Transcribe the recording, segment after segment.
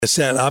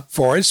set up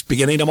for us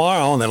beginning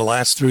tomorrow, and that'll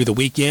last through the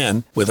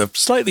weekend with a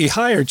slightly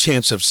higher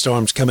chance of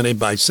storms coming in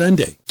by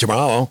Sunday.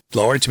 Tomorrow,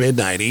 lower to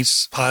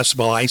mid-90s,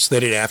 possible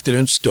isolated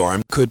afternoon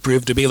storm could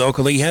prove to be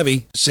locally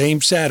heavy. Same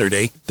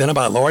Saturday, then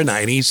about lower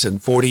 90s and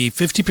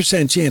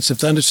 40-50% chance of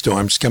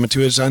thunderstorms coming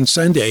to us on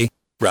Sunday.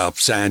 Ralph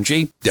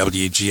Sanji,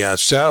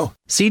 WGSO.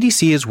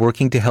 CDC is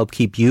working to help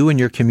keep you and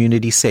your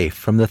community safe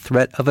from the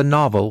threat of a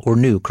novel or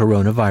new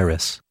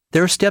coronavirus.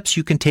 There are steps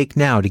you can take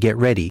now to get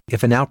ready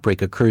if an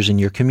outbreak occurs in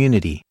your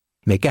community.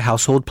 Make a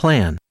household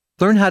plan.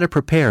 Learn how to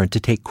prepare and to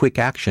take quick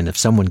action if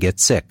someone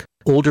gets sick.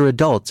 Older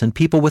adults and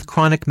people with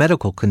chronic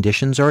medical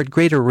conditions are at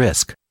greater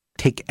risk.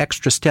 Take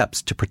extra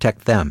steps to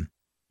protect them.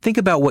 Think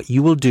about what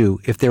you will do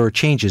if there are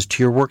changes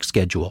to your work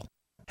schedule.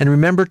 And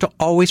remember to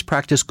always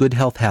practice good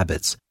health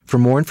habits. For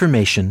more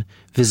information,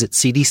 visit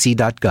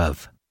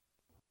cdc.gov.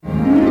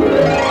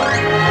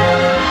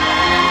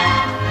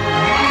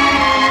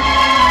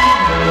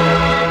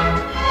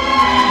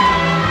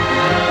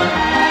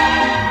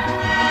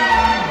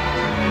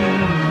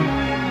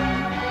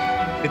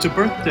 It's a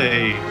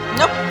birthday.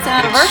 Nope, it's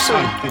an anniversary.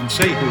 I didn't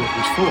say who it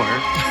was for.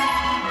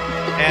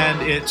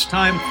 And it's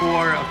time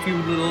for a few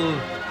little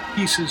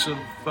pieces of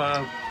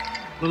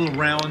little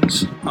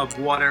rounds of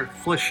water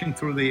flushing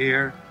through the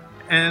air.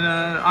 And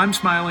I'm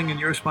smiling and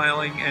you're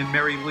smiling and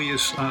Mary Lee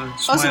is smiling.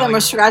 Most of them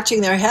are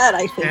scratching their head,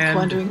 I think,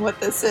 wondering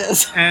what this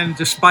is. And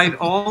despite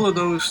all of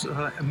those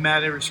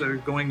matters that are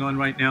going on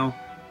right now,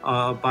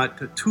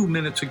 about 2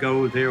 minutes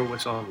ago there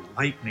was a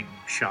lightning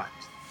shot.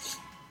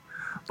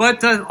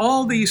 But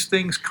all these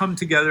things come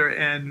together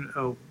and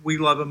we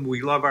love them,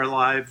 we love our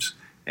lives,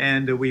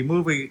 and we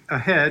move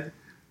ahead.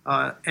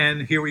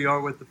 And here we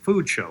are with the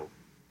food show,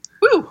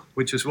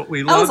 which is what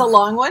we love. That was a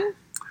long one.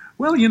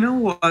 Well, you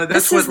know,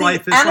 that's what life is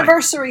like. This is the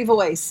anniversary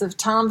voice of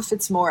Tom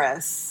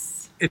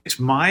Fitzmaurice. It's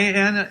my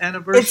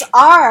anniversary? It's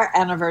our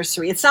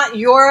anniversary. It's not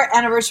your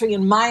anniversary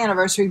and my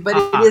anniversary, but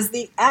it is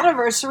the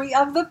anniversary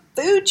of the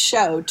food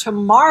show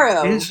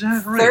tomorrow. Is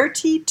that right?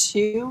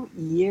 32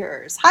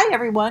 years. Hi,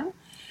 everyone.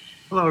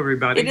 Hello,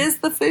 everybody. It is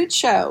the food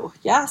show.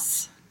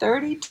 Yes.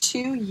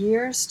 32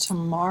 years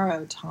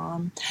tomorrow,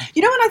 Tom.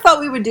 You know what I thought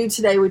we would do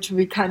today, which would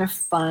be kind of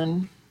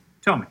fun?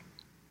 Tell me.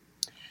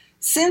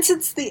 Since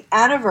it's the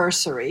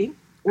anniversary,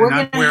 we're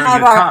going to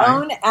have our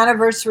own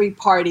anniversary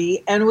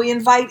party, and we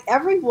invite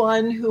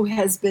everyone who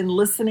has been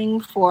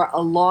listening for a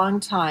long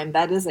time,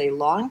 that is a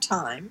long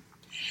time,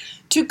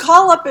 to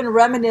call up and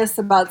reminisce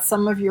about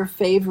some of your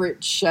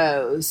favorite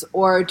shows,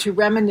 or to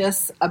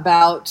reminisce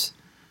about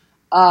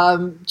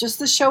just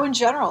the show in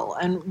general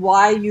and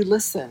why you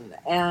listen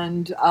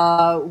and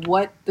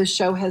what the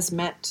show has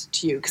meant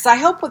to you. Because I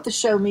hope what the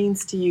show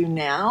means to you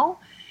now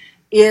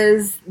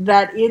is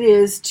that it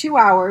is 2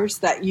 hours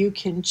that you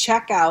can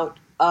check out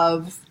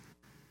of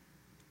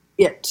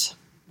it,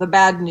 the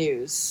bad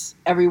news,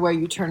 everywhere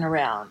you turn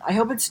around. I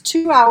hope it's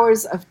 2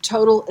 hours of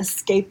total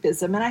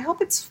escapism, and I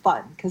hope it's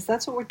fun, because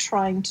that's what we're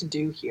trying to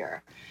do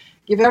here.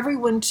 Give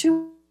everyone 2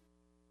 hours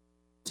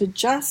to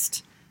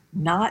just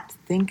not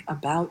think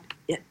about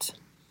it.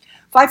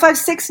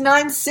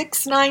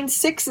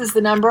 556-9696 is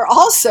the number.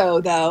 Also,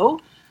 though,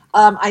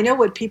 I know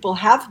what people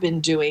have been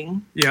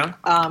doing. Yeah.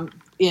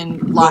 In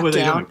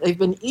lockdown, they've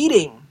been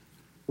eating.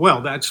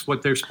 Well, that's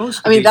what they're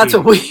supposed to. I mean, that's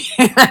eating. what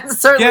that's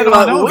certainly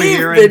what we've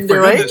been doing.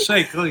 For goodness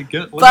sake, let me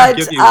give you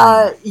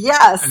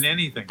yes,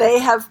 anything. They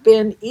have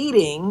been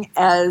eating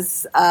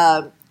as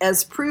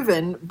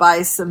proven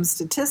by some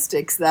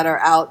statistics that are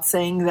out,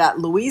 saying that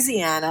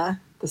Louisiana.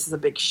 This is a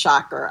big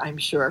shocker, I'm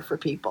sure, for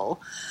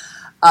people,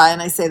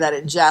 and I say that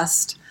in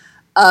jest.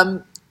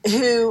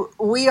 Who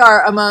we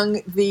are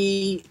among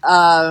the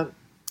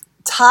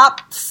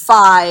top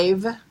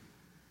 5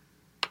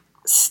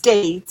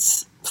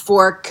 states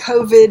for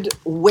COVID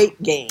weight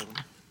gain.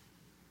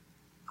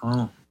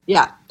 Oh.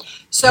 Yeah.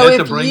 So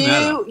if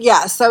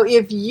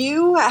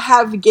you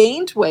have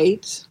gained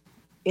weight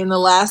in the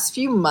last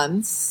few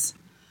months,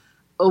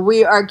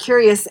 we are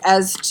curious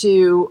as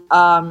to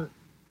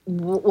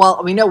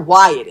well, we know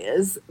why it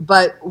is,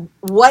 but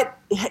what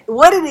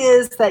it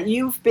is that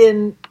you've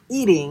been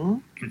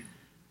eating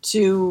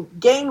to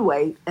gain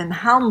weight and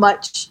how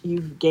much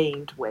you've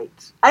gained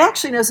weight. I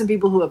actually know some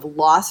people who have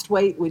lost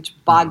weight, which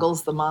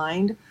boggles the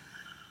mind.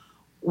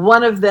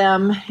 One of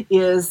them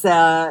is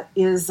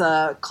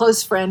a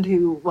close friend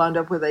who wound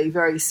up with a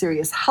very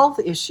serious health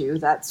issue.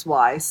 That's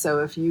why. So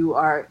if you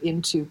are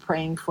into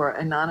praying for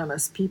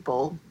anonymous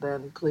people,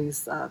 then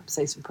please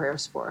say some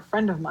prayers for a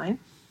friend of mine.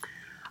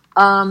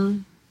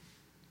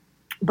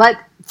 But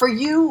for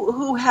you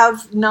who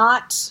have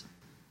not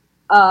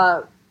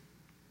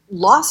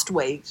lost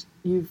weight,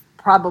 you've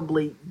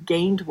probably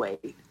gained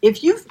weight.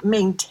 If you've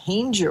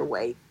maintained your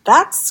weight,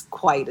 that's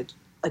quite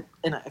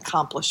an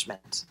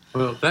accomplishment.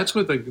 Well, that's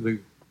what the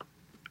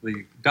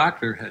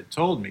doctor had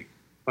told me,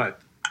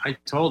 but I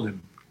told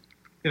him,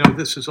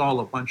 this is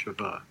all a bunch of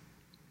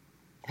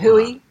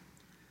hooey.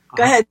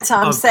 Go ahead,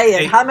 Tom. Say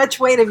it. How much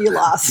weight have you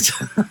lost?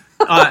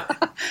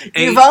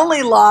 You've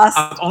only lost...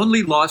 I've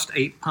only lost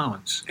 8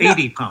 pounds.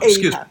 80 pounds. 80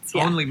 Excuse pounds, me.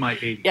 yeah. Only my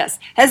 80. Yes.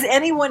 Has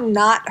anyone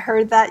not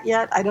heard that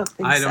yet? I don't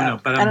think so. I don't know,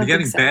 but I'm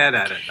getting bad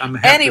at it. I'm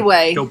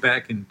Anyway, to go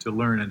back and to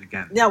learn it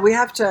again. Yeah, we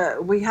have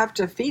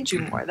to feed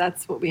you more.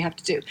 That's what we have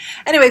to do.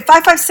 Anyway,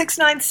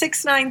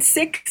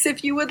 5569696.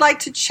 If you would like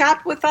to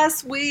chat with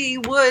us, we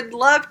would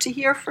love to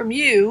hear from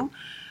you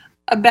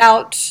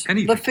about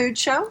the food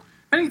show.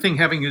 Anything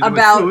having to do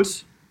about with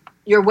food.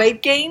 Your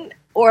weight gain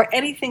or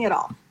anything at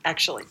all,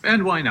 actually.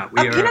 And why not?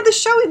 The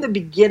show in the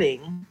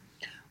beginning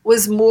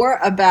was more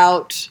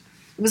about,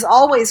 it was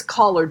always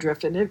caller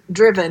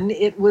driven.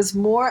 It was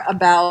more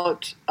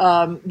about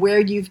where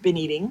you've been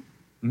eating.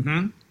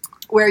 Mm-hmm.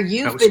 Where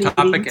you've been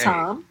eating,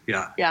 Tom.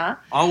 Yeah.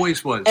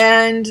 Always was.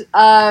 And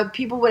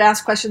people would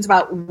ask questions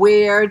about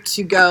where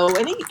to go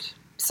and eat.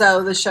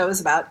 So the show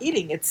is about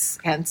eating. It's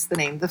hence the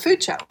name, The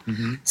Food Show.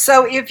 Mm-hmm.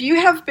 So if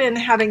you have been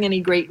having any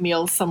great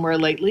meals somewhere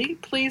lately,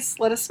 please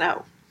let us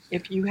know.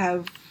 If you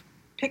have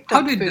picked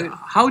up food.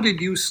 How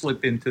did you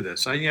slip into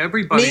this?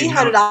 Everybody. Me?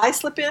 How did I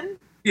slip in?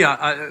 Yeah.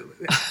 I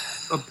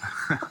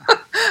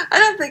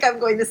don't think I'm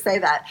going to say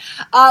that.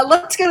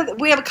 Let's go.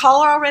 We have a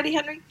caller already,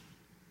 Henry?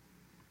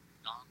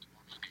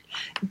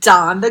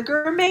 Don, the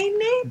gourmet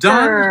neighbor.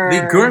 Don,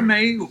 the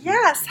gourmet.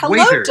 Yes. Hello,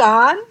 waiter.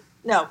 Don.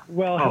 No.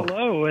 Well,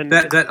 hello. And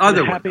that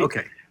other one.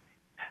 Okay.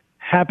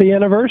 Happy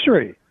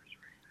anniversary.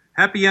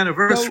 Happy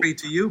anniversary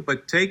to you,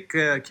 but take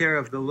care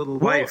of the little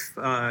wife.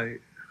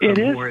 It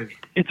is.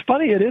 It's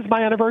funny. It is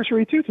my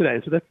anniversary too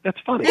today, so that's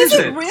funny. Is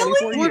it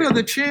really? What are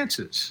the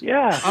chances?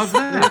 Yeah. Of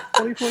that?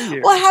 24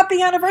 years. Well,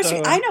 happy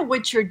anniversary. So, I know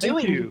what you're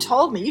doing. You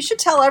told me. You should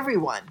tell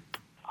everyone.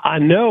 I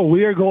know.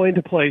 We are going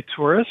to play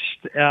Tourist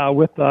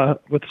with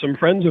some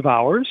friends of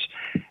ours,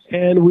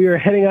 and we are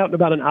heading out in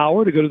about an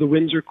hour to go to the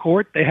Windsor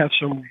Court. They have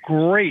some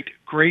great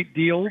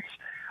deals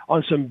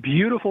on some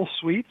beautiful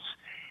suites,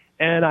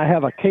 and I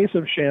have a case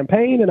of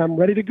champagne, and I'm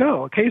ready to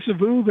go. A case of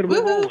Veuve, and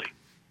we're rolling.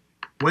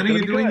 When are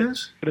you doing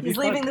this? He's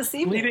leaving this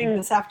evening,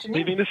 this afternoon.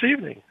 Leaving this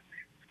evening.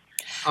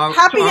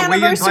 Happy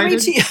anniversary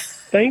to you.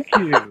 Thank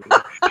you.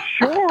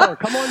 Sure,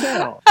 come on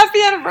down.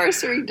 Happy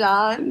anniversary,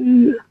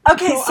 Don.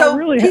 Okay, so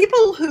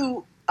people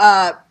who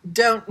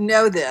don't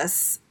know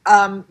this,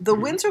 the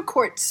Windsor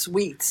Court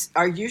suites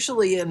are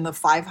usually in the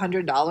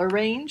 $500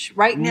 range.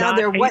 Right now,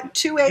 they're what,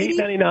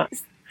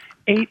 $280?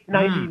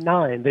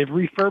 $899. They've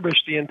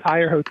refurbished the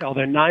entire hotel.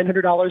 They're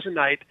 $900 a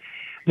night.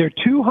 They're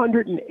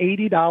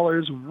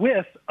 $280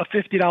 with a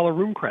 $50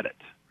 room credit.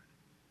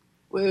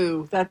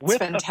 Woo, that's with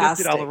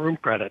fantastic. With a $50 room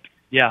credit.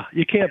 Yeah,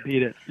 you can't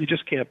beat it. You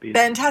just can't beat it.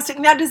 Fantastic.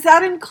 Now, does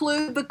that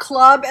include the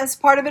club as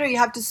part of it, or you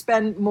have to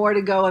spend more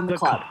to go in the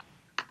club?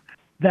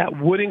 That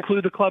would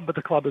include the club, but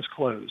the club is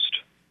closed.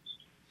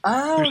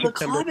 Oh, the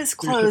club is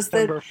closed.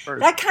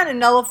 That kind of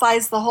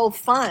nullifies the whole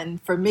fun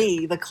for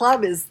me. The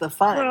club is the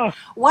fun. Well,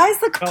 why is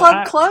the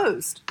club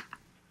closed?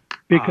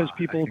 Because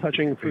people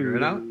touching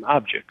food and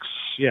objects.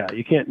 Yeah,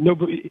 you can't. No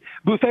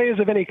buffets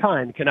of any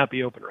kind cannot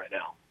be open right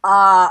now.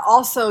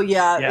 Also,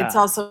 it's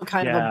also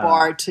kind of a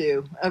bar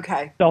too.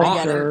 Okay,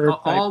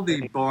 all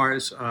the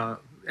bars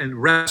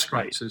and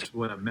restaurants is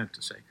what I meant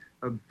to say.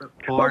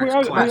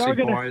 Bars,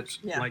 classic bars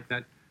like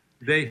that,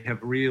 they have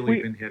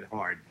really been hit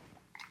hard.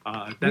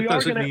 That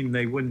doesn't mean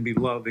they wouldn't be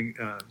loving.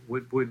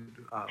 Would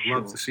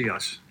love to see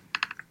us.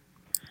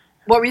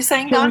 What were you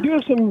saying,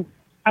 Don?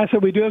 I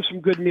said we do have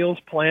some good meals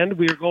planned.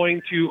 We are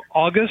going to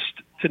August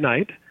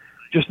tonight,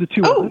 just the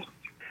two of us.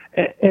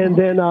 And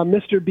then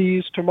Mr.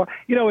 B's tomorrow.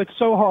 You know, it's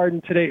so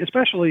hard today,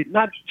 especially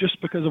not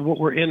just because of what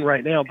we're in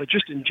right now, but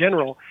just in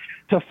general,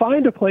 to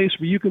find a place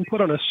where you can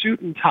put on a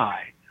suit and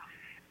tie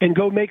and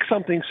go make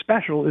something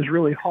special is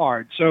really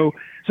hard. So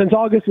since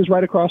August is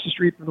right across the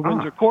street from the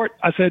Windsor Court,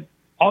 I said,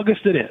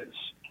 August it is.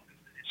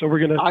 So we're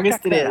going to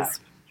August it is.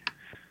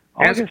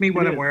 Ask me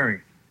what I'm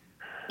wearing.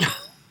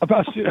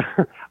 Ask him,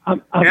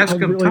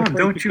 Tom,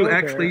 don't you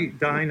actually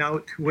dine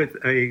out with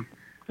a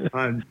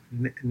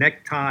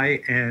necktie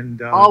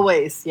and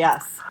always,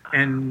 yes.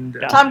 And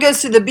Tom goes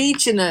to the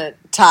beach in a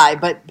tie,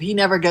 but he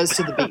never goes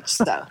to the beach.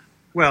 So,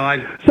 well,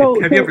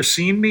 have you ever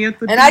seen me at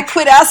the beach? And I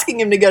quit asking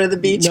him to go to the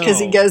beach because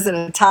he goes in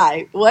a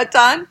tie. What,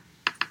 Don?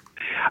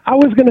 I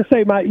was going to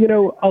say,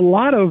 a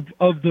lot of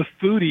the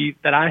foodie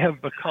that I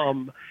have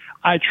become,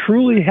 I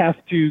truly have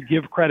to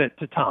give credit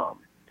to Tom.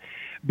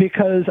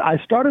 Because I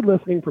started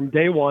listening from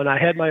day one. I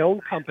had my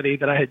own company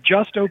that I had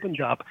just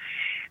opened up.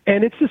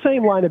 And it's the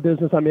same line of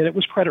business I'm in. It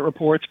was credit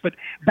reports. But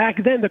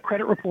back then, the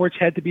credit reports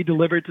had to be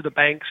delivered to the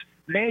banks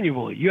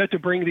manually. You had to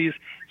bring these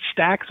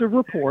stacks of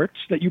reports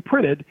that you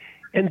printed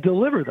and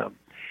deliver them.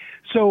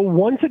 So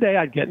once a day,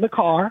 I'd get in the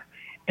car,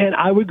 and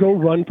I would go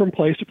run from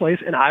place to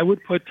place, and I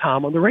would put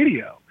Tom on the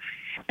radio.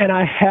 And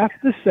I have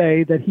to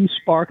say that he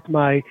sparked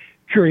my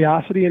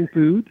curiosity in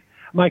food,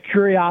 my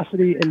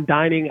curiosity in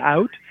dining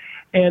out.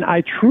 And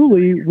I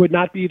truly would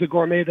not be the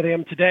gourmet that I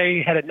am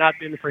today had it not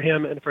been for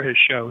him and for his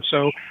show.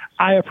 So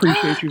I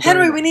appreciate you.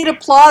 Henry, we need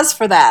applause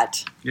for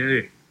that.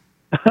 Yay.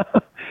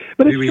 But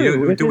it's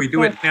true. Do we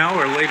do it now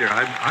or later?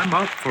 I'm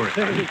up for it.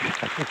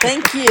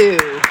 Thank you.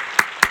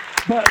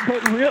 but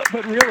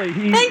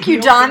really, Thank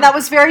you, Don. That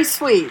was very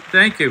sweet.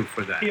 Thank you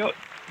for that.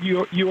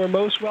 You are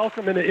most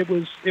welcome, and it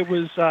was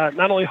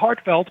not only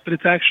heartfelt, but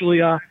it's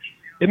actually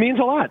it means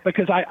a lot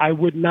because I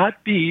would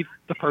not be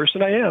the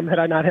person I am had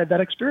I not had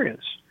that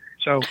experience.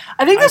 So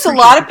I think there's a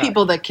lot of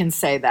people that can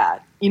say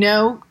that.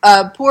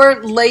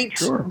 Poor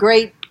late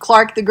great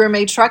Clark the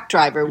Gourmet truck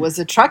driver was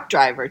a truck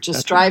driver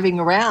just driving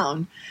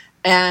around,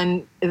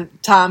 and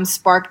Tom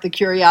sparked the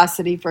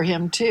curiosity for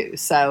him too.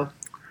 So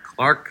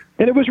Clark,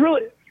 and it was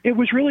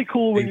really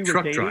cool when you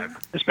were dating, driver.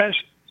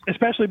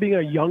 especially being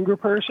a younger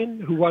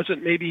person who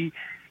wasn't maybe.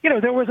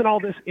 There wasn't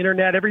all this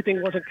internet.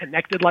 Everything wasn't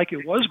connected like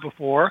it was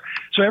before.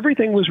 So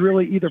everything was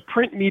really either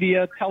print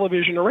media,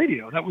 television, or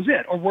radio. That was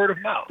it, or word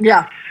of mouth.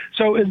 Yeah.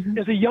 So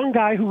as a young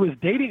guy who was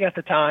dating at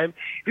the time,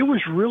 it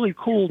was really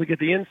cool to get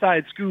the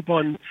inside scoop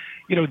on,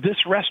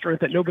 this restaurant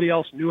that nobody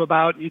else knew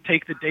about. You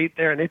take the date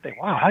there, and they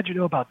think, wow, how'd you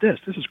know about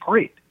this? This is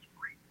great.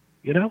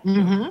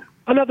 Mm-hmm.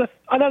 Another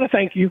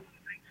thank you.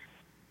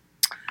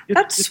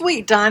 That's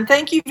sweet, Don.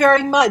 Thank you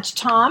very much,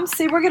 Tom.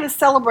 See, we're going to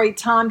celebrate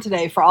Tom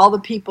today for all the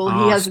people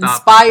he has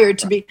inspired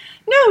to be.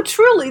 No,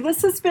 truly,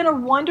 this has been a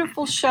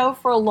wonderful show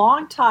for a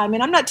long time.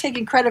 And I'm not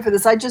taking credit for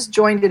this. I just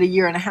joined it a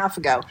year and a half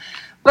ago.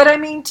 But I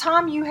mean,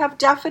 Tom, you have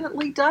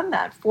definitely done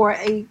that for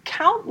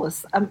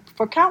countless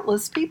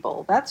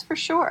people. That's for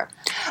sure.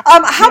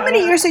 How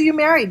many years are you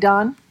married,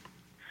 Don?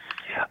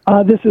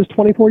 This is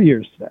 24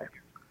 years today.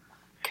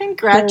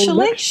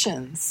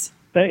 Congratulations.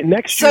 So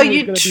next year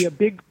is going to be a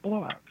big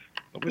blowout.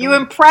 You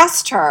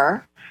impressed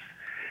her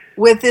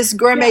with this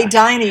gourmet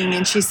dining,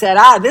 and she said,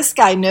 this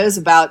guy knows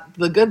about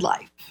the good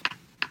life.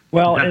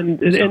 Well, and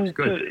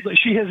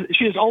she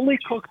has only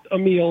cooked a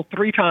meal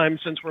 3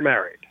 times since we're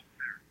married.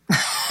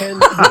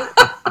 And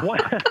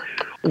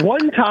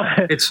one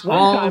time... It's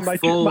all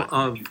full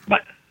of...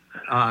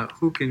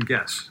 who can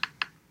guess?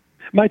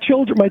 My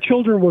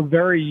children were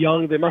very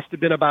young. They must have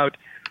been about,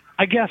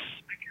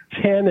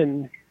 10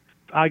 and,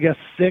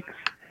 6.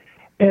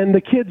 And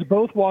the kids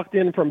both walked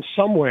in from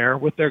somewhere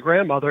with their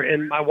grandmother,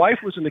 and my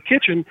wife was in the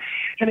kitchen,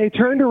 and they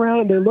turned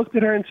around and they looked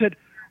at her and said,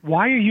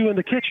 "Why are you in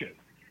the kitchen?"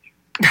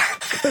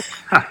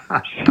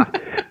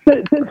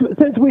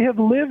 Since we have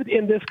lived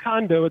in this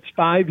condo, it's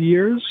 5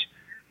 years,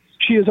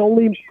 she has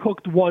only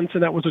cooked once,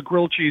 and that was a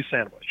grilled cheese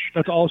sandwich.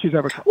 That's all she's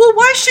ever cooked. Well,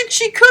 why should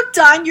she cook,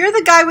 Don? You're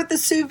the guy with the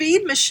sous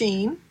vide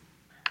machine.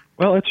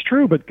 Well, it's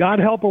true, but God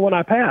help her when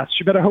I pass.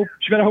 She better hope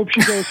she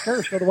goes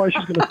first, otherwise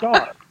she's going to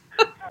starve.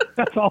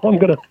 That's all I'm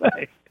going to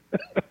say.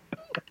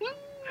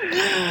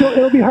 So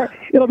it'll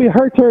be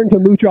her turn to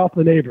mooch off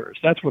the neighbors.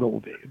 That's what it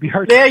will be. It'll be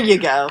her turn. There you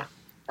go.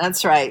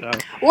 That's right.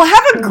 Well,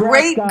 have a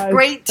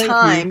great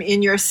time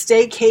in your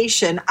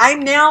staycation.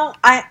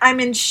 I'm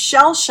in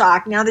shell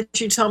shock now that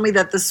you told me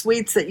that the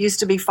suites that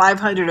used to be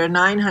 $500 or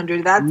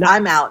 $900.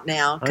 I'm out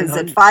now because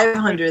at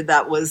 $500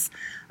 that was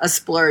a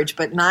splurge,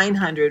 but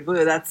 $900,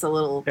 woo, that's a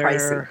little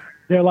pricey.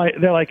 They're like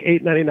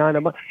 $8.99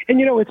 a month.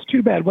 And it's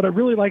too bad. What I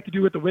really like to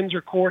do at the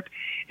Windsor Court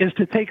is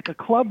to take the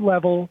club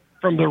level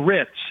from the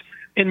Ritz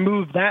and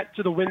move that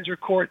to the Windsor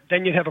Court.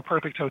 Then you'd have a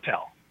perfect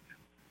hotel.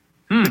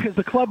 Because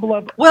the club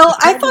level. Well,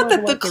 I thought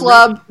that the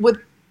club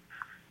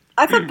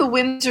I thought the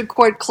Windsor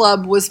Court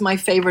Club was my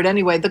favorite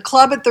anyway. The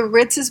club at the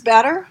Ritz is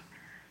better?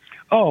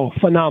 Oh,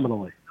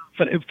 phenomenally.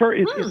 It's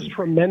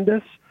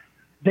tremendous.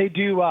 They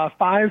do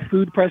 5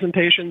 food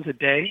presentations a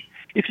day.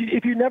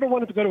 If you never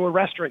wanted to go to a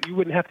restaurant, you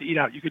wouldn't have to eat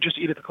out. You could just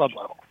eat at the club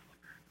level.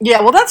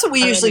 Yeah, well, that's what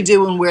we usually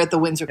do when we're at the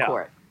Windsor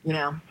Court.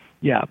 Yeah.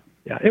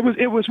 It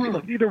was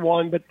either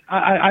one, but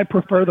I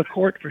prefer the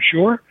Court for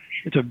sure.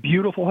 It's a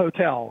beautiful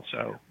hotel,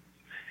 so.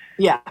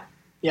 Yeah.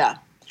 Yep.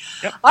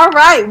 All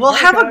right. Well,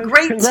 have a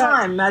great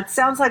time. That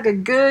sounds like a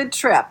good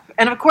trip.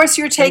 And of course,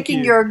 you're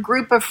taking your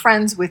group of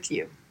friends with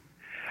you.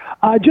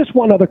 Just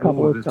one other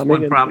couple is coming.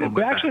 One problem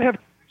we actually have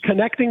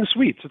connecting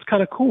suites. It's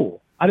kind of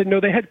cool. I didn't know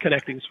they had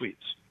connecting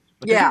suites.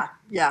 Yeah.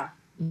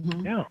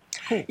 Mm-hmm. Yeah,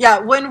 cool. Yeah,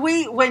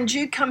 when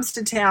Jude comes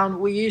to town,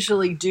 we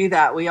usually do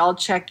that. We all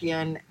check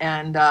in,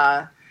 and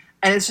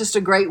it's just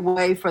a great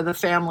way for the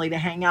family to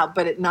hang out.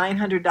 But at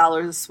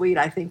 $900 a suite,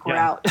 I think we're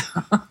out.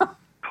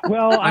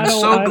 Well, I'm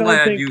so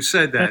glad you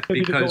said that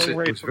because it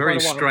was very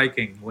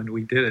striking when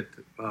we did it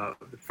the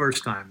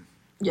first time.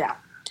 Yeah.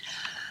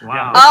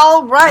 Wow.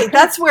 All right,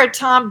 that's where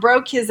Tom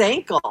broke his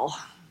ankle.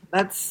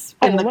 That's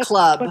in the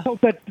club. Let's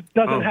hope that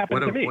doesn't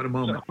happen to me. What a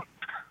moment.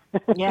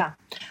 Yeah.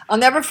 I'll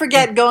never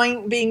forget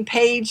being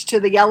paged to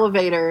the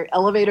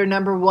elevator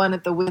number 1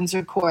 at the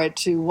Windsor Court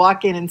to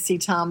walk in and see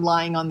Tom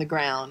lying on the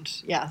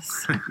ground.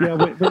 Yes. Yeah,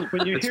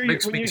 when you hear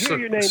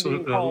your name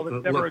being called,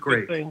 it's never a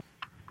good thing.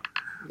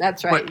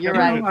 That's right. You're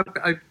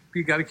right.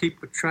 You got to keep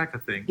track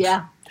of things.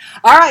 Yeah.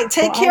 All right.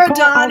 Take care,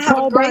 Don. Have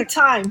a great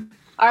time.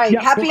 All right.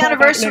 Happy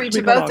anniversary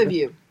to both of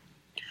you.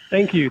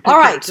 Thank you. All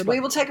right. We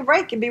will take a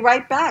break and be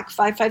right back.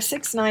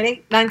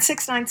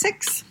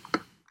 556-9696.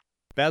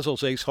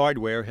 Basil's Ace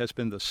Hardware has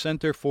been the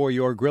center for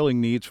your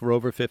grilling needs for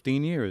over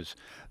 15 years.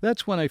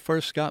 That's when I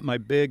first got my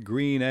big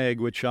green egg,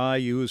 which I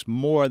use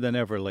more than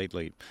ever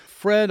lately.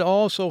 Fred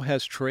also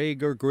has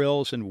Traeger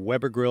grills and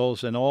Weber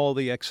grills and all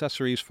the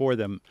accessories for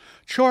them.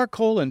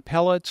 Charcoal and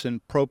pellets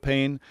and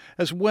propane,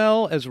 as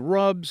well as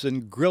rubs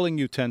and grilling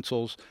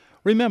utensils.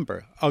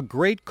 Remember, a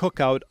great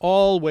cookout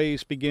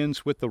always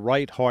begins with the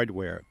right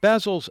hardware.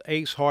 Basil's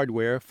Ace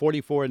Hardware,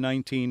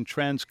 4419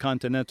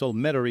 Transcontinental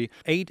Metairie,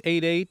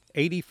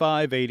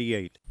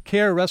 888-8588.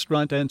 Care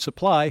Restaurant and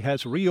Supply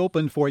has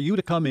reopened for you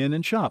to come in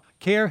and shop.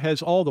 Care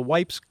has all the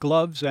wipes,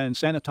 gloves, and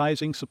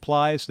sanitizing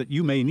supplies that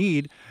you may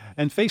need,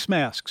 and face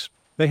masks.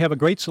 They have a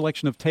great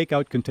selection of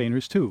takeout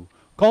containers, too.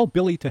 Call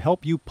Billy to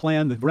help you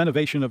plan the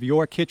renovation of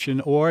your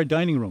kitchen or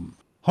dining room.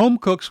 Home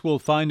cooks will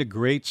find a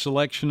great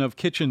selection of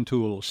kitchen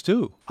tools,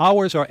 too.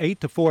 Hours are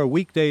 8 to 4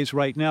 weekdays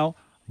right now.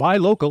 Buy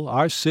local.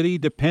 Our city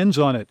depends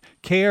on it.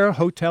 Care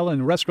Hotel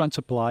and Restaurant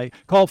Supply.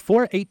 Call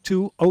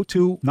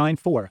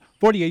 482-0294,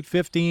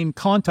 4815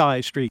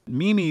 Conti Street.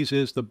 Mimi's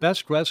is the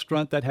best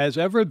restaurant that has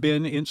ever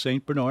been in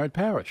St. Bernard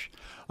Parish.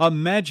 A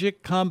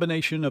magic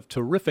combination of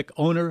terrific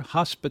owner,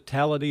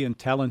 hospitality, and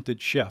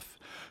talented chef,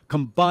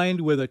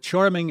 combined with a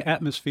charming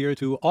atmosphere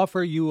to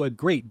offer you a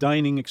great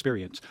dining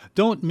experience.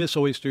 Don't miss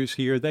oysters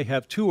here. They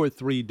have 2 or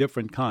 3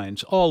 different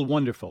kinds, all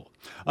wonderful.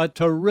 A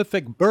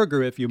terrific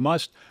burger if you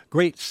must.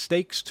 Great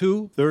steaks,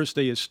 too.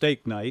 Thursday is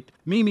steak night.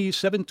 Mimi's,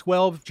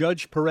 712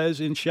 Judge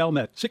Perez in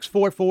Chalmette,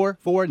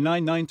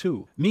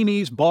 644-4992.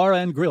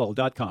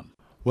 Mimi'sBarandGrill.com.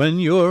 When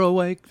you're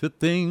awake, the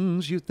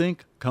things you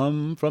think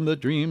come from the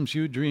dreams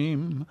you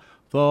dream.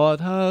 Thought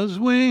has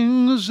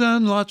wings,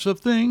 and lots of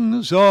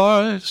things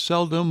are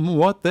seldom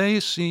what they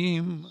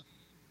seem.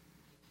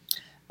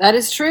 That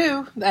is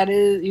true. That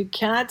is, you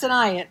cannot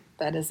deny it.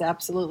 That is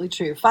absolutely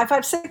true.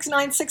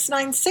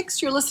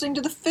 556-9696. You're listening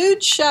to The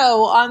Food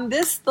Show on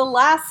this, the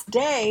last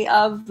day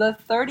of the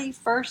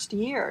 31st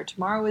year.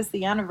 Tomorrow is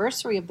the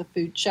anniversary of The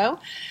Food Show.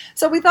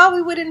 So we thought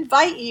we would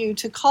invite you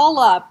to call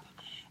up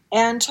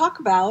and talk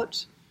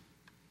about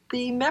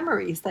the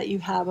memories that you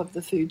have of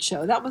The Food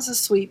Show. That was a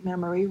sweet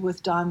memory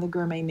with Don the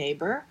Gourmet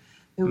Neighbor,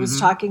 who was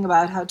talking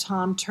about how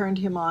Tom turned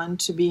him on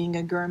to being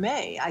a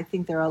gourmet. I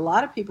think there are a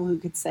lot of people who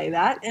could say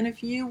that. And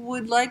if you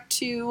would like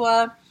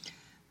to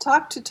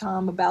talk to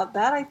Tom about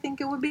that, I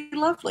think it would be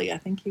lovely. I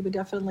think he would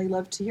definitely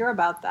love to hear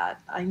about that.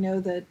 I know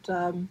that...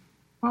 well,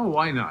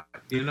 why not?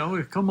 You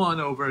know, come on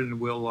over and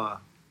we'll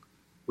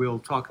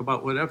talk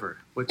about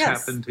what's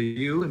happened to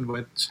you and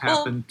what's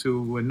happened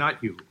to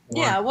not you.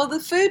 Yeah, well, the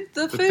food,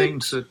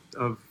 things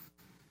of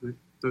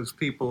those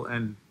people,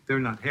 and they're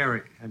not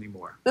here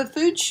anymore. The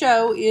Food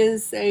Show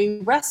is a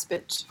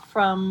respite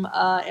from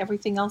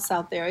everything else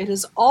out there. It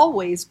has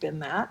always been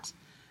that.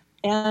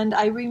 And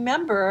I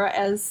remember,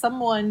 as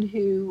someone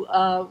who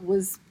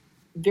was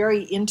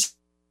very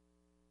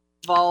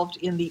involved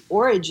in the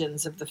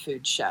origins of The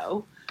Food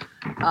Show,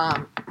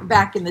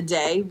 back in the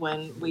day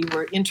when we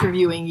were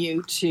interviewing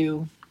you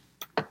to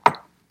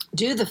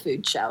do The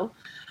Food Show,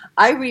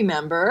 I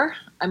remember,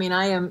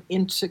 I am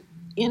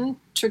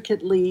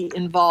intricately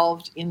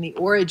involved in the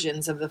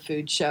origins of The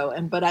Food Show,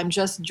 but I'm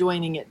just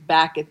joining it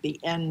back at the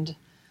end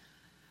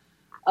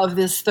of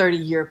this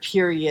 30-year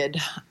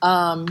period.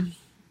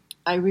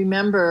 I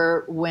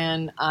remember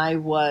when I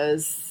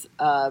was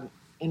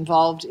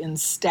involved in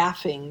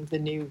staffing the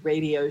new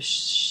radio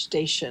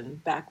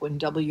station back when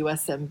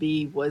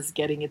WSMB was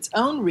getting its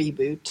own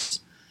reboot.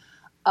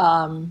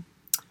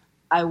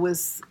 I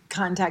was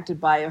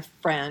contacted by a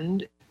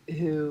friend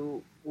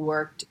who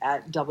worked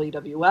at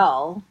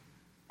WWL,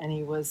 and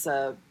he was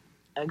a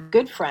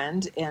good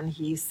friend, and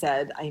he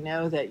said, I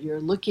know that you're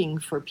looking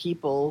for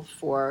people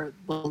for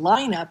the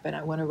lineup, and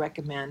I want to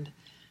recommend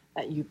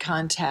that you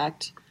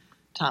contact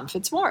Tom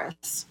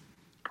Fitzmaurice.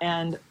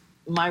 And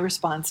my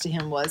response to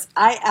him was,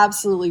 I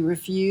absolutely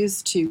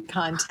refuse to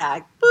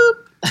contact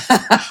boop.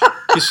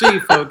 You see,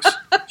 folks,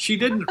 she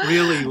didn't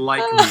really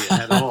like me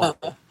at all.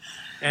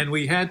 And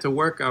we had to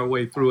work our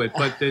way through it,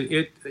 but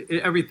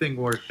everything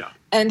worked out.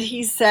 And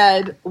he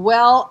said,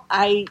 well,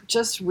 I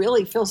just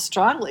really feel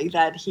strongly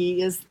that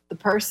he is the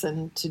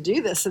person to do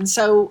this. And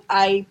so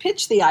I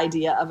pitched the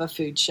idea of a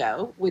food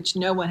show, which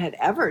no one had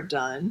ever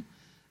done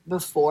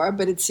before,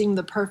 but it seemed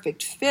the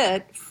perfect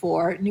fit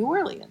for New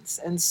Orleans.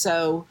 And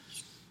so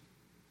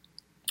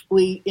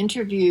we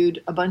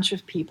interviewed a bunch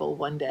of people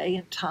one day,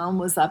 and Tom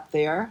was up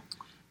there.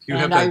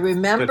 And I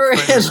remember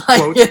it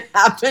like it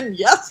happened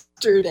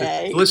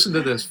yesterday. Listen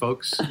to this,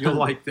 folks. You'll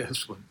like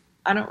this one.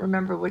 I don't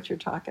remember what you're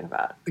talking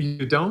about.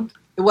 You don't?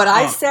 What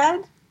I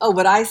said? Oh,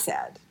 what I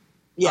said.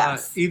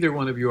 Yes. Either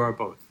one of you or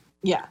both.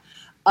 Yeah.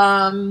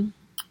 Ran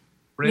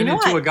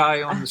into a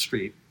guy on the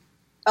street.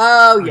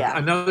 Oh, yeah.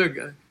 Another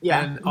guy.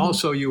 Yeah. And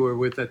also you were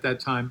with, at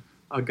that time,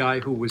 a guy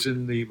who was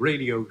in the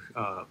radio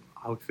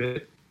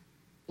outfit.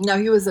 No,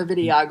 he was a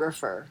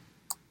videographer.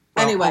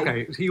 Anyway.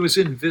 Okay. He was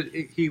in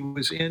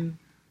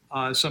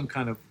some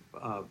kind of...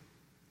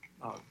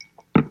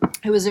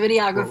 he was a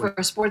videographer,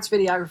 a sports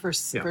videographer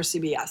for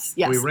CBS.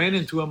 Yes. We ran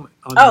into him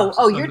on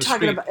you're the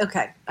talking street about...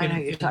 Okay. I know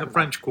you're talking about. in the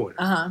French Quarter.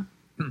 Uh-huh.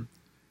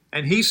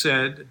 And he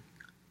said,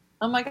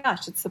 "Oh my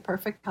gosh, it's the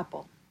perfect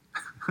couple."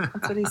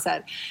 That's what he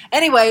said.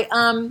 Anyway,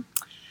 I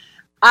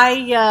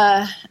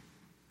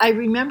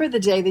remember the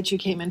day that you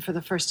came in for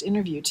the first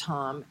interview,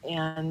 Tom,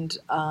 and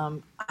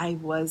I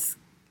was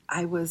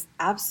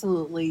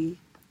absolutely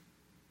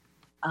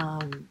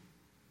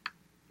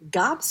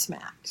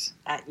gobsmacked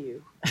at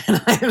you, and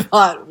I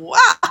thought,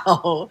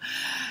 wow.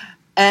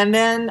 And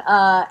then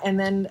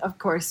of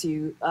course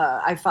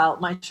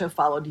my show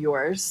followed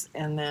yours,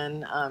 and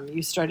then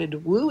you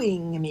started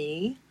wooing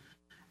me,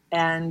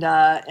 and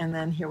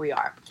then here we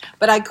are.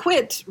 But I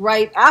quit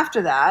right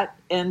after that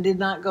and did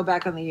not go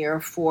back on the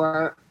air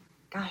for,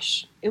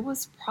 gosh, it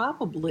was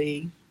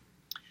probably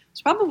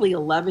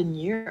 11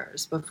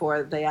 years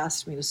before they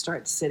asked me to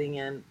start sitting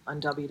in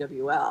on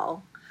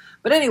WWL.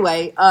 But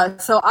anyway,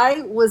 so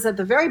I was at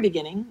the very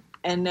beginning,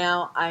 and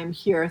now I'm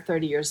here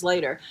 30 years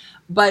later.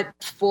 But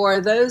for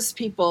those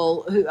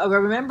people who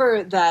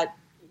remember that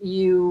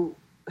you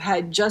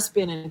had just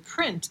been in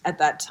print at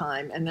that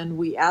time, and then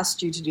we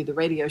asked you to do the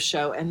radio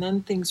show, and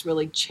then things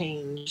really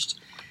changed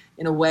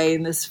in a way,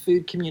 and this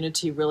food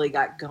community really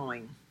got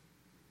going.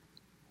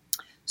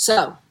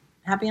 So,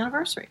 happy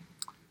anniversary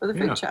for the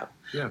food show.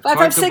 Yeah,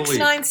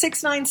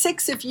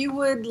 556-9696 if you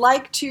would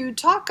like to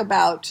talk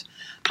about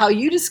how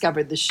you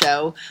discovered the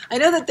show. I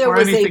know that there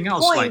was a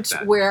point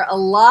where a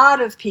lot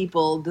of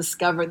people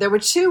discovered, there were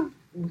two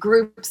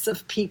groups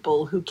of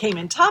people who came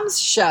in. Tom's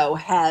show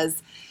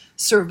has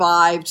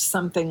survived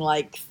something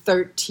like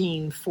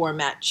 13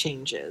 format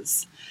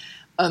changes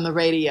on the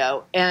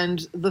radio.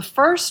 And the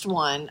first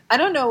one, I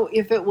don't know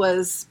if it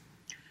was,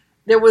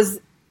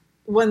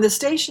 when the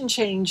station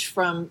changed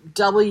from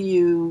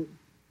WSMB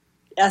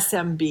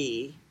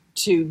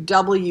to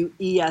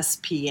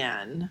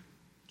WESPN,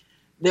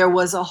 there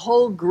was a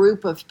whole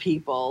group of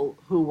people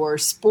who were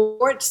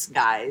sports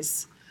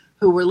guys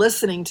who were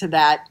listening to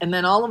that. And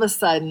then all of a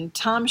sudden,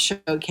 Tom's show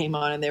came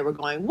on and they were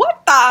going,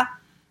 what the?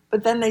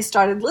 But then they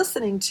started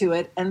listening to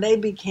it and they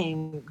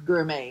became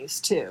gourmets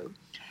too.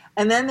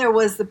 And then there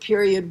was the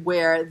period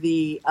where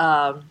the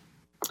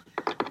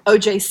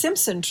O.J.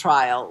 Simpson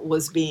trial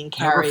was being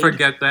carried. Never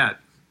forget that.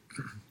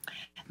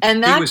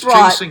 And that he was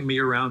chasing me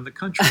around the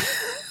country.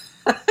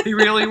 He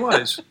really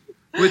was.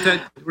 With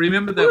that,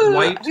 remember that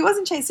white? He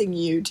wasn't chasing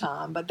you,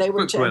 Tom, but they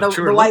were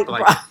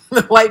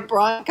the white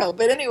Bronco.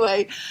 But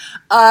anyway,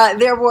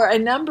 there were a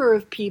number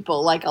of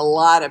people, like a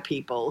lot of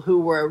people,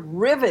 who were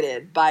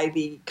riveted by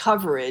the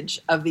coverage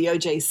of the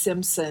O.J.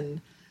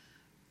 Simpson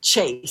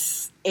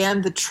chase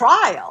and the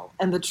trial.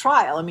 I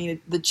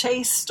mean, the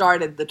chase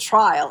started the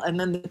trial, and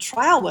then the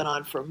trial went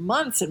on for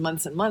months and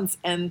months and months.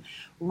 And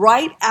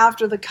right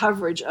after the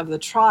coverage of the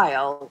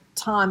trial,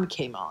 Tom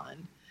came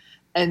on.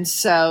 And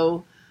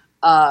so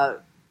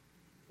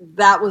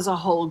that was a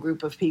whole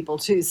group of people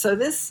too. So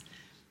this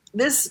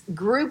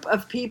group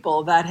of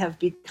people that have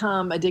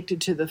become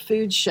addicted to the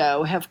food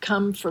show have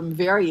come from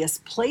various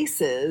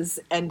places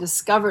and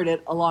discovered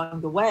it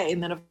along the way.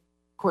 And then, of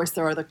course,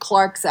 there are the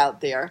Clarks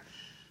out there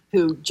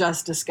who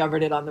just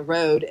discovered it on the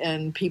road,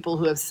 and people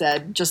who have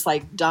said, just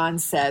like Don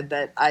said,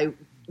 that I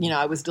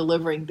was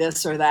delivering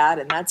this or that,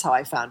 and that's how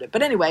I found it.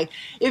 But anyway,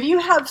 if you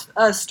have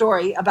a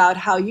story about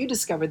how you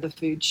discovered the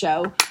food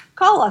show,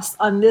 call us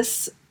on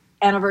this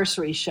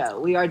anniversary show.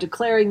 We are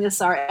declaring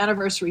this our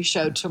anniversary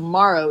show.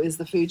 Tomorrow is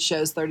the food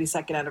show's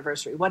 32nd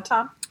anniversary. What,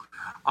 Tom?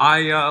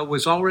 I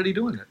was already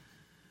doing it.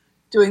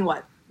 Doing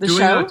what?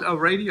 Doing a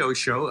radio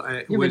show.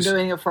 You've been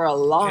doing it for a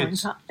long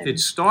time. It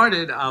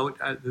started out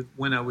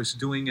when I was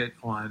doing it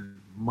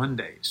on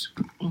Mondays.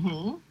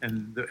 Mm-hmm.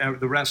 And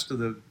the rest of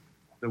the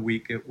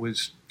week it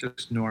was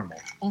just normal.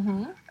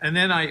 Mm-hmm. And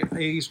then I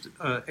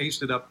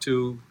aced it up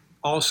to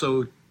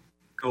also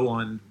go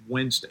on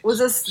Wednesdays. Was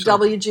this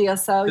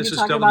WGSO? You're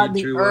talking about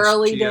the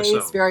early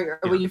days, very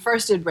early, when you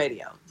first did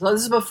radio. So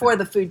this is before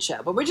the food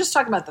show, but we're just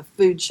talking about the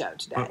food show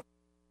today.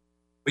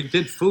 We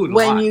did food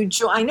when you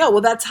I know.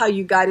 Well, that's how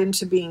you got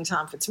into being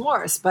Tom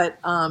Fitzmaurice. But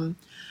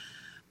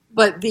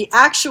the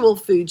actual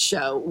food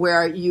show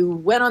where you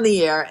went on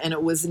the air and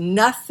it was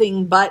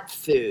nothing but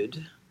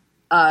food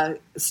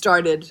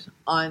started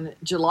on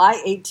July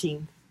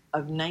 18th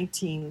of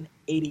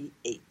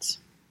 1988.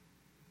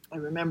 I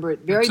remember it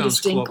very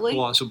distinctly.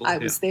 I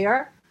was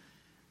there.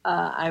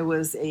 I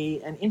was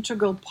an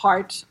integral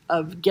part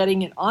of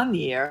getting it on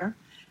the air.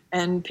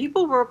 And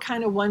people were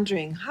kind of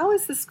wondering, how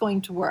is this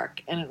going to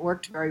work? And it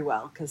worked very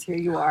well, because here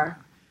you are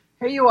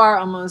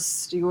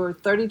almost, you were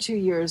 32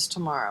 years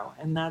tomorrow.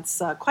 And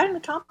that's quite an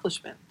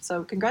accomplishment.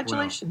 So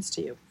congratulations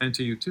to you. And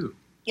to you too.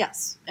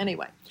 Yes.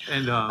 Anyway.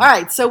 And all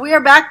right. So we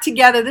are back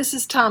together. This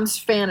is Tom's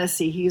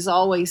fantasy. He's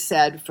always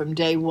said from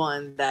day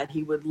one that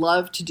he would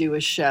love to do a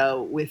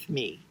show with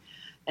me.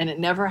 And it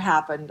never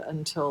happened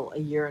until a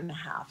year and a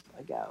half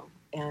ago.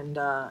 And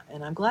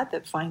I'm glad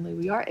that finally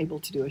we are able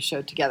to do a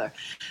show together.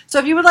 So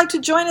if you would like to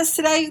join us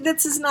today,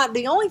 this is not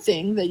the only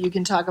thing that you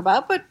can talk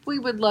about, but we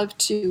would love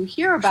to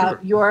hear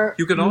about your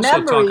You can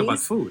also talk about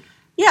food.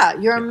 Yeah,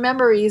 your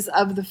memories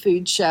of the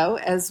food show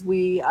as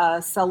we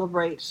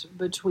celebrate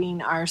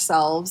between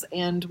ourselves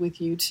and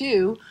with you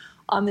too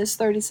on this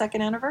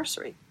 32nd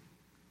anniversary.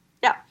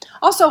 Yeah.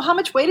 Also, how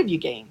much weight have you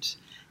gained?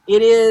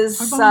 It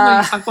is...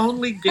 I've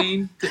only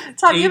gained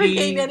Tom, you haven't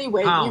gained any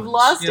weight. You've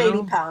lost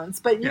 80 pounds,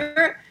 but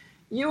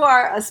you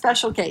are a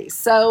special case.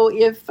 So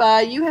if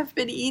you have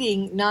been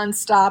eating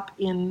nonstop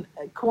in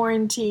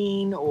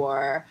quarantine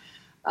or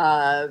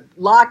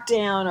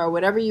lockdown or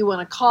whatever you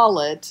want to call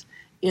it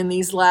in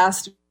these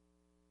last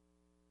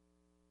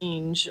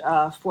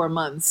 4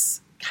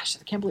 months, gosh,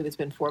 I can't believe it's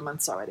been 4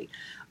 months already.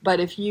 But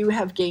if you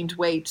have gained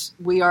weight,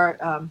 we are,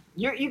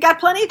 you got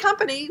plenty of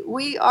company.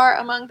 We are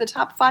among the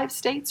top 5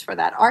 states for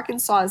that.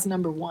 Arkansas is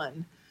number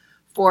 1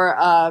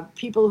 for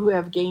people who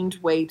have gained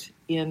weight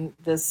in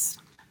this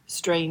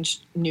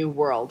strange new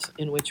world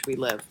in which we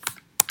live.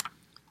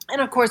 And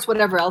of course,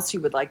 whatever else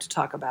you would like to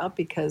talk about,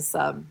 because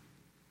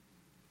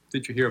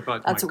did you hear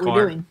about that's my what car?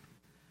 we're doing.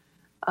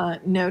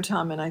 No,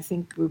 Tom, and I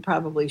think we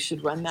probably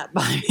should run that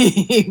by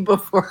me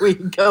before we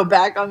go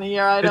back on the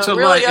air. I don't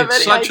really have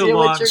any idea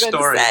what you're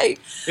going to say.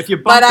 If you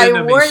bump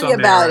into me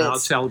somewhere, I'll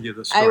tell you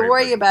the story. I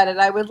worry about it.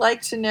 I would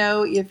like to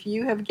know if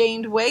you have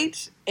gained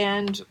weight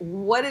and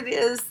what it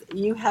is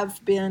you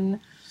have been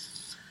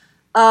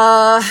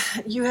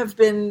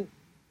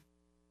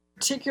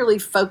particularly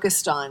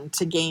focused on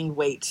to gain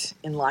weight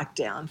in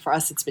lockdown. For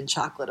us, it's been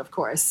chocolate, of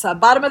course.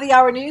 Bottom of the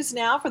hour news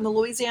now from the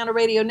Louisiana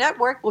Radio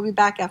Network. We'll be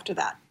back after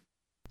that.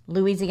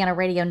 Louisiana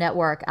Radio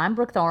Network. I'm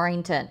Brooke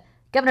Thorington.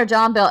 Governor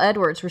John Bel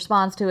Edwards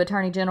responds to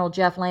Attorney General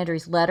Jeff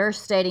Landry's letter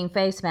stating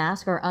face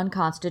masks are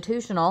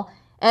unconstitutional.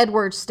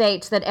 Edwards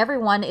states that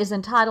everyone is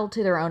entitled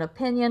to their own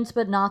opinions,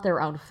 but not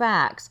their own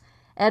facts.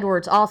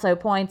 Edwards also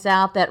points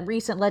out that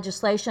recent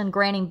legislation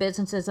granting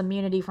businesses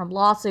immunity from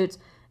lawsuits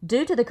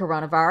due to the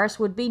coronavirus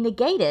would be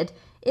negated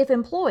if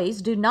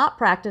employees do not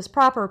practice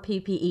proper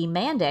PPE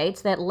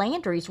mandates that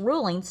Landry's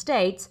ruling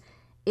states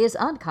is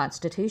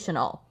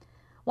unconstitutional.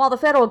 While the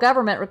federal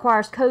government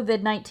requires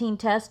COVID-19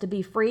 tests to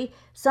be free,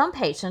 some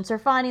patients are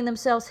finding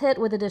themselves hit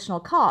with additional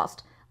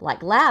cost,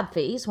 like lab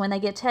fees when they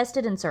get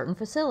tested in certain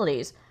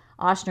facilities.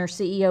 Ochsner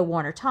CEO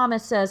Warner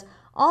Thomas says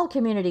all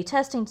community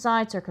testing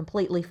sites are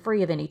completely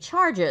free of any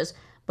charges,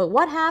 but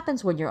what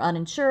happens when you're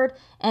uninsured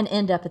and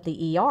end up at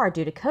the ER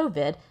due to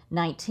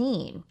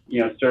COVID-19?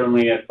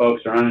 Certainly if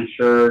folks are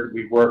uninsured,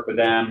 we work with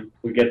them.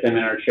 We get them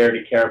in our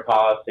charity care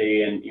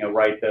policy and,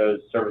 write those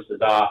services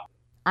off.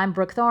 I'm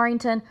Brooke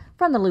Thorington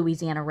from the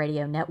Louisiana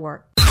Radio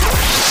Network.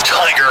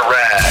 Tiger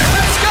Rag.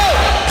 Let's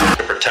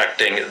go!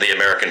 Protecting the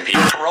American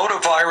people.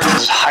 Coronavirus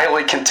is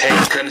highly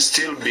contagious. Can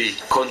still be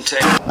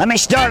contained. Let me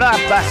start off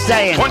by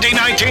saying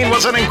 2019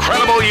 was an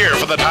incredible year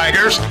for the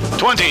Tigers.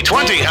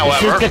 2020,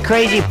 however. This is the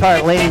crazy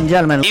part, ladies and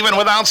gentlemen. Even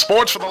without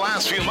sports for the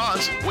last few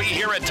months, we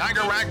here at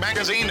Tiger Rag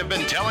Magazine have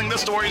been telling the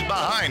stories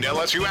behind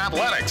LSU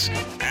athletics.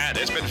 And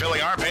it's been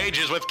filling our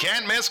pages with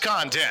can't-miss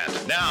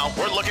content. Now,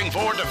 we're looking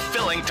forward to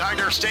filling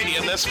Tiger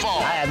Stadium this fall.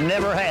 I have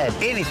never had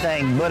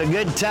anything but a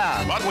good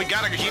time. But we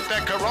gotta keep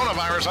that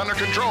coronavirus under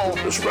control.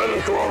 The spread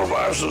of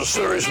coronavirus is a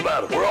serious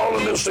matter. We're all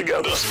in this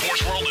together. The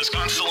sports world is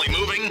constantly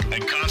moving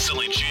and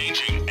constantly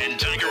changing, and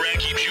Tiger Rag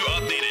keeps you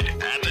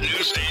updated at the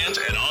newsstands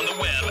and on the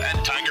web at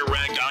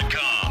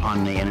TigerRag.com.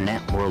 On the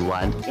internet,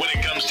 worldwide. When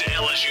it comes to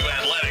LSU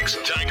athletics,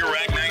 Tiger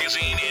Rag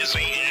Magazine is the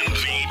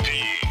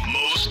MVP.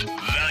 Most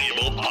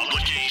valuable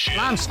publication.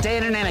 I'm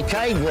standing in a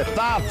cage with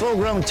 5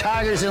 full-grown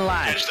tigers in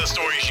line. Catch the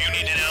stories you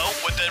need to know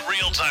with the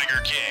real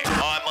Tiger King.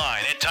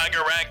 Online at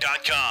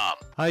TigerRag.com.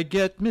 I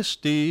get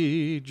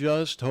misty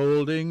just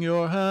holding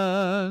your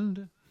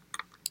hand.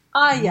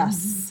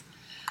 Yes.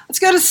 Let's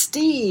go to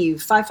Steve,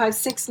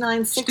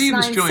 556-9696 Steve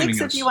is joining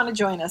if us. you want to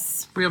join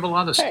us. We have a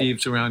lot of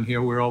Steves around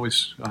here. We're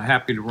always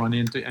happy to run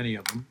into any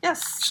of them.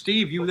 Yes.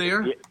 Steve, you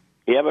there?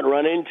 You haven't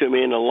run into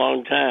me in a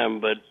long time,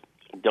 but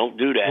don't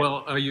do that.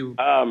 Well, are you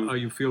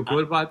feel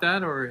good about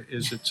that, or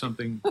is it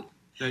something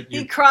that you...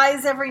 He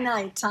cries every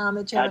night, Tom,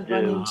 that you haven't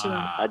run into him.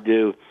 I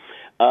do.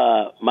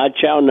 My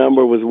chow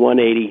number was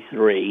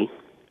 183.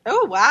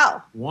 Oh,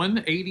 wow.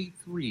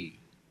 183.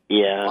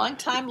 Yeah.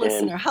 Long-time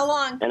listener. How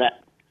long?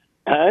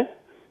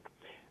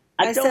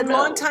 I said know.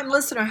 long-time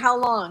listener. How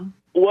long?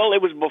 Well,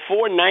 it was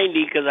before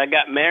 90 because I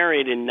got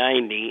married in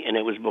 90, and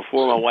it was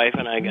before my wife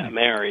and I got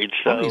married.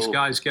 So all these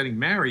guys getting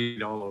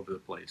married all over the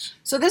place.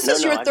 So this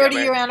is your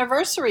 30-year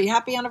anniversary.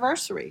 Happy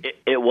anniversary.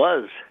 It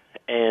was,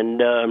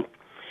 and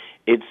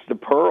it's the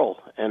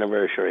Pearl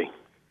anniversary.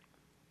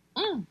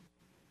 I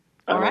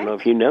don't know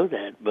if you know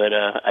that, but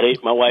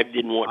my wife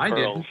didn't want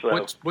pearls.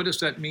 Didn't. So. What does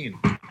that mean?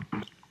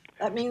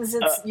 That means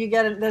you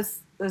get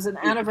there's an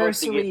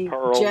anniversary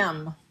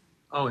gem.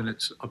 Oh, and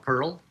it's a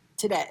pearl?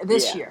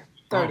 This year,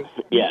 30.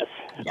 Yes.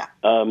 Yeah.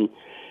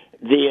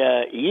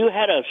 You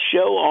had a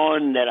show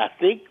on that I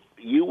think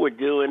you were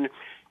doing.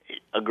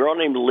 A girl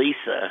named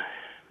Lisa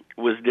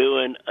was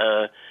doing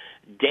a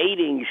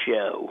dating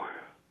show,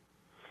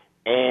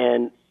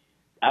 and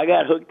I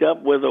got hooked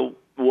up with a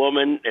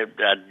woman.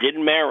 I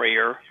didn't marry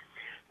her,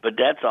 but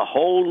that's a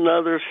whole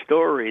nother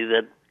story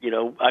that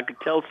I could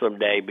tell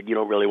someday, but you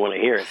don't really want to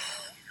hear it.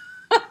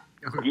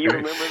 Do you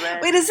remember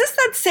that? Wait, is this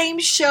that same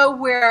show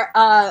where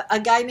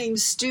a guy named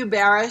Stu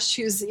Barish,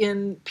 who's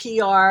in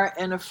PR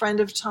and a friend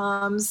of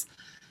Tom's,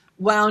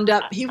 wound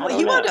up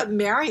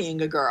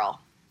marrying a girl?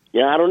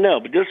 Yeah, I don't know,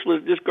 but this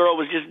girl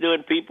was just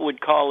doing. People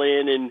would call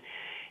in, and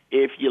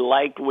if you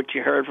liked what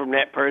you heard from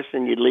that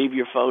person, you'd leave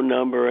your phone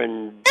number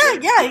and.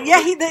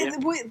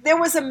 There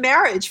was a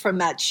marriage from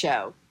that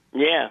show.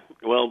 Yeah,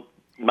 well,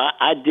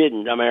 I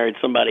didn't. I married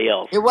somebody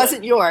else. It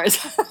wasn't yours.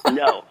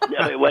 No,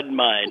 it wasn't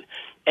mine.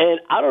 And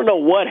I don't know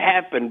what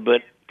happened,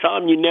 but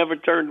Tom, you never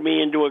turned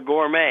me into a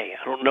gourmet.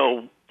 I don't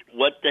know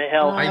what the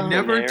hell. I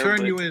never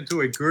turned you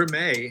into a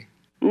gourmet.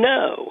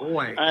 No.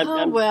 Boy.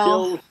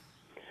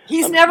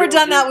 He's never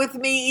done that with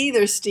me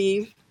either,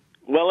 Steve.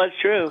 Well, that's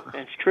true.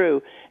 That's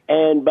true.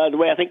 And by the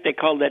way, I think they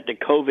call that the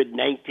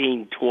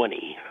COVID-19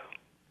 20.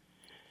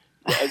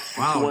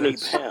 Wow, 20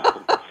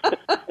 pounds.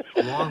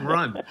 Long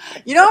run.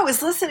 You know, I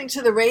was listening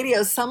to the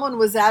radio. Someone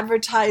was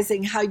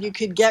advertising how you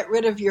could get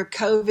rid of your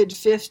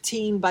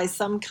COVID-15 by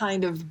some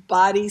kind of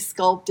body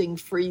sculpting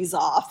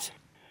freeze-off.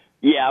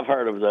 Yeah, I've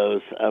heard of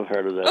those.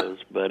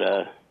 But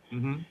I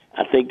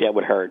think that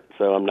would hurt,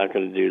 so I'm not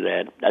going to do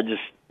that. I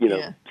just,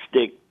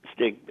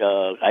 stick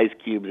ice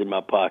cubes in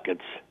my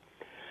pockets.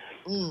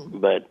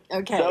 But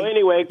okay. So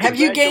anyway, have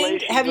you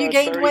gained weight?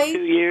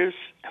 32 years.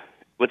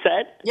 What's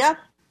that? Yeah.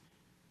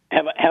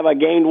 Have I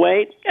gained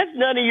weight? That's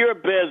none of your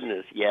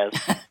business. Yes.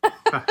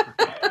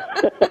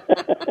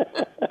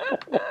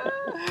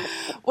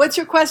 What's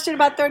your question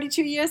about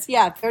 32 years?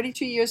 Yeah,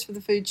 32 years for the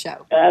food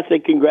show. I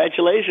think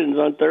congratulations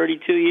on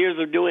 32 years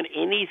of doing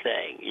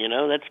anything.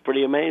 That's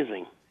pretty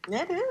amazing.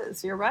 It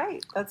is. You're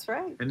right. That's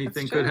right.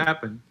 Anything could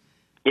happen.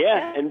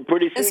 Yeah, and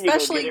pretty soon you're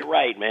going to get it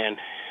right, man.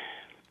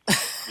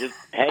 Just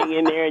hang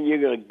in there and you're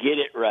going to get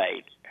it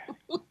right.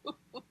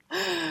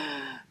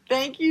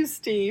 Thank you,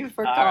 Steve,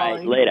 for calling. All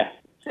right, later.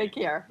 Take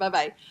care.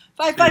 Bye-bye.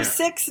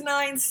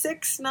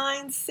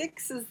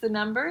 556-9696 is the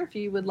number if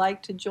you would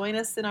like to join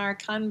us in our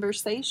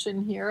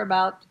conversation here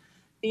about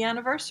the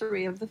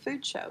anniversary of the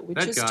food show,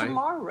 which is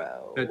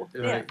tomorrow.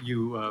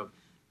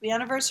 The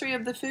anniversary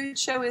of the food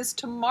show is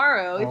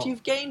tomorrow. If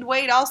you've gained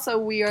weight, also,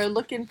 we are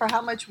looking for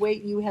how much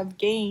weight you have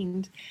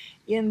gained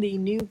in the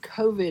new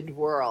COVID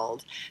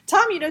world.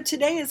 Tom,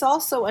 today is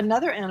also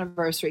another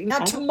anniversary. Now,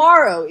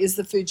 tomorrow is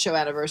the food show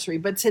anniversary,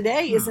 but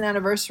today is an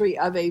anniversary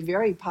of a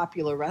very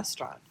popular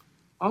restaurant.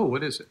 Oh,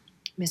 what is it?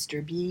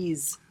 Mr.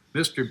 B's.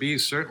 Mr.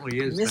 B's certainly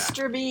is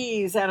Mr.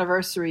 B's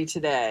anniversary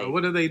today.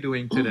 What are they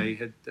doing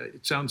today?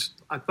 It sounds,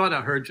 I thought I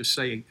heard you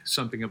say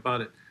something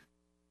about it.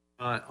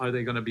 Are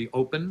they going to be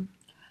open?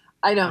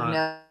 I don't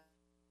know.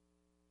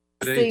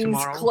 Things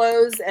tomorrow?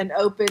 Close and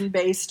open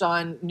based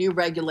on new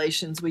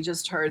regulations. We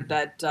just heard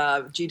that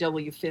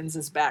GW Fins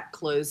is back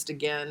closed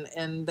again,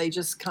 and they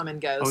just come and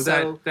go. Oh,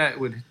 that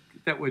would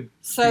be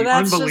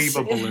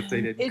unbelievable if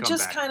they didn't come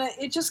back.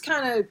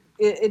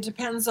 It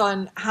depends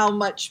on how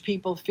much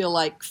people feel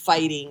like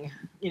fighting,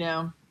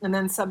 And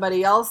then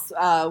somebody else,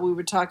 we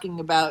were talking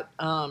about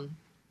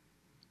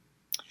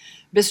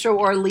Bistro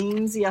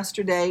Orleans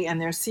yesterday, and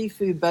their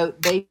seafood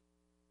boat, they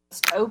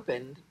just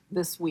opened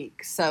this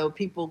week. So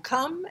people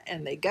come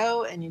and they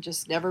go, and you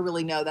just never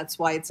really know. That's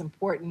why it's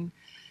important,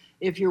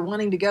 if you're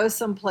wanting to go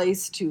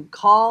someplace, to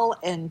call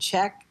and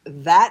check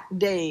that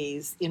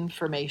day's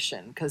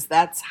information, because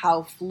that's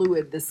how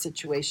fluid this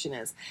situation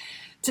is.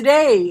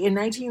 Today, in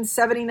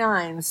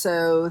 1979,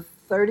 so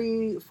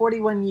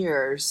 41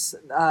 years,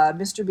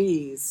 Mr.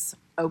 B's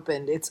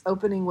opened. Its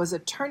opening was a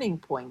turning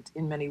point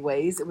in many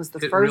ways. It was the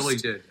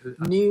first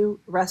new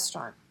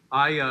restaurant.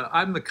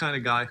 I'm the kind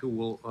of guy who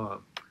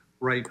will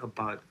write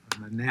about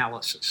an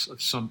analysis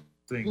of something.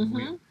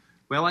 Mm-hmm.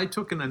 Well, I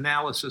took an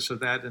analysis of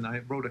that, and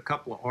I wrote a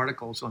couple of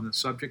articles on the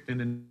subject, and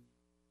then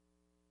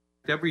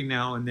every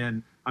now and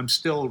then I'm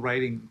still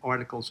writing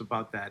articles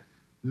about that,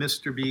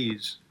 Mr.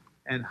 B's,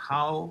 and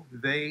how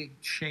they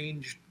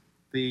changed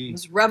It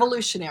was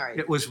revolutionary.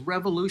 It was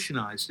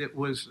revolutionized. It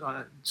was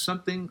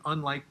something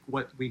unlike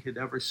what we had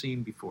ever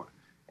seen before.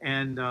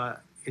 And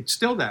it's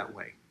still that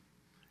way.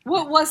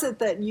 What was it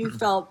that you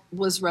felt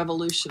was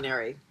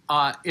revolutionary?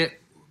 It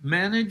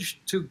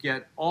managed to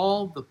get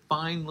all the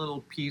fine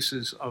little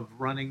pieces of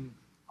running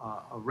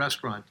a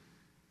restaurant,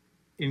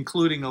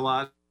 including a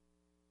lot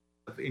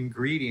of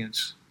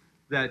ingredients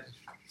that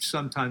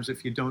sometimes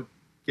if you don't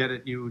get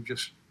it, you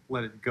just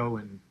let it go.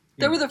 And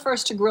they were the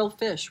first to grill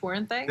fish,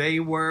 weren't they? They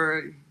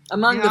were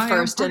among the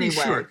first, anyway.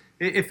 Sure.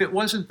 If it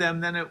wasn't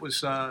them, then it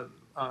was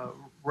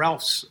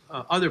Ralph's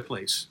other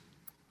place.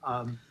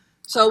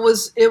 So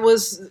it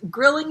was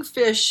grilling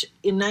fish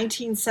in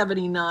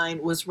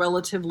 1979 was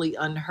relatively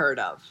unheard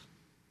of.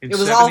 It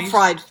was 70s? All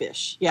fried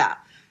fish, yeah.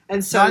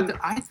 And so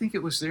I think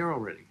it was there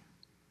already.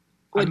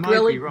 What,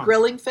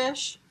 grilling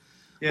fish?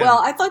 Yeah. Well,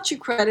 I thought you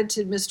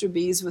credited Mr.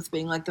 B's with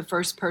being like the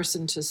first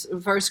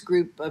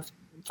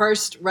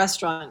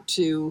restaurant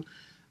to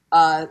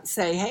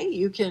say, hey,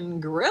 you can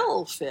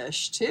grill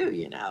fish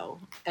too,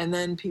 and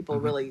then people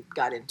really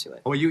got into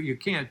it. Well, you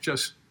can't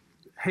just,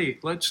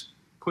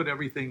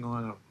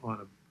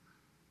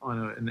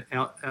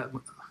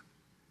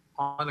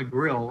 on a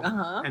grill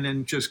and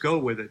then just go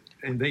with it.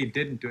 And they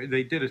didn't do it.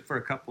 They did it for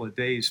a couple of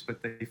days,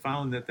 but they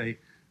found that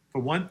for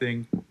one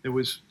thing, there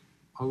was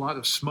a lot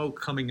of smoke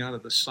coming out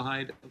of the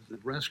side of the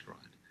restaurant.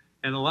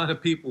 And a lot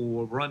of people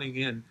were running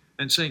in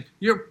and saying,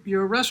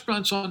 your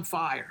restaurant's on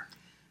fire.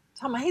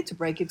 Tom, I hate to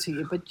break it to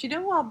you, but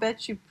I'll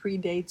bet you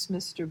predates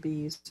Mr.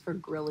 B's for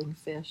grilling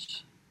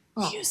fish.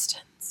 Oh.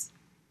 Houston's.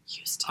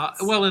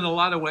 Well, in a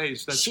lot of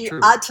ways, that's true. She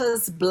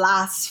utters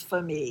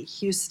blasphemy.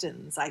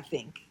 Houston's, I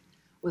think,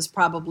 was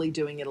probably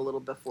doing it a little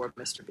before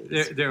Mr.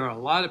 B's. There are a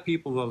lot of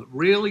people that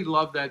really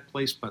love that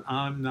place, but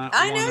I'm not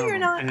one of them. I know you're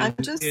not. I'm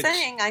just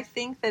saying, I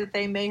think that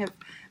they may have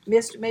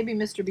maybe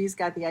Mr. B's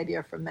got the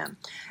idea from them.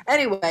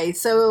 Anyway,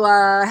 so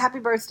happy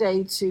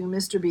birthday to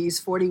Mr. B's,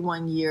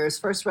 41 years.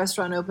 First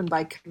restaurant opened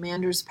by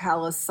Commander's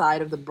Palace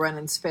side of the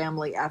Brennan's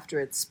family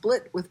after it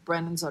split with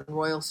Brennan's on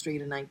Royal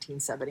Street in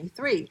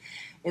 1973.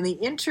 In the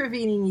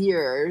intervening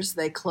years,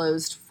 they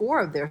closed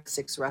 4 of their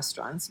 6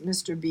 restaurants.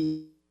 Mr.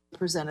 B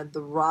presented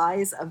the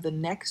rise of the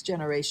next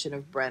generation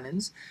of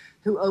Brennan's,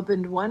 who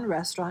opened one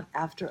restaurant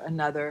after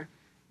another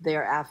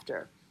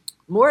thereafter.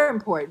 More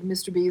important,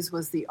 Mr. B's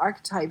was the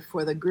archetype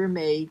for the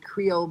gourmet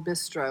Creole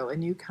bistro, a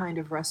new kind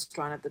of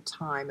restaurant at the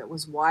time. It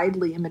was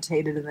widely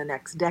imitated in the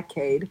next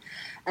decade,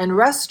 and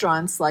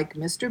restaurants like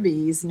Mr.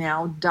 B's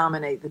now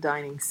dominate the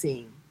dining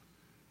scene.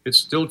 It's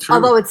still true.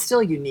 Although it's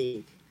still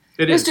unique.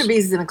 Mr.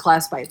 B's is in a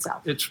class by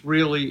itself. It's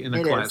really in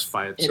a class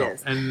by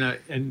itself,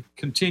 and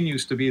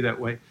continues to be that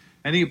way.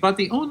 But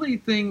the only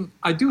thing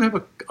I do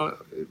have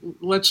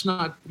let's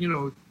not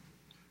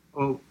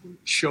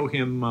show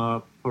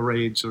him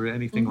parades or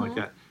anything like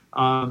that.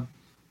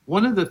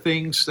 One of the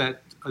things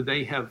that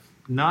they have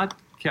not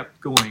kept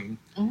going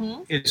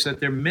is that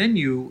their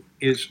menu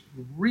is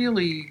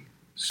really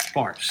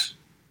sparse.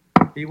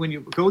 When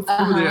you go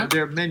through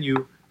their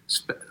menu,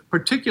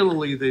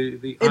 particularly the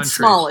entrees, it's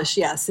smallish,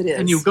 yes, it is.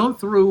 And you go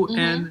through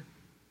and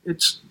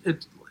it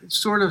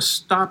sort of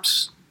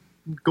stops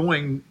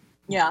going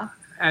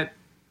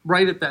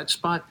right at that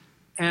spot,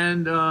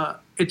 and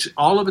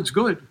all of it's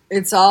good.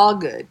 It's all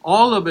good.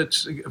 All of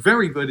it's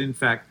very good, in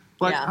fact.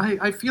 But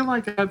I feel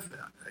like I've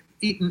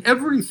eaten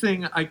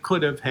everything I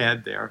could have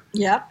had there.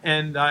 Yep.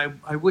 And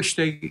I wish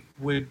they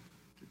would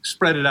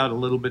spread it out a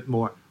little bit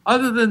more.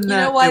 Other than that,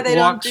 you know why they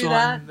don't do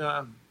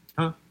that?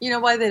 You know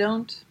why they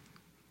don't?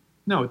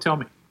 No, tell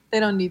me. They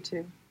don't need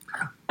to.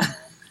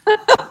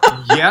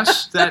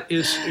 Yes, that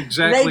is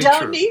exactly true. They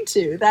don't need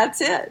to.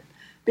 That's it.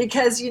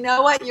 Because you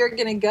know what? You're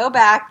going to go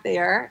back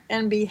there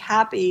and be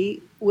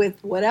happy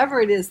with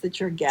whatever it is that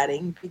you're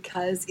getting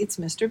because it's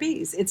Mr.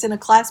 B's. It's in a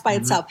class by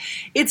itself.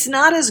 It's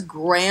not as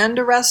grand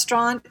a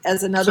restaurant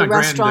as another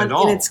restaurant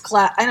in its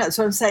class. I know, that's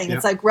what I'm saying. Yeah.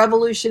 It's like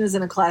Revolution is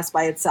in a class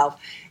by itself.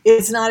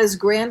 It's not as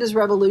grand as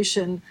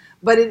Revolution,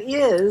 but it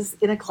is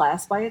in a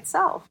class by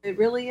itself. It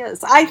really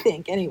is. I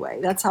think, anyway.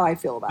 That's how I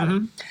feel about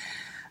it.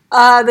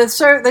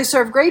 They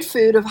serve great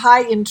food of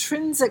high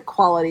intrinsic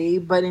quality,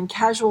 but in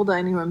casual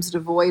dining rooms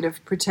devoid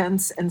of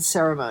pretense and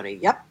ceremony.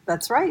 Yep,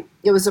 that's right.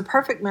 It was a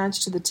perfect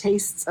match to the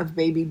tastes of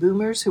baby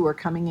boomers who were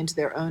coming into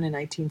their own in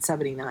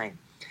 1979.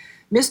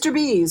 Mr.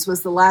 B's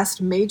was the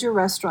last major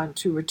restaurant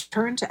to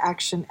return to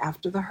action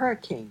after the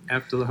hurricane.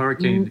 After the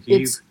hurricane,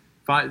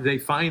 they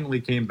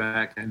finally came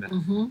back,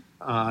 and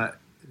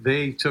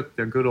they took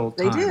their good old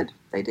time.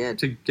 They did.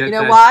 To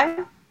get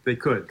why? They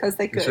could. Because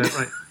they could. Is that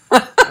right?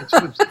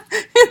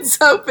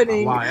 It's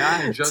opening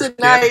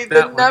tonight.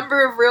 The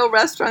number of real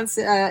restaurants,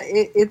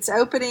 its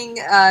opening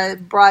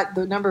brought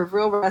the number of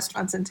real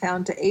restaurants in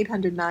town to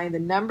 809. The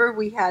number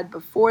we had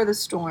before the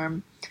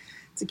storm.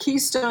 It's a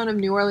keystone of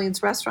New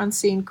Orleans restaurant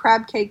scene.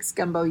 Crab cakes,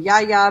 gumbo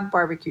yaya,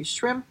 barbecue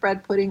shrimp,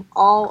 bread pudding,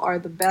 all are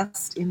the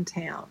best in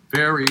town.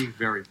 Very,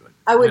 very good.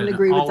 I wouldn't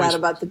agree with that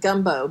about the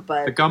gumbo,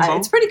 but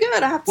it's pretty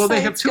good, I have to say. Well,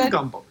 they have 2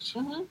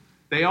 gumbos.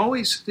 They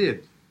always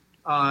did.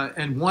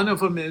 And one of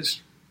them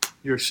is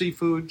your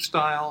seafood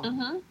style,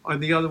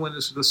 and the other one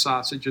is the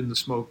sausage and the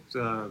smoked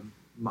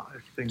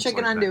things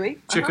chicken like andouille.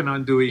 That. Chicken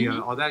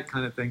andouille, all that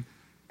kind of thing.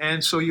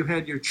 And so you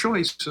had your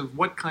choice of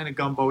what kind of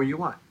gumbo you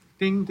want.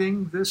 Ding,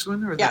 ding, this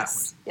one or that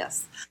one?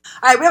 Yes.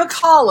 All right, we have a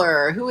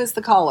caller. Who is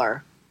the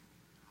caller?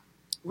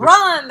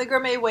 Ron, the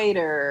gourmet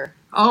waiter.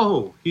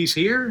 Oh, he's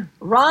here?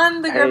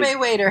 Ron, the gourmet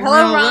waiter.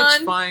 Hello, Ron.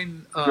 Let's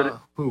find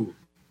who.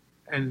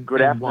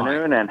 Good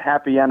afternoon and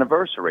happy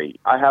anniversary.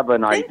 I have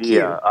an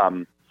idea.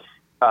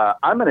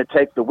 I'm going to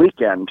take the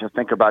weekend to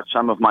think about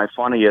some of my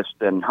funniest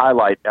and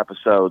highlight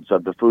episodes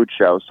of the food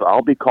show, so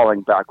I'll be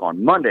calling back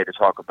on Monday to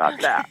talk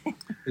about that.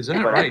 Is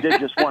that right? I did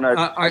just want to.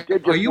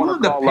 Are you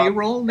on the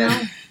payroll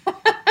now?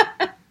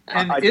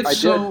 And if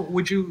so,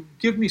 would you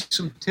give me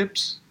some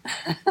tips?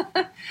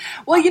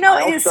 Well,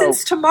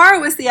 since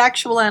tomorrow is the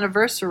actual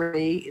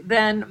anniversary,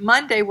 then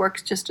Monday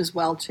works just as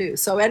well, too.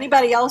 So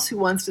anybody else who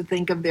wants to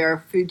think of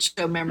their food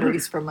show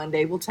memories for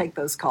Monday, we'll take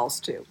those calls,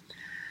 too.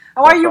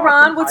 How are you,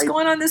 Ron? What's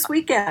going on this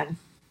weekend?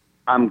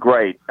 I'm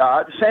great.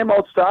 The same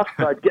old stuff,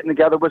 getting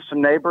together with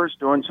some neighbors,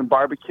 doing some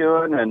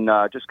barbecuing,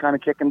 and just kind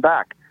of kicking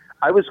back.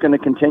 I was going to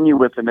continue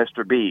with the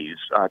Mr. B's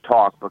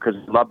talk because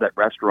I love that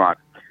restaurant.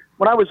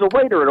 When I was a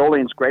waiter at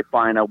Olean's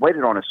Grapevine, I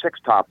waited on a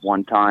six-top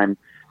one time,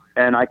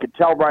 and I could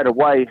tell right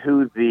away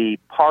who the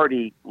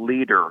party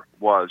leader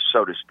was,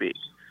 so to speak.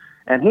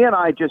 And he and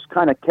I just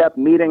kind of kept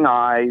meeting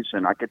eyes,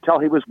 and I could tell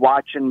he was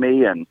watching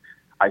me, and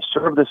I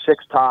served the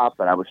six-top,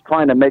 and I was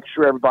trying to make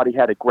sure everybody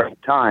had a great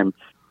time.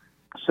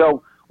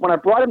 So when I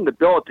brought him the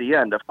bill at the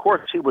end, of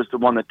course he was the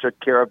one that took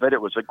care of it.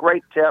 It was a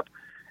great tip,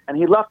 and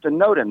he left a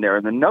note in there,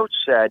 and the note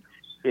said,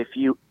 if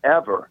you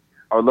ever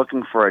are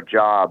looking for a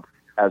job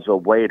as a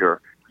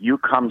waiter, you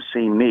come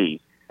see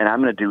me, and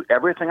I'm going to do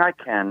everything I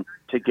can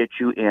to get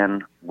you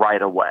in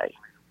right away.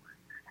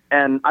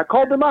 And I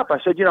called him up. I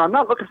said, I'm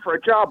not looking for a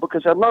job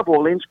because I love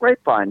Olean's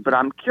Grapevine, but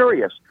I'm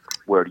curious,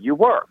 where do you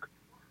work?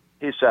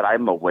 He said,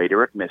 I'm a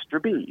waiter at Mr.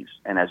 B's.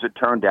 And as it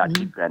turned out,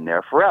 he'd been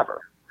there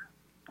forever.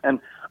 And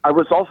I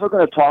was also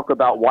going to talk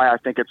about why I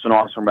think it's an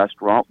awesome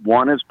restaurant.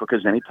 One is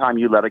because anytime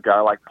you let a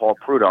guy like Paul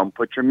Prudhomme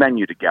put your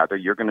menu together,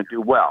 you're going to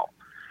do well.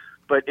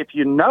 But if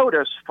you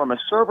notice from a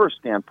server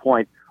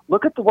standpoint,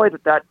 look at the way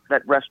that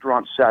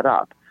restaurant's set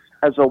up.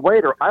 As a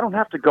waiter, I don't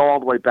have to go all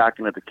the way back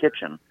into the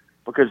kitchen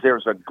because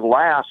there's a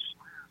glass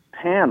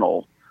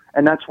panel,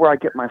 and that's where I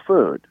get my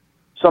food.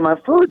 So my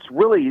food's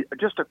really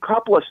just a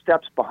couple of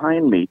steps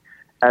behind me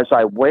as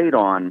I wait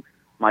on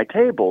my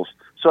tables.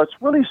 So it's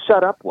really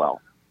set up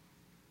well.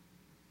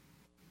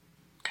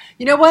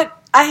 You know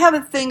what? I have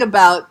a thing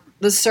about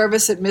the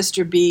service at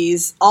Mr.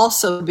 B's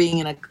also being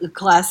in a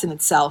class in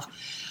itself.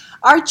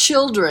 Our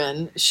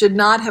children should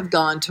not have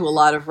gone to a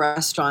lot of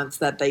restaurants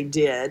that they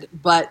did,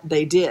 but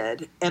they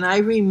did. And I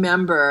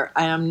remember,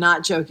 I am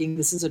not joking,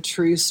 this is a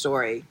true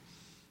story.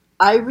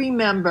 I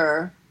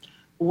remember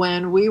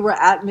when we were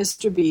at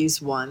Mr.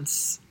 B's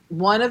once,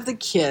 one of the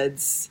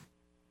kids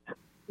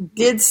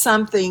did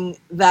something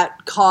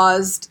that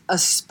caused a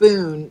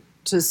spoon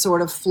to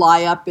sort of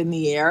fly up in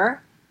the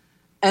air,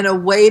 and a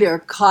waiter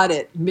caught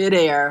it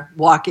midair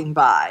walking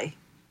by.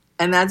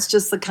 And that's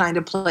just the kind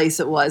of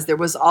place it was. There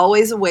was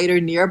always a waiter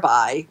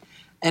nearby,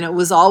 and it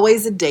was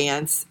always a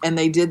dance, and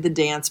they did the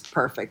dance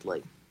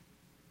perfectly.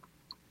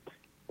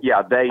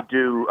 Yeah, they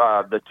do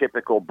the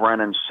typical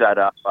Brennan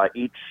setup.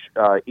 Each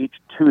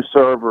two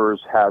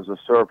servers has a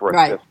server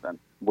assistant,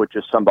 which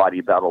is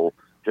somebody that'll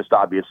just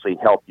obviously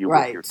help you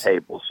with your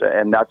tables.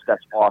 And that's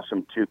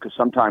awesome, too, because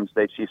sometimes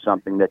they see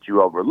something that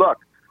you overlook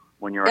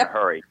when you're in a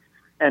hurry.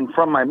 And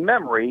from my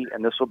memory,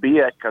 and this will be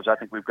it because I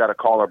think we've got a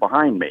caller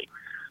behind me,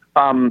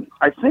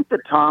 I think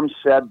that Tom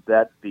said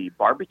that the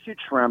barbecued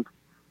shrimp,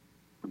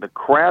 the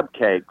crab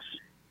cakes,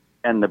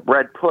 and the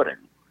bread pudding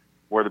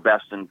were the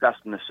best in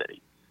the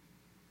city.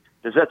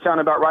 Does that sound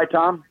about right,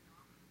 Tom?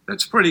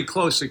 That's pretty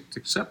close,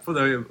 except for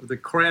the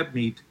crab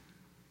meat.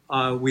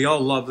 We all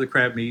love the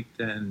crab meat,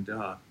 and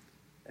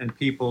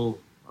people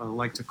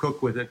like to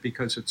cook with it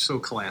because it's so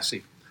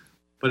classy.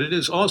 But it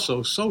is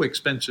also so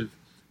expensive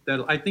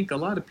that I think a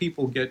lot of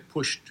people get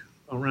pushed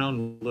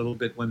around a little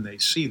bit when they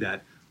see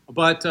that.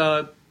 But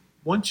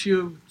once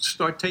you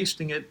start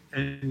tasting it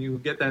and you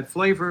get that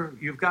flavor,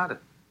 you've got it.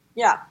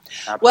 Yeah.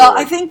 Absolutely. Well,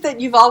 I think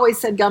that you've always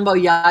said Gumbo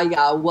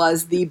Yaya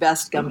was the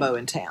best gumbo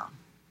in town.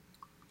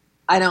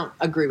 I don't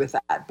agree with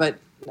that, but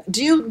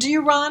do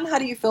you, Ron? How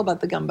do you feel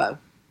about the gumbo?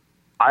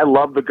 I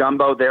love the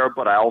gumbo there,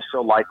 but I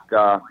also like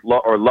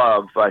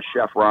love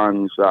Chef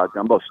Ron's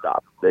Gumbo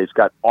Stop. He's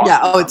got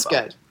awesome gumbo. It's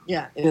good.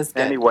 Yeah, it is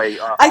good. Anyway,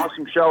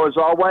 awesome show as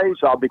always.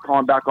 I'll be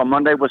calling back on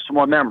Monday with some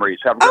more memories.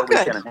 Have a great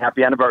weekend and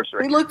happy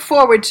anniversary. We look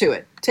forward to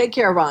it. Take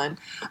care, Ron.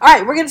 All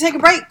right, we're going to take a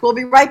break. We'll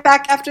be right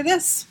back after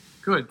this.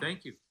 Good,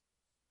 thank you.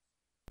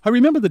 I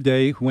remember the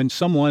day when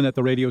someone at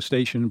the radio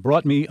station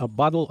brought me a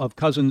bottle of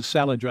Cousins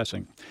salad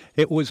dressing.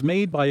 It was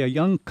made by a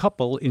young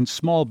couple in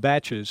small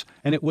batches,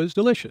 and it was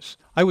delicious.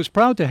 I was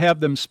proud to have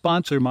them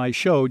sponsor my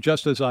show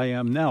just as I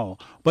am now,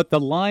 but the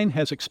line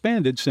has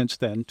expanded since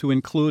then to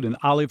include an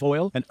olive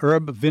oil, an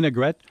herb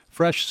vinaigrette,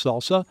 fresh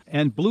salsa,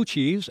 and blue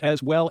cheese,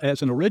 as well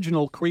as an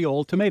original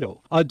Creole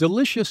tomato. A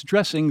delicious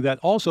dressing that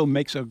also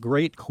makes a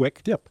great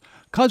quick dip.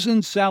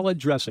 Cousins Salad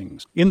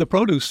Dressings, in the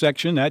produce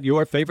section at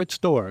your favorite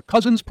store,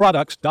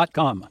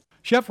 cousinsproducts.com.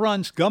 Chef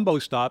Ron's Gumbo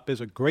Stop is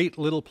a great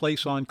little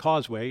place on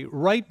Causeway,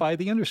 right by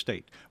the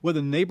interstate. With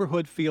a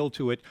neighborhood feel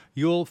to it,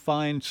 you'll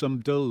find some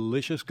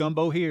delicious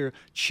gumbo here.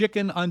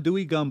 Chicken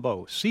andouille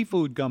gumbo,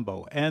 seafood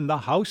gumbo, and the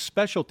house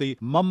specialty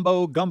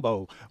mumbo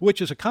gumbo,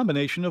 which is a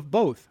combination of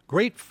both.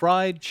 Great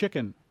fried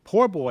chicken,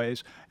 poor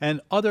boys, and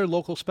other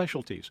local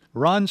specialties.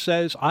 Ron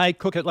says, I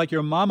cook it like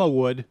your mama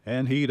would,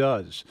 and he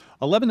does.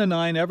 11 to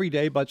 9 every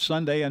day but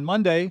Sunday and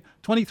Monday,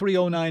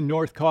 2309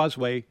 North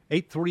Causeway,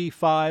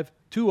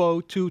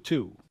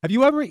 835-2022. Have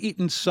you ever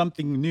eaten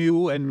something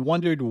new and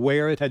wondered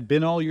where it had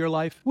been all your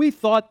life? We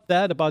thought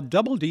that about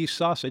Double D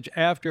sausage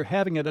after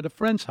having it at a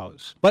friend's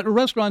house. But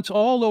restaurants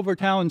all over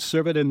town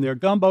serve it in their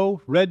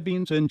gumbo, red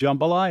beans, and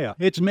jambalaya.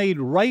 It's made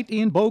right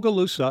in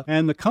Bogalusa,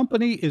 and the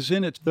company is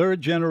in its third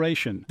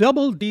generation.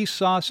 Double D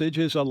sausage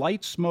is a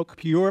light smoke,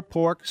 pure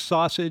pork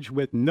sausage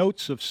with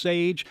notes of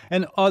sage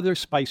and other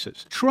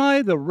spices.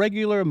 Try the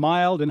regular,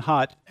 mild, and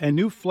hot, and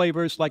new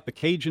flavors like the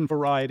Cajun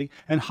variety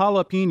and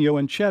jalapeno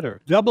and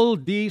cheddar. Double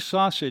D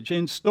sausage sausage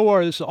in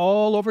stores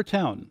all over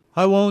town.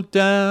 I won't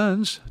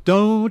dance,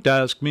 don't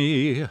ask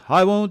me.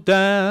 I won't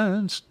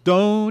dance,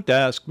 don't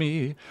ask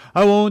me.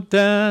 I won't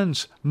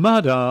dance,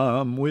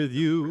 madame, with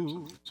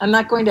you. I'm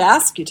not going to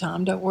ask you,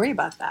 Tom. Don't worry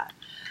about that.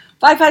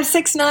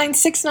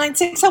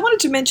 5569696. I wanted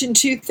to mention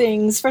two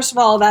things. First of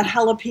all, that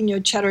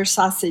jalapeno cheddar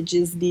sausage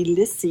is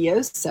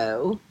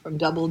delicioso from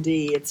Double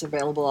D. It's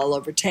available all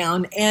over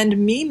town.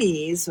 And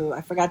Mimi's,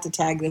 I forgot to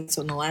tag this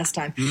one the last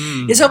time,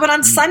 is open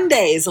on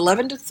Sundays,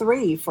 11 to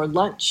 3 for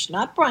lunch.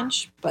 Not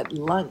brunch, but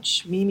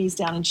lunch. Mimi's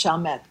down in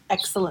Chalmette.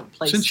 Excellent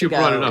place to go. Since you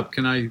brought it up,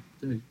 can I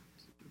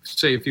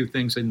say a few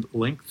things in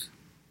length?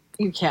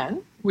 You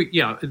can.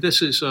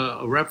 This is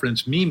a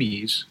reference,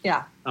 Mimi's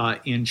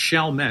in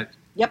Chalmette.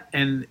 Yep.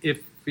 And if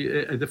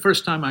the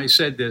first time I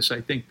said this, I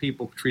think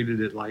people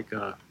treated it like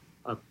a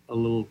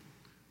little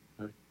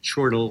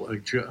chortle,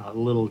 a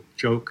little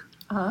joke.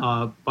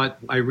 But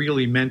I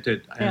really meant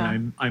it,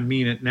 and I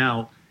mean it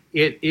now.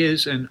 It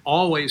is and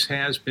always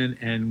has been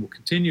and will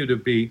continue to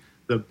be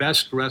the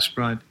best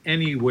restaurant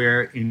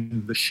anywhere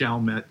in the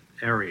Chalmette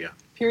area.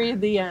 Period.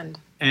 The end.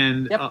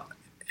 And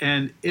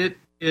and it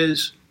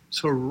is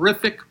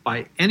terrific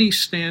by any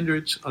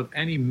standards of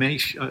any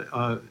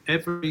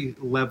every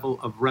level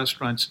of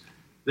restaurants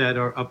that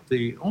are up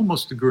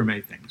almost the gourmet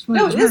things.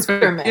 No, it is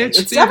gourmet.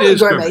 It's definitely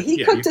gourmet.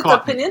 He cooked at the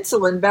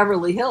Peninsula in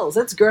Beverly Hills.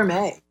 It's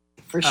gourmet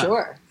for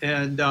sure.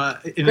 And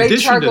in great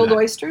addition to that,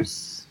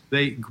 oysters.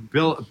 They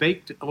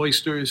baked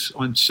oysters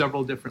on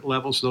several different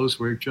levels. Those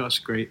were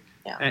just great.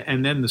 Yeah.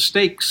 And then the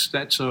steaks.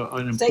 That's an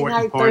Steak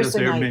important night, part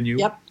Thursday of their night. menu.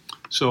 Yep.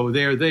 So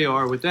there they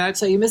are with that.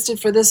 So you missed it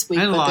for this week,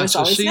 and but lots there's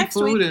of always next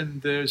seafood, week.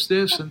 and there's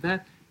this and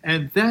that.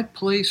 And that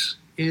place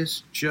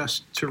is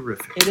just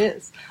terrific. It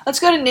is. Let's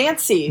go to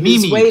Nancy,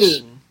 who's Mimi's.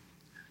 waiting.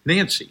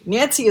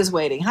 Nancy is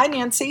waiting. Hi,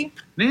 Nancy.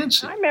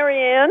 Hi,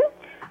 Marianne.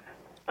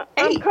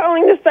 I'm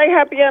calling to say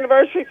happy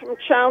anniversary from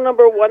child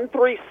number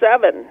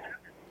 137.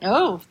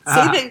 Oh,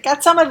 see, they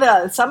got some of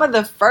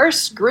the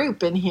first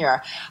group in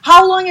here.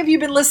 How long have you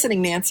been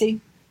listening,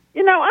 Nancy?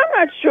 You know, I'm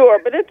not sure,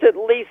 but it's at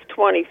least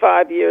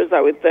 25 years,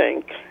 I would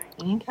think.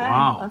 Okay,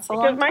 wow. That's a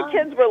long Because my time.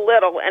 kids were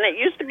little, and it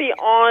used to be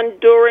on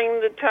during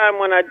the time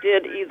when I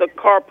did either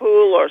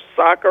carpool or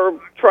soccer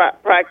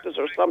practice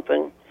or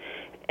something.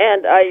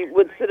 And I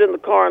would sit in the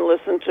car and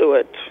listen to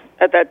it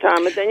at that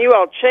time. And then you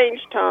all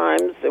changed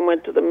times and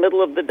went to the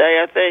middle of the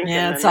day, I think.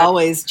 Yeah, and it's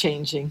always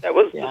changing. That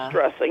was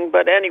distressing.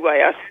 But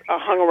anyway, I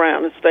hung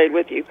around and stayed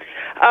with you.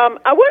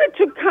 I wanted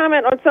to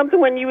comment on something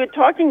when you were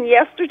talking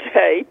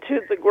yesterday to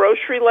the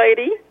grocery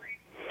lady.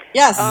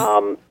 Yes.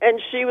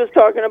 And she was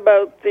talking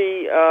about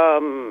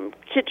the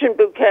kitchen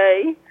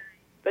bouquet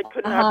that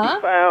could not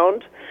be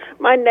found.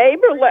 My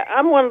neighbor,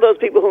 I'm one of those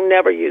people who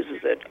never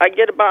uses it. I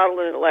get a bottle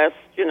and it lasts,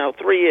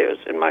 3 years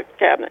in my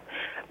cabinet.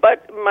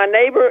 But my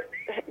neighbor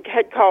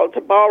had called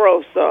to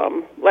borrow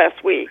some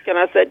last week, and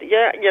I said,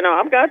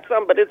 I've got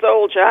some, but it's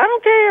old. She said, I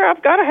don't care.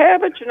 I've got to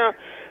have it,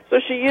 So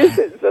she used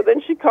it. So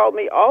then she called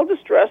me all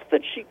distressed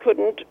that she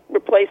couldn't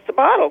replace the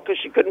bottle because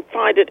she couldn't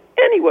find it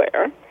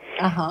anywhere.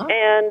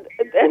 And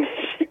then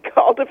she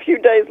called a few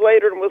days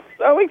later and was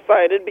so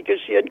excited because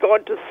she had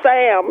gone to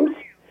Sam's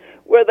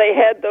where they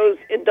had those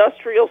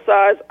industrial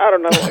size, I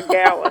don't know, a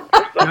gallon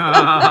or something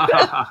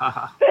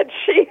that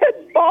she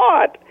had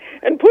bought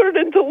and put it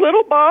into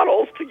little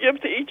bottles to give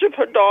to each of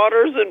her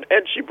daughters, and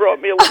she brought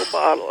me a little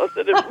bottle. I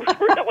said it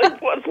really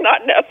was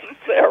not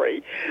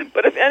necessary.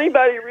 But if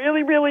anybody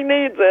really, really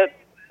needs it,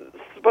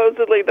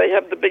 supposedly they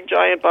have the big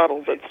giant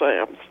bottles at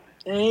Sam's.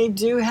 They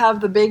do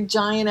have the big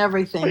giant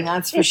everything,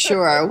 that's for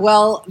sure.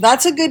 Well,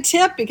 that's a good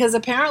tip because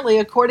apparently,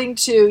 according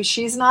to,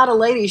 she's not a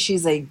lady,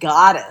 she's a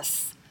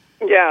goddess.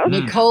 Yeah.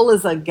 Nicole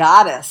is a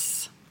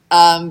goddess,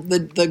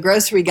 the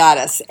grocery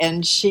goddess,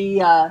 and she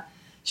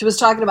was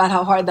talking about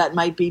how hard that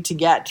might be to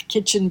get.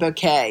 Kitchen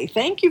bouquet.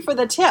 Thank you for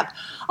the tip.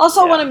 Also,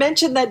 I want to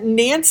mention that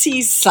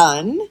Nancy's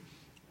son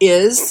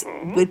is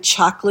the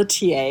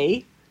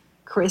chocolatier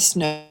Chris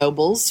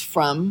Nobles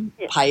from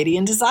Piety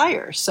and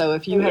Desire. So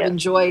if you have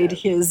enjoyed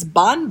his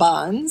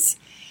bonbons,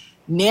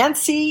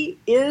 Nancy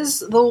is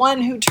the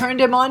one who turned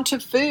him on to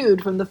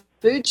food from the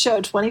food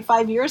show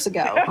 25 years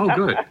ago. Oh,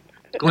 good.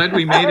 Glad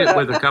we made it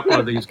with a couple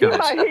of these guys.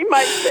 He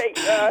might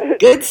say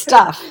good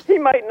stuff. He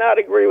might not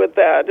agree with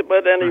that,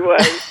 but anyway,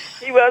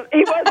 he was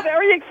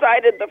very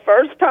excited the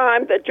first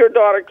time that your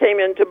daughter came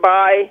in to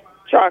buy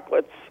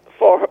chocolates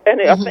for her,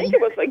 and I think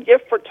it was a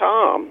gift for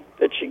Tom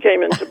that she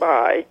came in to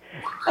buy,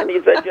 and he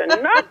said, "You're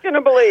not going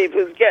to believe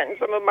who's getting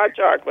some of my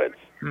chocolates.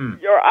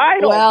 Your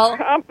idol,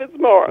 Tom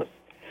Fitzmaurice."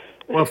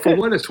 Well, for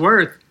what it's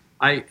worth,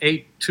 I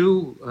ate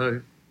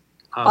two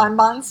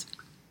bonbons.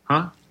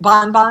 Huh?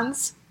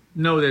 Bonbons.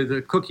 No, they're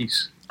the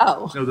cookies.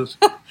 Oh. No, those,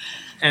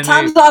 and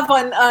Tom's off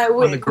on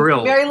the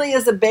grill. Mary Lee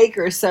is a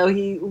baker, so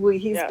he's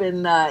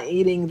been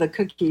eating the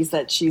cookies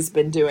that she's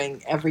been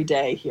doing every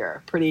day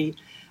here.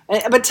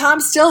 But Tom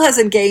still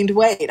hasn't gained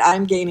weight.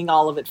 I'm gaining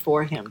all of it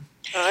for him.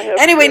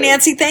 Anyway,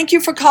 Nancy, thank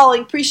you for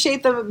calling.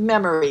 Appreciate the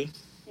memory.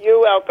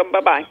 You're welcome.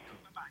 Bye-bye.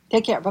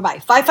 Take care.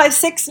 Bye-bye.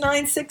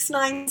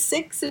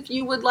 556-9696 if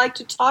you would like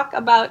to talk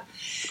about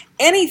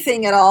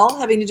anything at all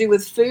having to do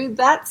with food.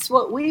 That's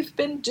what we've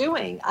been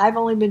doing. I've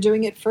only been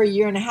doing it for a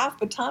year and a half,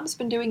 but Tom's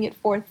been doing it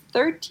for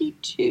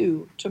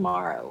 32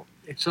 tomorrow.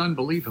 It's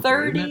unbelievable.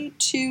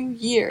 32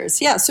 years.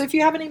 Yeah, so if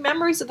you have any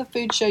memories of the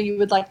food show you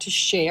would like to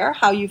share,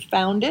 how you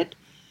found it,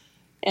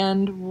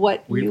 and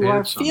what you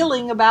are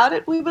feeling about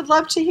it, we would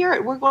love to hear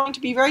it. We're going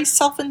to be very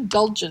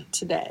self-indulgent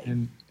today.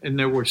 And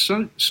there were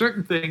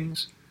certain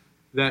things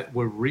that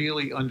were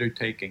really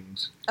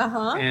undertakings.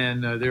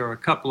 And there are a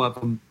couple of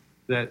them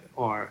that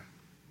are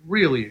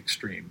really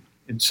extreme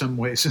in some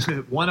ways.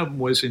 One of them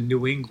was in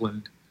New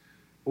England,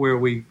 where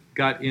we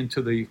got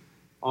into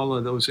all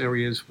of those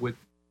areas with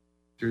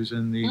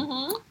and the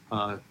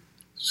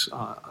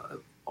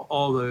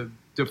all the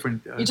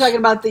different. You talking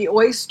about the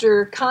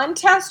oyster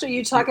contest, or are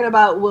you talking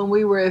about when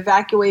we were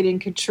evacuating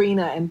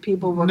Katrina and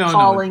people were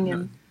calling?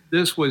 No.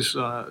 This was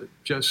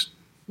just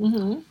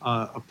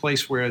a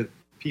place where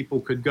people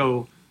could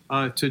go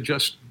to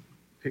just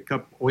pick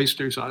up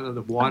oysters out of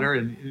the water,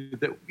 and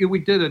we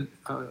did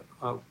a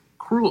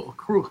cruise.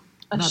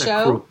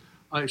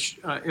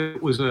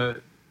 It was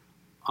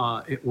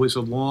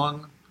a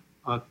long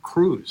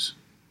cruise.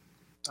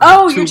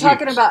 Are you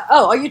talking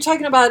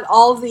about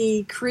all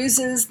the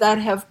cruises that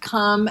have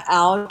come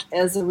out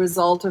as a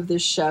result of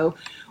this show?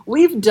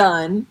 We've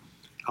done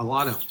a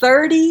lot of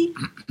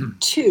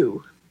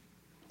 32.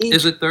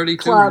 Is it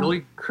 32 club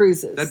really?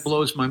 Cruises. That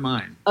blows my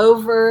mind.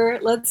 Over,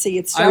 let's see,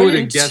 it started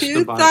in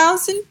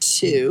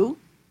 2002.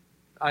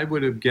 I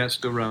would have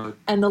guessed around.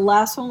 And the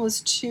last one was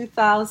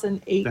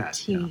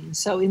 2018.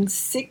 So in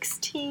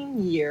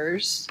 16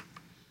 years,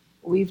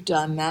 we've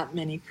done that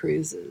many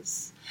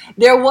cruises.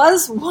 There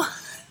was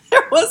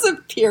a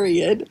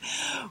period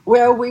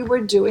where we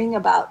were doing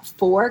about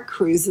 4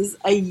 cruises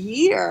a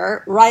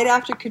year right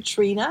after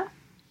Katrina,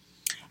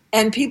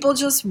 and people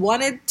just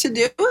wanted to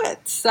do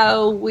it.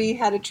 So we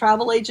had a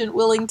travel agent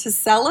willing to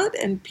sell it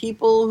and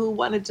people who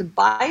wanted to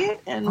buy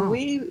it, and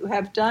we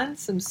have done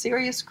some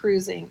serious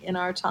cruising in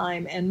our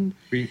time, and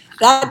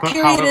that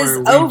period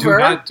is over. We do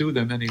not do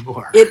them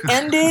anymore. It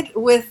ended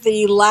with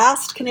the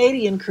last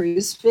Canadian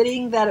cruise,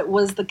 fitting that it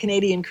was the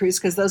Canadian cruise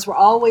because those were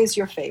always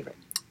your favorite.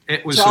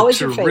 It was a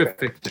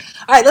terrific thing.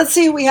 All right, let's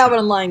see who we have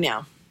online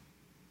now.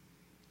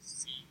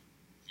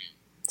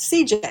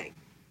 CJ. Hey,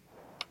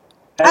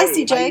 hi,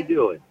 CJ. How you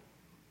doing?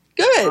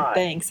 Good, Hi.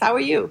 thanks. How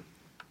are you?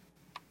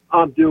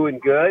 I'm doing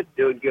good.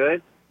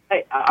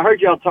 Hey, I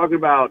heard y'all talking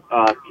about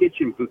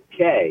Kitchen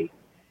Bouquet.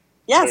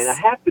 Yes. And I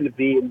happened to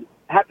be in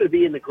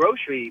the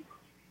grocery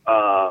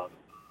about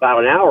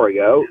an hour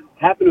ago.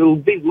 Happened to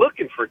be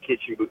looking for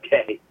Kitchen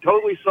Bouquet.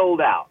 Totally sold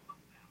out.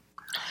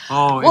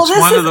 Oh, it's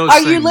one of those Are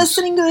things. you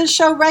listening to this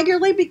show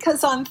regularly?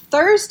 Because on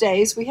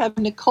Thursdays, we have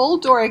Nicole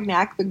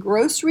Dorignac, the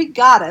grocery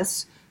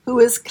goddess, who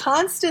is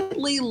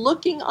constantly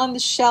looking on the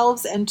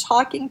shelves and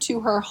talking to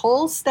her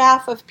whole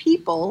staff of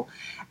people.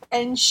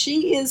 And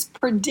she is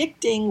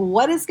predicting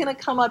what is going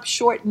to come up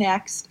short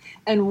next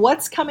and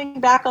what's coming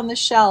back on the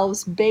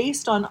shelves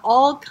based on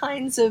all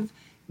kinds of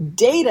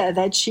data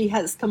that she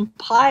has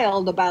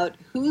compiled about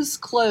who's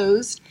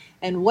closed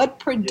and what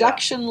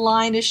production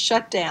line is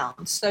shut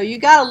down. So you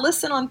got to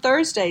listen on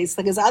Thursdays,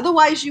 because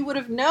otherwise you would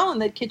have known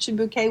that Kitchen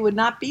Bouquet would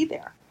not be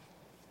there.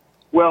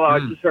 Well, I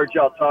just heard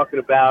y'all talking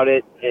about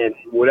it, and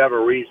for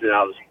whatever reason,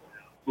 I was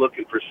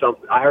looking for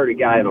something. I heard a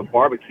guy on a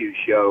barbecue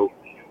show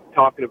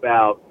talking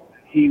about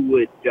he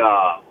would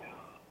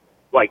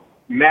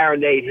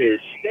marinate his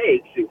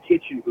steaks in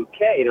Kitchen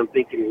Bouquet, and I'm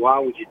thinking, why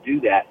would you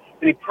do that?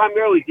 And he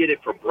primarily did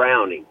it for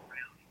browning.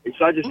 And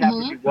so I just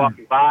happened to be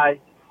walking by,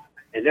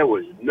 and there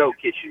was no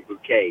Kitchen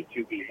Bouquet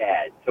to be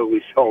had,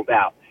 totally sold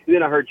out. And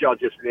then I heard y'all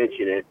just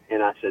mention it,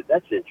 and I said,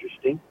 that's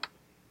interesting.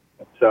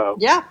 So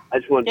I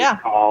just wanted to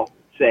call,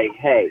 say,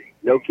 hey,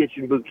 no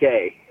Kitchen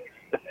Bouquet.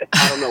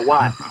 I don't know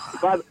why.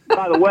 By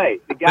the way,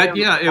 the guy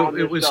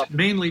it was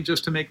mainly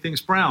just to make things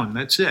brown.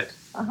 That's it.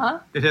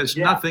 It has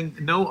nothing,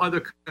 no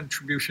other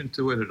contribution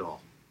to it at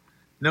all.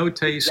 No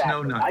taste,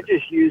 no nothing. I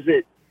just use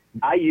it.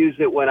 I use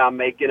it when I'm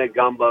making a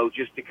gumbo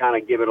just to kind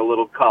of give it a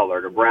little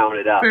color, to brown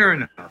it up. Fair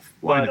enough.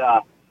 But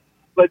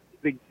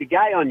the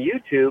guy on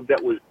YouTube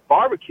that was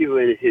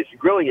barbecuing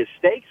grilling his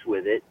steaks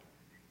with it,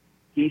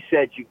 he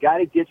said, you got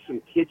to get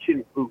some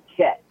Kitchen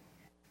Bouquet.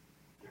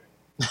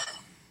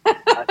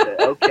 I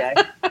said, okay.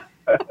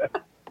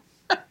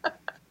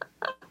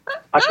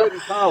 I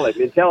couldn't call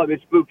him and tell him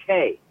it's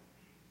bouquet.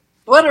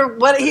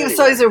 So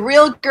he's a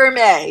real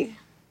gourmet.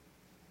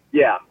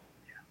 Yeah.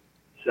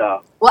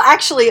 So. Well,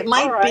 actually, it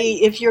might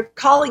be, if you're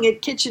calling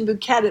it Kitchen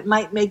Bouquet, it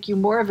might make you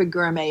more of a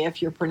gourmet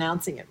if you're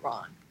pronouncing it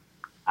wrong.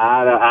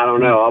 I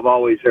don't know. I've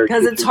always heard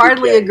because it's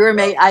hardly a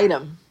gourmet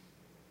item.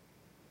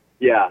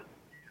 Yeah.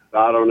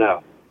 I don't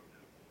know.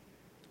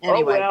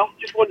 Anyway. Oh, well,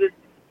 just wanted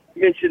to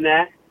mention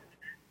that.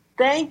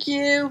 Thank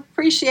you.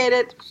 Appreciate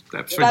it.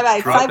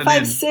 Bye-bye.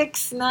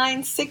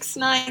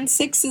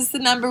 556-9696 is the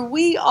number.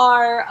 We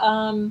are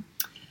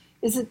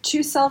is it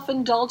too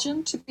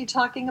self-indulgent to be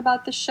talking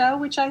about the show?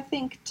 Which I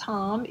think,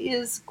 Tom,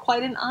 is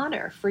quite an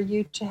honor for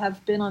you to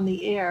have been on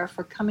the air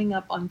for coming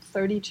up on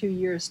 32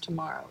 years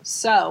tomorrow.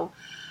 So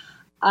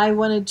I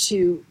wanted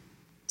to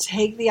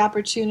take the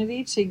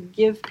opportunity to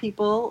give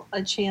people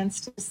a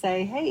chance to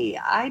say, hey,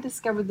 I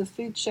discovered the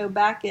food show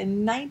back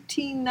in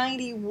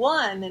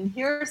 1991, and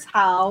here's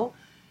how,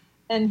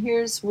 and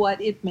here's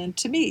what it meant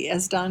to me,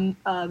 as Don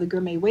the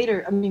Gourmet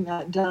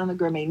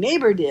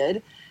Neighbor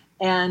did.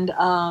 And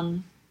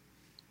I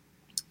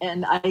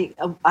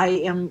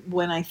am,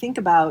 when I think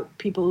about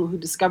people who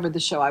discovered the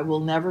show, I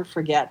will never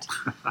forget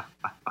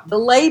the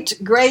late,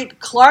 great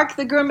Clark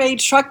the Gourmet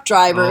truck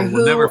driver,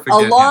 who,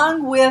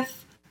 along with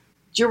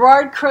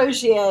Gerard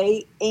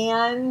Crozier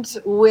and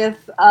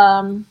with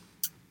the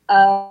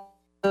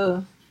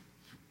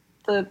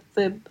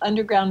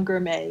Underground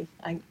Gourmet,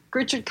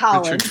 Richard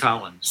Collins,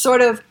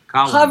 sort of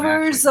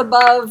hovers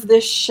above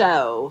this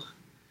show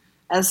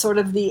as sort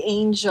of the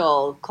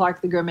angel,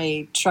 Clark the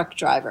Gourmet truck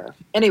driver.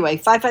 Anyway,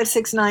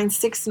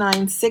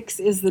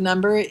 5569696 is the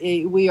number.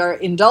 We are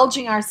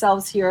indulging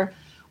ourselves here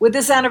with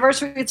this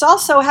anniversary. It's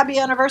also happy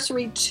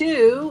anniversary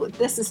to,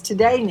 this is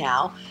today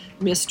now,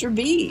 Mr.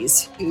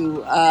 B's,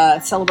 who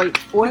celebrate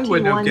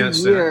 41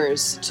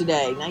 years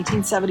today,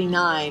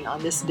 1979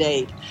 on this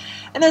date.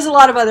 And there's a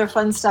lot of other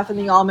fun stuff in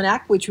the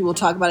almanac, which we will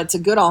talk about. It's a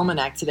good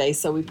almanac today,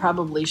 so we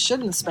probably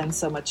shouldn't spend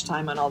so much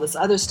time on all this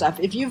other stuff.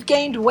 If you've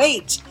gained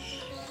weight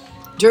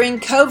during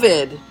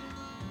COVID,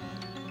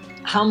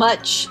 how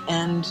much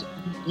and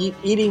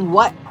eating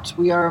what?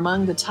 We are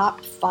among the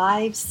top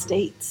 5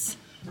 states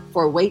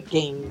for weight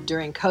gain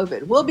during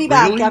COVID. We'll be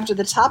back after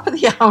the top of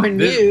the hour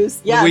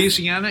news. Yes.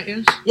 Louisiana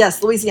is?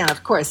 Yes, Louisiana,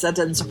 of course. That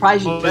doesn't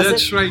surprise you, does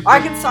that's it? Right.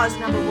 Arkansas is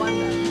number 1,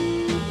 though.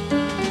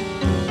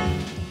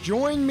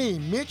 Join me,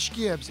 Mitch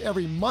Gibbs,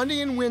 every Monday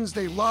and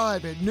Wednesday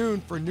live at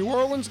noon for New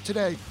Orleans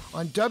Today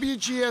on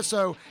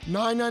WGSO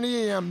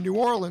 990 AM, New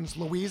Orleans,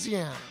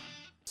 Louisiana.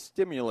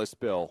 Stimulus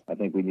bill. I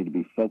think we need to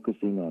be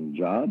focusing on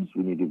jobs.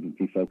 We need to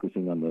be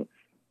focusing on the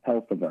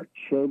health of our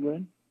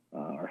children,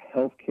 our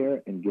health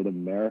care, and get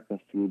America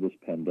through this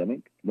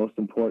pandemic. Most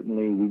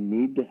importantly, we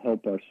need to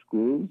help our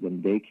schools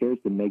and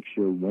daycares to make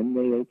sure when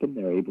they open,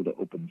 they're able to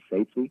open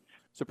safely.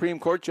 Supreme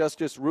Court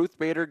Justice Ruth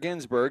Bader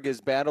Ginsburg is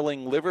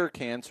battling liver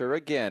cancer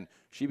again.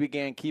 She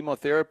began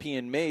chemotherapy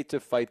in May to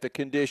fight the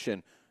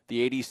condition.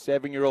 The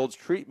 87-year-old's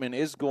treatment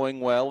is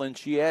going well, and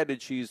she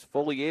added she's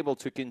fully able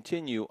to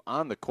continue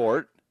on the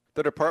court.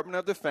 The Department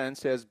of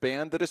Defense has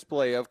banned the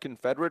display of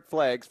Confederate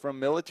flags from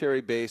military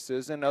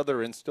bases and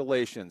other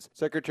installations.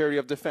 Secretary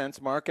of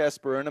Defense Mark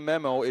Esper, in a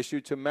memo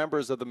issued to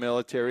members of the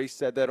military,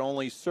 said that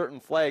only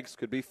certain flags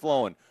could be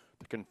flown.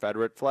 The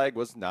Confederate flag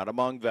was not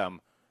among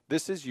them.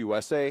 This is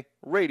USA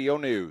Radio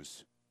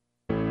News.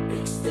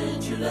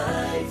 Extend your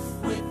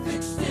life with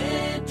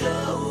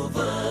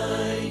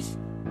Extendovite.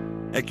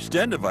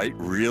 Extendovite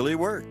really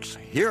works.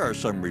 Here are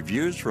some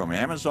reviews from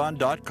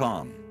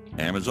Amazon.com.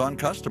 Amazon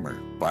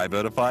customer, 5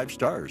 out of 5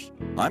 stars.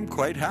 I'm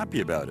quite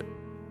happy about it.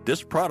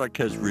 This product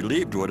has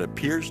relieved what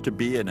appears to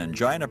be an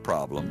angina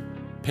problem,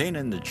 pain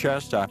in the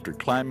chest after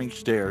climbing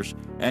stairs,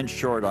 and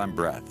short on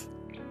breath.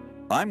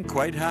 I'm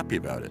quite happy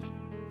about it.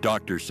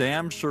 Dr.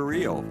 Sam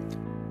Surreal.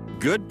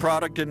 Good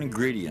product and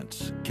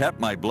ingredients. Kept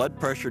my blood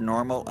pressure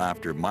normal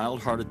after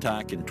mild heart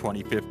attack in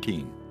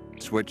 2015.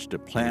 Switched to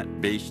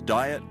plant-based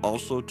diet,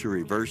 also to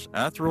reverse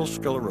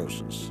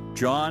atherosclerosis.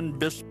 John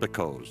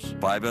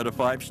Bispicos, 5 out of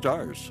 5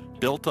 stars.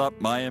 Built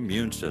up my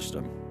immune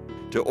system.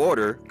 To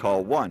order,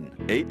 call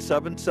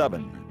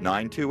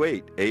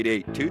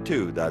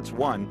 1-877-928-8822. That's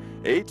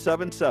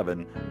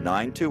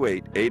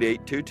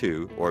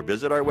 1-877-928-8822. Or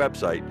visit our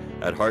website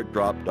at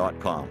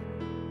heartdrop.com.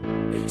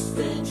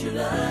 Extend your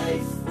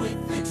life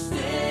with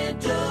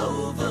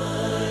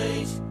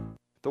Extendovite.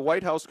 The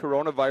White House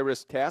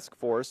Coronavirus Task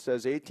Force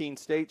says 18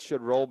 states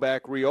should roll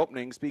back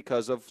reopenings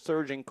because of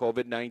surging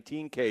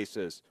COVID-19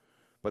 cases.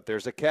 But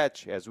there's a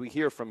catch, as we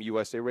hear from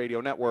USA Radio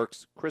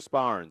Network's Chris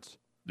Barnes.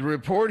 The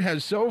report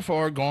has so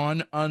far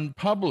gone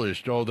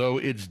unpublished, although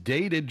it's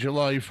dated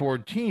July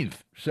 14th,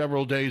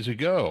 several days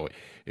ago.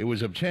 It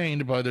was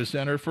obtained by the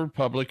Center for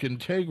Public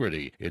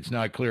Integrity. It's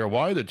not clear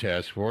why the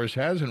task force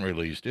hasn't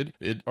released it.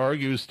 It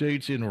argues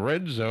states in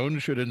red zone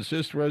should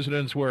insist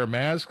residents wear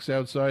masks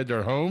outside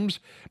their homes,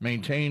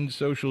 maintain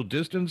social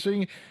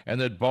distancing,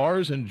 and that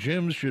bars and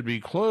gyms should be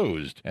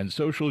closed and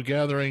social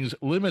gatherings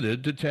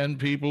limited to 10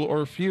 people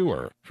or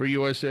fewer. For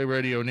USA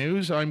Radio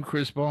News, I'm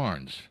Chris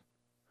Barnes.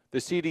 The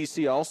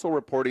CDC also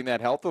reporting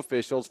that health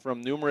officials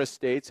from numerous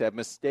states have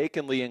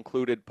mistakenly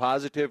included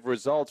positive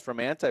results from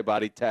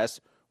antibody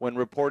tests when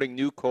reporting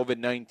new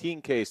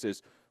COVID-19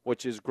 cases,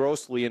 which is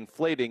grossly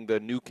inflating the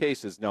new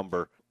cases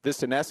number.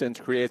 This, in essence,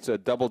 creates a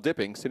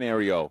double-dipping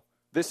scenario.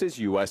 This is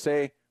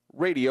USA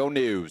Radio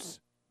News.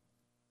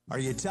 Are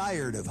you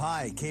tired of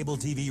high cable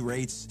TV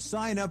rates?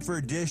 Sign up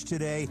for Dish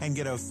today and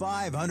get a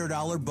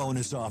 $500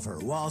 bonus offer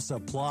while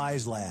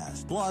supplies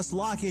last. Plus,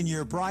 lock in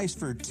your price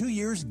for 2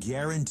 years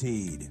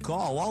guaranteed.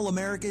 Call All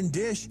American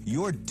Dish,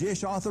 your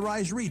Dish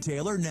authorized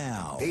retailer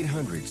now.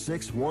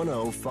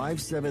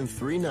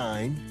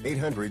 800-610-5739.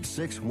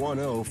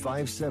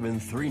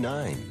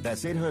 800-610-5739.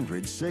 That's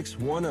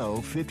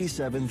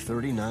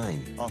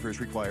 800-610-5739. Offers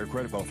require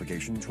credit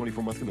qualification,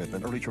 24-month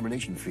commitment, early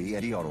termination fee,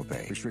 and e-auto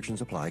pay.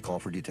 Restrictions apply. Call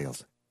for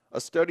details. A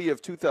study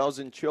of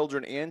 2,000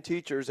 children and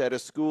teachers at a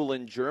school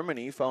in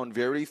Germany found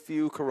very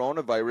few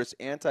coronavirus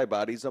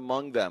antibodies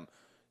among them,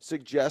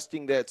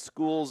 suggesting that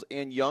schools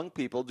and young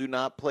people do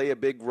not play a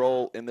big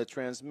role in the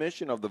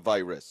transmission of the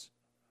virus.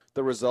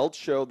 The results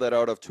show that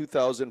out of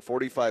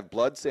 2,045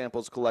 blood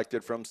samples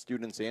collected from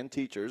students and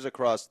teachers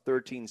across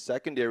 13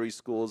 secondary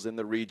schools in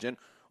the region,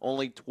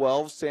 only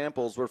 12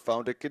 samples were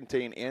found to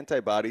contain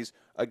antibodies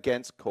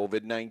against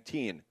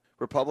COVID-19.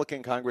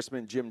 Republican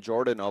Congressman Jim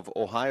Jordan of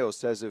Ohio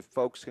says if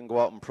folks can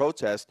go out and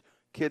protest,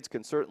 kids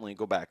can certainly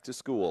go back to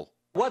school.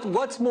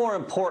 What's more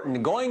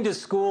important, going to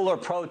school or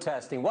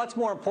protesting? What's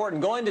more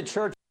important, going to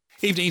church?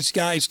 Evening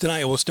skies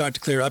tonight will start to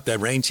clear up.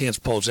 That rain chance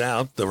pulls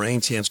out. The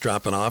rain chance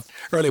dropping off.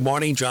 Early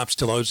morning drops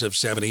to lows of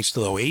 70s to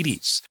low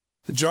 80s.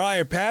 The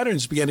drier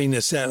patterns beginning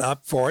to set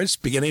up for us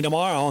beginning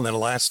tomorrow, and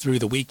that'll last through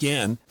the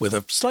weekend with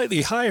a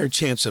slightly higher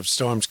chance of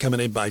storms coming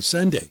in by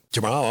Sunday.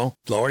 Tomorrow,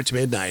 lower to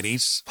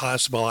mid-90s.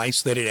 Possible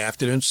isolated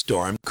afternoon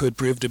storm could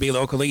prove to be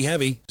locally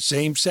heavy.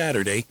 Same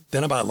Saturday.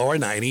 Then about lower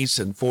 90s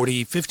and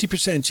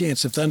 40-50%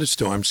 chance of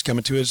thunderstorms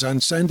coming to us on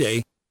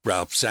Sunday.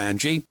 Ralph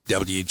Sanji,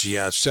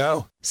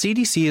 WGSO.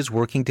 CDC is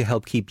working to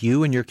help keep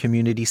you and your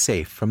community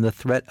safe from the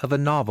threat of a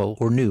novel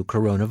or new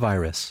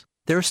coronavirus.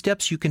 There are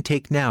steps you can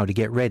take now to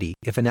get ready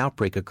if an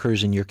outbreak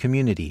occurs in your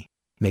community.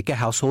 Make a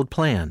household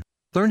plan.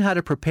 Learn how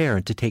to prepare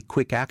and to take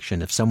quick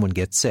action if someone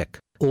gets sick.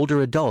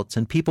 Older adults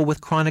and people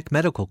with chronic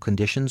medical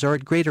conditions are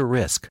at greater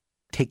risk.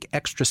 Take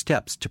extra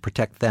steps to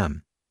protect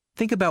them.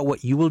 Think about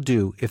what you will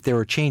do if there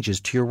are changes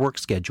to your work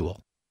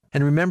schedule.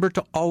 And remember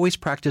to always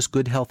practice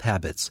good health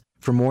habits.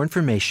 For more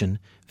information,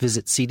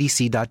 visit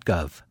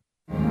cdc.gov.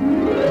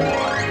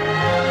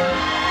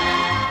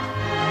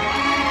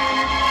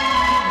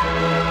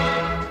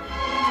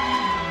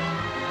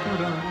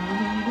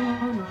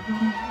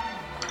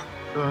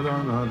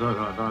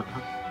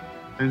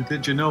 And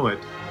did you know it?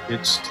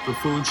 It's the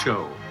food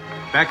show.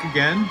 Back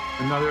again,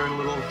 another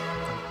little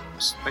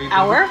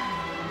hour.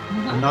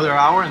 Another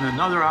hour and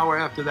another hour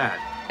after that.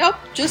 Nope,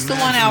 just the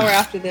 1 hour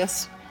after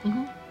this.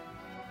 Mm-hmm.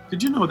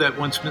 Did you know that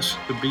once Mr.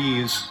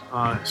 B's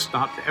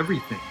stopped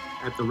everything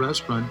at the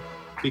restaurant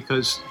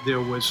because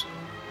there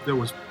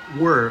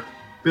were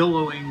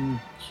billowing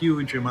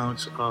huge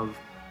amounts of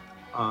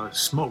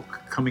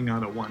smoke coming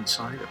out of one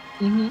side of it.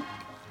 Mm-hmm.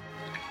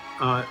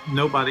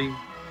 Nobody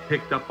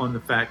picked up on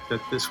the fact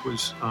that this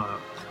was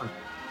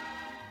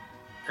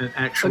an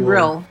actual the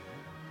grill.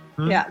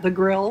 Yeah, the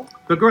grill.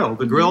 The grill.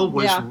 The grill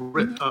was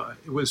Mm-hmm.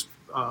 it was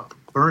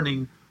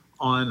burning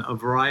on a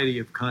variety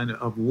of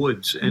of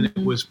woods, and it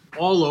was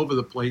all over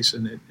the place,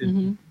 and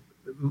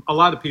a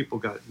lot of people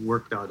got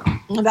worked out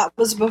on it. That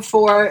was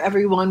before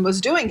everyone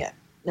was doing it.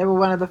 They were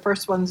one of the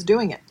first ones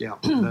doing it. Yeah,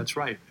 that's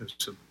right. It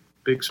was a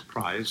big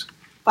surprise.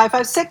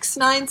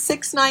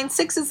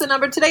 556-9696 is the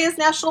number. Today is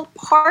National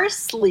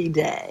Parsley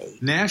Day.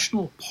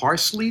 National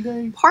Parsley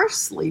Day?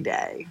 Parsley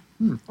Day.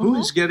 Who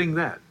is getting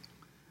that?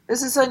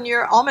 This is on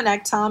your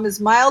almanac, Tom. Is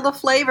mild a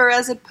flavor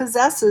as it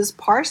possesses.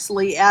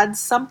 Parsley adds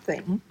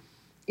something.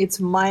 Its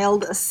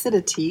mild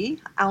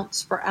acidity,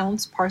 ounce for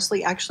ounce.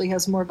 Parsley actually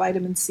has more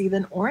vitamin C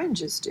than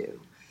oranges do.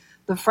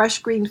 The fresh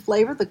green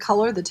flavor, the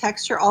color, the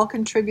texture all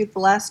contribute the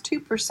last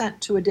 2%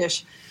 to a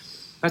dish.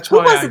 That's Who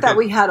was it that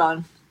we had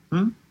on?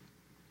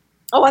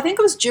 Oh, I think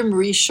it was Jim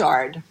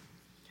Richard,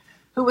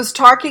 who was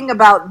talking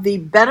about the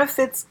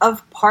benefits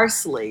of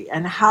parsley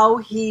and how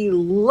he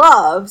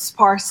loves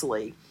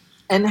parsley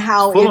and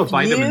how full of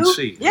vitamin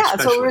C. Yeah,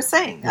 that's what we were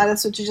saying. Yeah.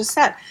 That's what you just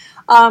said.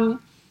 And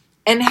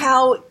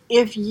how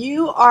if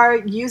you are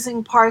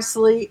using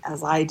parsley,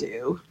 as I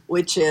do,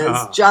 which is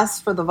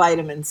just for the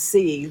vitamin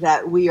C,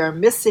 that we are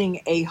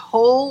missing a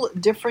whole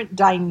different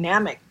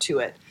dynamic to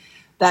it.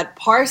 That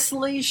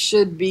parsley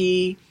should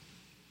be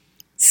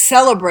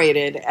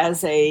celebrated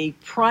as a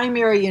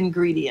primary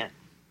ingredient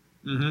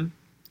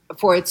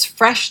for its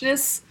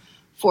freshness,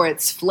 for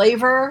its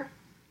flavor.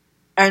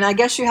 And I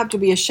guess you have to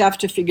be a chef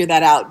to figure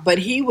that out. But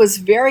he was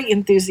very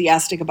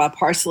enthusiastic about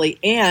parsley,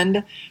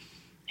 and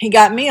he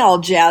got me all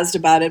jazzed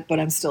about it,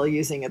 but I'm still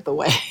using it the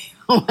way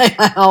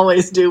I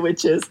always do,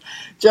 which is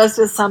just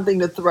as something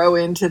to throw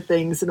into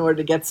things in order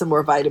to get some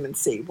more vitamin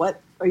C. What,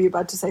 are you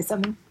about to say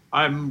something?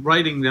 I'm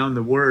writing down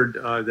the word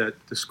that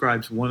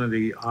describes one of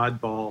the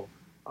oddball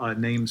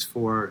names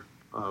for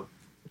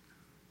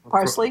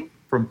parsley?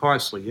 From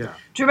parsley, yeah.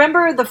 Do you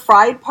remember the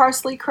fried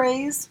parsley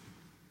craze?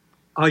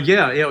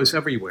 Yeah, it was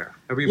everywhere.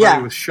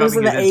 Everybody was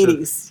shoving it. It was in the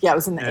 80s. Yeah, it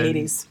was in the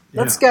 80s.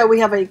 Let's go. We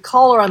have a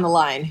caller on the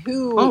line.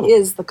 Who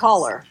is the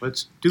caller?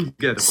 Let's get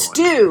him on.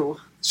 Stu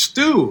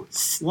Stu.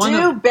 Stu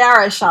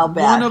Barish, I'll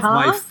bet. One of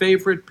my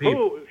favorite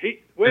people.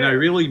 And I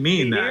really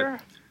mean that. Here?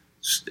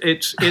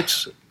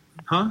 It's,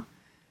 huh?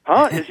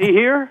 Huh? Is he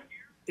here?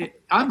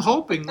 I'm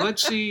hoping.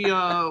 Let's see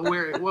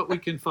what we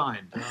can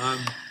find.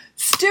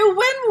 Stu,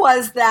 when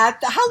was that?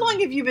 How long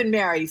have you been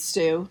married,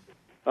 Stu?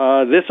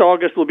 This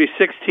August will be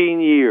 16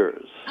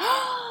 years.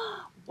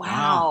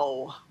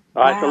 Wow.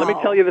 All right, so let me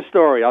tell you the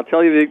story. I'll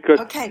tell you because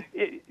okay.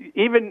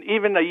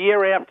 Even a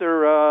year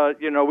after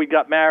we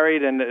got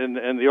married and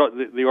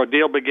the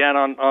ordeal began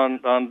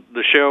on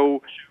the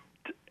show,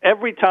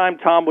 every time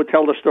Tom would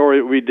tell the story,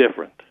 it would be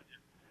different.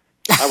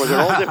 I was at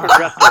all different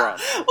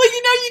restaurants. Well,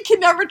 you can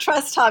never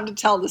trust Tom to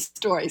tell the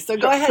story, so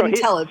go ahead and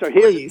tell it,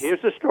 please.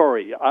 Here's the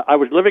story. I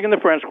was living in the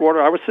French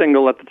Quarter. I was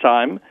single at the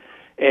time,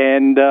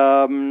 and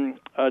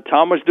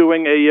Tom was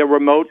doing a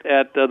remote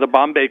at the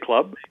Bombay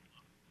Club.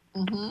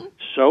 Mm-hmm.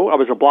 So I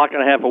was a block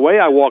and a half away.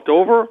 I walked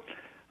over.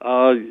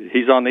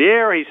 He's on the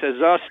air. He says,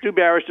 Stu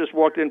Barish just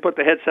walked in, put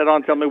the headset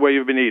on, tell me where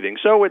you've been eating.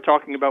 So we're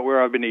talking about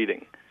where I've been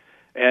eating.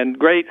 And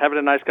great, having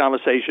a nice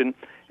conversation.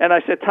 And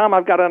I said, Tom,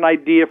 I've got an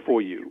idea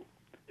for you.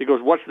 He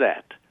goes, what's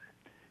that?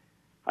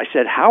 I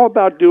said, how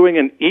about doing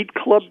an Eat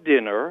Club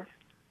dinner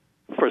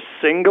for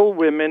single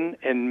women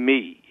and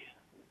me?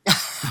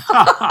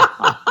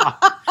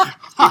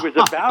 He was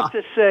about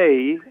to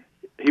say,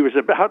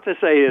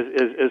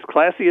 as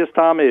classy as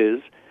Tom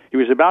is, he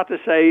was about to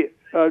say,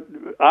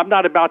 I'm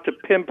not about to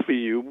pimp for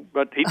you,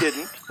 but he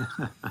didn't.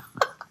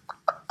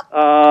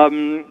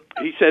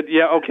 He said,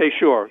 yeah, okay,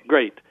 sure,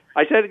 great.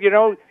 I said,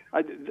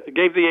 I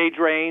gave the age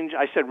range.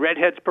 I said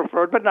redheads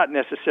preferred, but not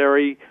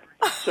necessary.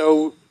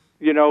 So,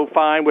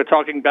 fine, we're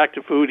talking back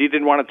to food. He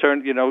didn't want to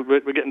turn,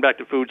 we're getting back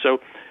to food. So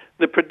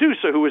the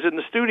producer who was in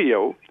the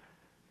studio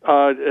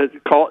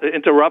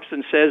interrupts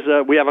and says,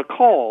 we have a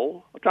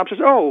call. Tom says,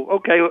 oh,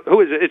 okay, who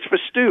is it? It's for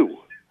Stu.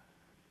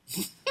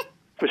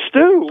 For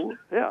Stu?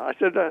 Yeah, I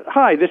said,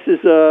 hi, this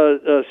is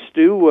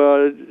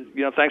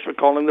Stu. Thanks for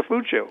calling the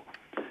food show.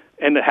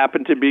 And it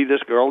happened to be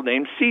this girl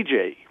named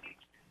CJ.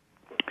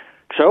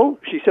 So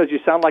she says, you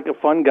sound like a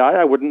fun guy.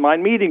 I wouldn't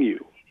mind meeting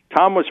you.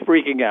 Tom was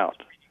freaking out.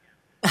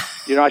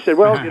 I said,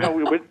 well,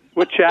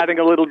 we're chatting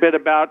a little bit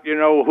about,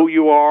 who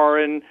you are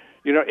and,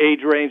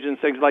 age range and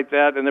things like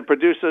that. And the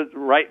producer,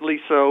 rightly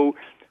so,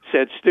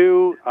 said,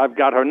 Stu, I've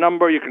got her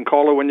number. You can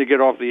call her when you get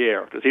off the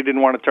air, because he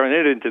didn't want to turn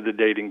it into the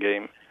dating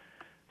game.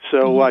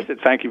 So I said,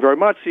 thank you very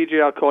much,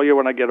 CJ. I'll call you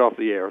when I get off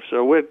the air.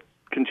 So we'd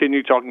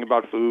continue talking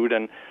about food.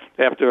 And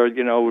after,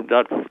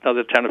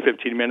 another 10 or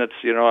 15 minutes,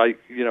 I,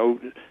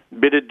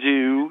 bid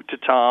adieu to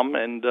Tom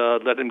and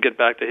let him get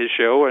back to his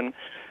show and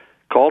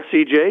called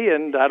CJ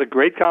and had a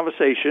great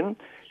conversation.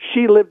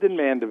 She lived in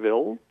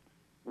Mandeville,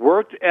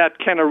 worked at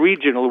Kenner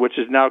Regional, which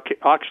is now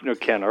Ochsner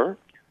Kenner.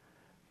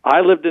 I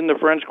lived in the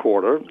French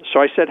Quarter. So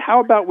I said, how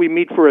about we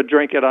meet for a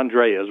drink at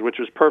Andrea's, which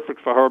was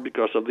perfect for her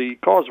because of the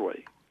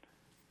causeway.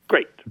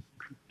 Great.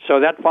 So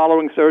that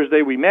following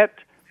Thursday we met.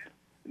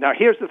 Now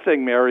here's the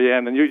thing,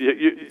 Marianne, and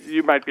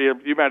you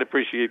might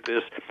appreciate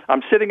this.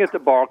 I'm sitting at the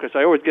bar because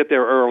I always get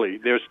there early.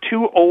 There's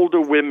two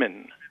older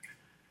women.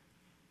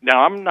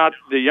 Now, I'm not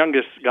the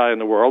youngest guy in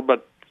the world,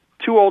 but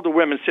two older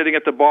women sitting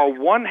at the bar.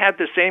 One had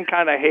the same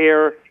kind of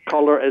hair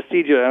color as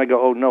CJ, and I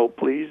go, oh, no,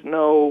 please,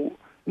 no.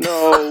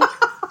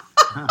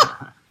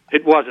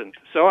 It wasn't.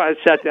 So I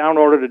sat down,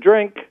 ordered a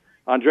drink.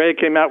 Andrea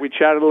came out. We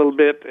chatted a little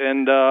bit,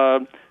 and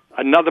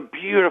another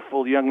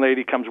beautiful young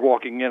lady comes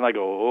walking in. I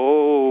go,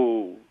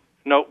 oh,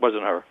 no, it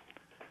wasn't her.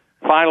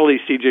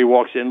 Finally, CJ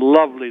walks in.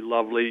 Lovely.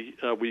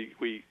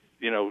 We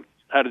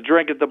had a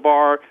drink at the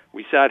bar.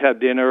 We sat, had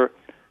dinner.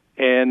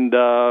 And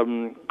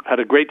had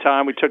a great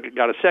time. We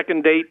got a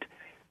second date.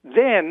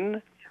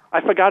 Then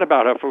I forgot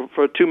about her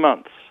for 2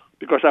 months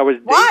because I was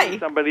dating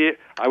somebody.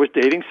 I was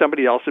dating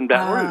somebody else in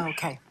Baton Rouge.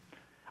 Okay.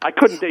 I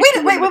couldn't date.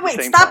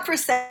 Wait! Stop for a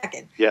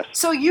second. Yes.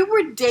 So you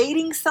were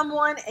dating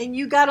someone, and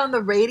you got on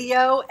the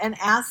radio and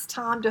asked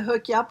Tom to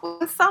hook you up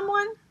with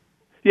someone?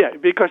 Yeah,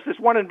 because this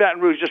one in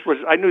Baton Rouge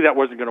I knew that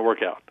wasn't going to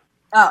work out.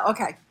 Oh,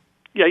 okay.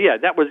 Yeah,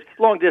 that was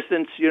long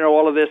distance,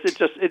 all of this. It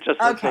just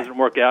doesn't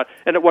work out,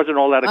 and it wasn't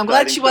all that exciting. I'm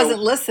glad she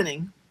wasn't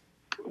listening.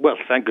 Well,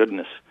 thank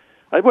goodness.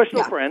 We're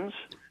still friends.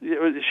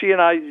 She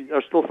and I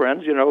are still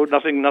friends,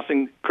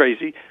 nothing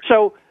crazy.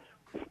 So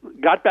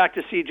got back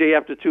to CJ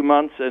after 2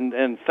 months,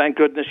 and thank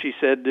goodness she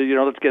said,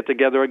 let's get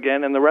together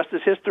again, and the rest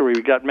is history.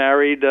 We got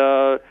married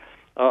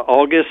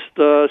August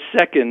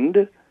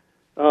 2nd,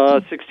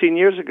 16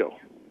 years ago.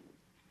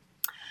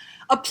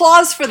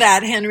 Applause for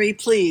that, Henry,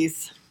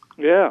 please.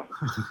 Yeah.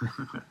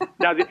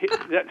 Now,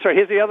 so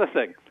here's the other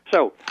thing.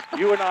 So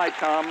you and I,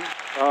 Tom,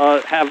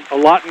 have a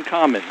lot in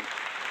common.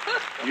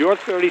 Your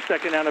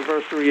 32nd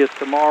anniversary is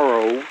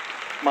tomorrow.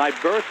 My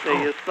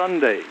birthday is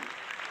Sunday.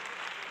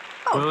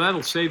 Well,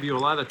 that'll save you a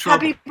lot of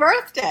trouble. Happy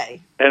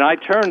birthday. And I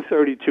turned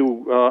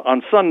 32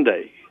 on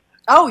Sunday.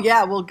 Oh,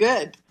 yeah. Well,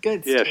 good.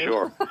 Good, Yeah, Stu.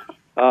 sure.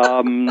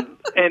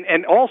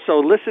 And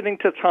also, listening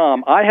to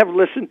Tom, I have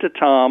listened to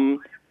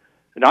Tom.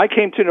 And I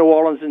came to New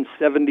Orleans in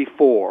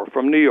 '74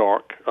 from New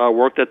York,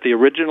 worked at the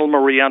original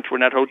Marie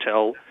Antoinette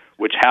Hotel,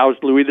 which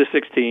housed Louis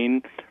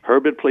XVI,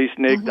 Herbert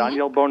Plesnig,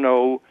 Daniel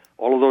Bono,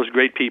 all of those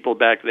great people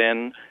back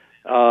then.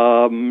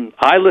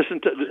 I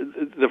listened to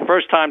the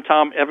first time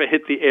Tom ever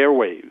hit the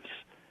airwaves.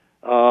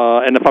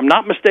 And if I'm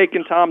not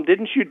mistaken, Tom,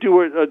 didn't you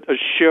do a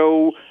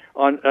show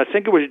on, I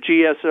think it was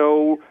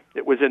GSO,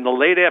 it was in the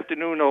late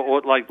afternoon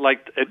or like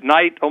at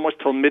night, almost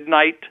till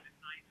midnight?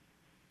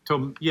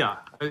 On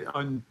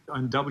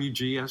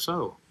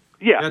WGSO.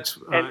 Yeah, that's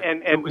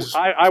and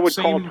I would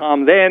call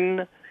Tom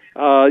then.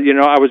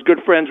 I was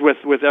good friends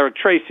with Eric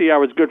Tracy. I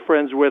was good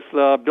friends with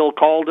Bill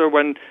Calder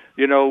when,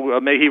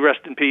 may he rest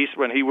in peace,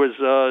 when he was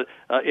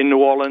in New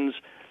Orleans.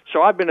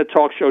 So I've been a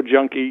talk show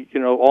junkie,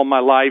 all my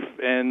life,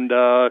 and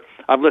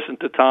I've listened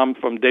to Tom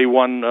from day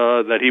one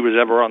that he was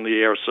ever on the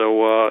air.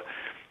 So,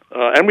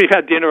 and we've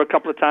had dinner a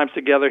couple of times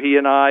together, he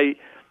and I,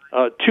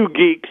 two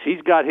geeks.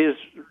 He's got his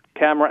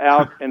camera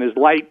out and his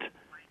light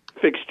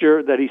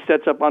fixture that he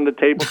sets up on the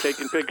table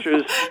taking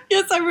pictures.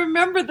 Yes, I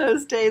remember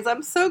those days.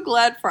 I'm so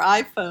glad for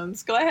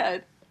iPhones. Go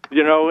ahead.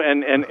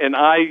 And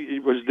I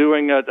was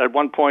doing at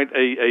one point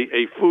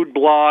a food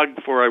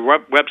blog for a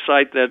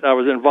website that I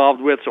was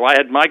involved with. So I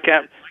had my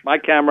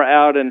camera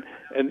out, and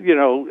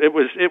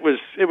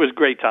it was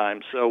great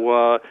times.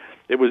 So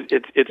These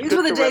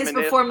were the days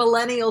before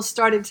millennials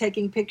started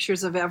taking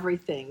pictures of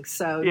everything.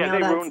 So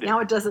now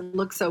it doesn't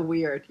look so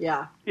weird.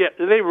 Yeah. Yeah,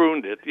 they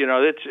ruined it.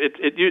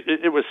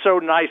 It was so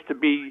nice to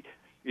be,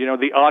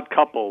 the odd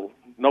couple.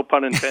 No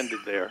pun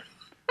intended there.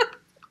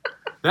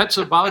 That's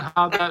about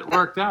how that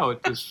worked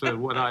out, is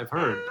what I've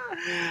heard.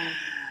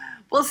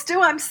 Well,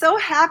 Stu, I'm so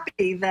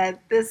happy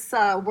that this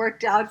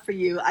worked out for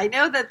you. I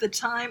know that the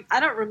time, I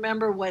don't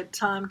remember what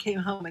Tom came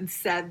home and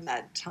said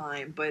that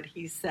time, but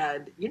he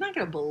said, "You're not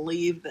going to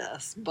believe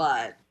this,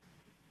 but,"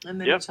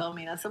 and then he told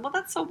me, and I said, "Well,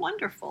 that's so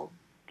wonderful."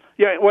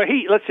 Yeah, well,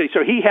 let's see.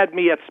 So he had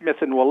me at Smith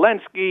 &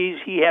 Wolenski's.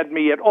 He had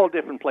me at all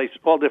different places,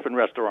 all different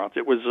restaurants.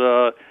 It was,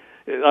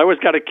 I always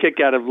got a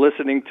kick out of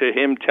listening to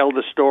him tell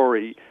the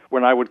story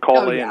when I would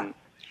call in.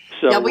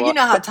 So, yeah, well, you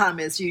know how Tom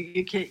is.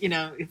 You can't,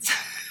 it's...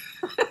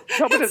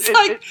 No, but it's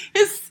like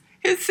his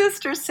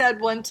sister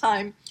said one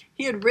time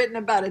he had written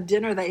about a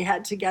dinner they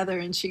had together,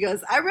 and she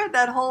goes, "I read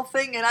that whole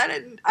thing,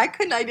 and I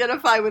couldn't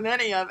identify with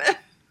any of it."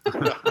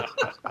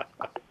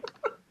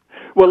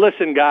 Well,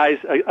 listen, guys.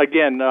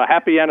 Again,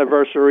 happy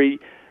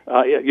anniversary.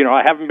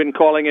 I haven't been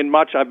calling in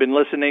much. I've been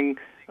listening.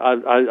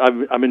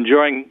 I'm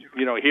enjoying,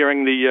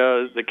 hearing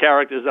the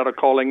characters that are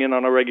calling in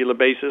on a regular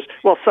basis.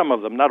 Well, some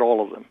of them, not all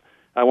of them.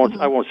 I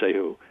won't say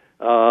who.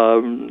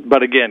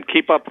 But again,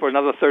 keep up for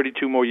another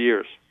 32 more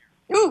years.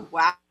 Ooh,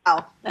 wow.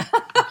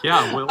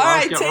 Yeah,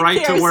 I'll get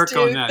right to work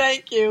Stu. on that.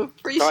 Thank you.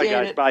 Appreciate All right,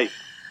 guys, it. Bye.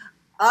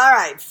 All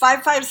right,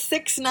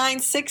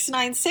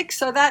 556-9696.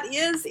 So that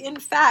is, in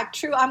fact,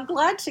 true. I'm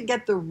glad to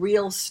get the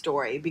real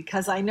story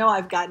because I know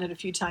I've gotten it a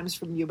few times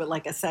from you, but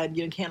like I said,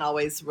 you can't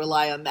always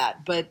rely on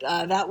that. But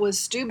that was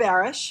Stu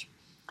Barish,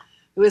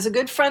 who is a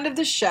good friend of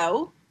the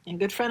show and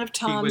good friend of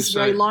Tom's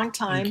very long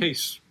time. In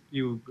case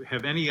you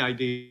have any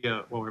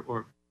idea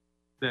or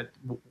that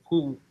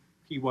who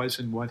he was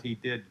and what he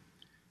did.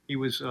 He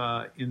was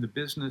in the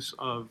business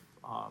of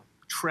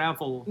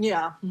travel,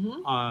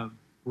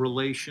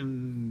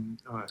 relation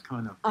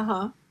kind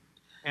of.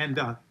 And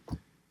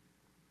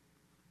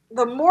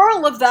the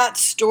moral of that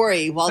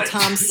story, while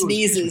Tom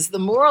sneezes, the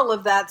moral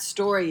of that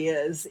story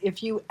is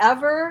if you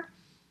ever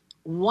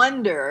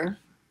wonder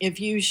if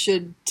you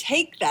should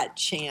take that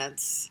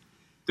chance,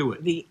 do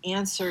it. The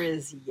answer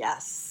is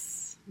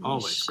yes.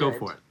 Always. Go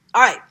for it.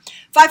 All right.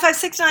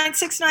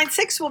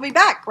 556-9696. We'll be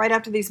back right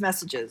after these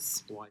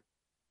messages.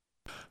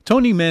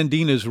 Tony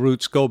Mandina's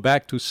roots go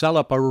back to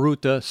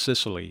Salaparuta,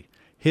 Sicily.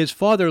 His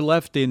father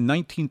left in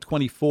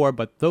 1924,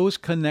 but those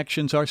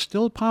connections are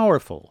still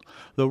powerful.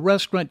 The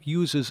restaurant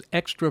uses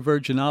extra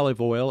virgin olive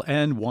oil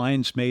and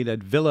wines made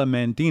at Villa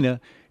Mandina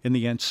in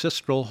the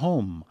ancestral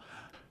home.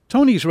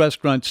 Tony's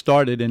restaurant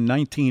started in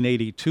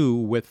 1982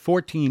 with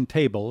 14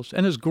 tables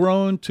and has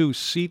grown to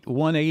seat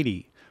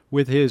 180.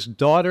 With his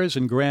daughters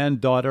and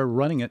granddaughter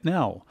running it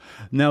now.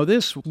 Now,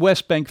 this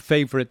West Bank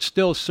favorite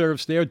still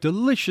serves their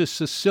delicious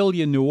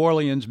Sicilian New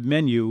Orleans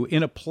menu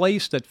in a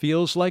place that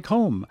feels like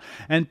home,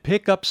 and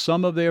pick up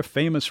some of their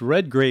famous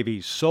red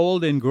gravies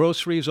sold in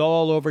groceries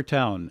all over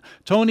town.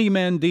 Tony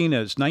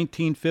Mandina's,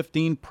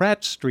 1915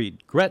 Pratt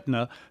Street,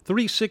 Gretna,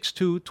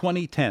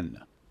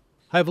 362-2010.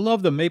 I've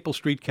loved the Maple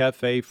Street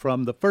Cafe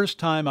from the first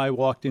time I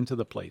walked into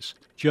the place.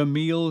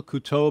 Jamil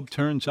Kutob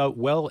turns out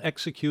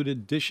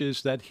well-executed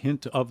dishes that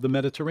hint of the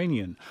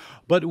Mediterranean,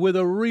 but with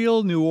a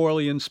real New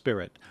Orleans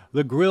spirit.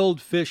 The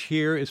grilled fish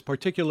here is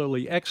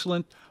particularly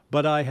excellent,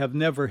 but I have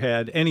never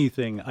had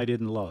anything I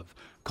didn't love.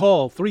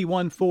 Call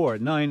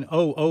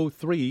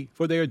 314-9003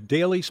 for their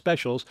daily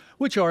specials,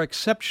 which are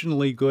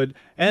exceptionally good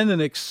and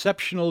an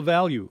exceptional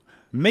value.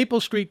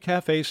 Maple Street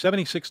Cafe,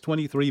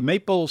 7623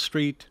 Maple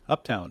Street,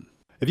 Uptown.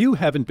 If you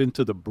haven't been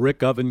to the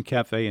Brick Oven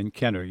Cafe in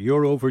Kenner,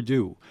 you're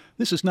overdue.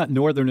 This is not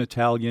Northern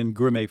Italian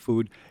gourmet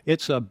food.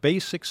 It's a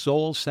basic,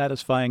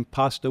 soul-satisfying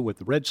pasta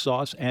with red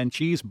sauce and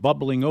cheese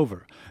bubbling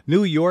over.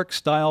 New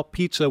York-style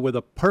pizza with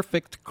a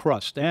perfect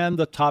crust and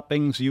the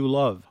toppings you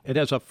love. It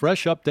has a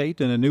fresh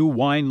update and a new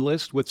wine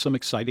list with some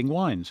exciting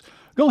wines.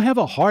 Go have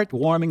a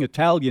heartwarming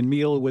Italian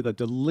meal with a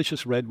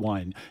delicious red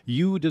wine.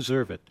 You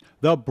deserve it.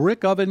 The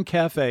Brick Oven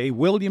Cafe,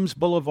 Williams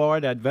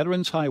Boulevard at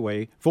Veterans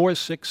Highway,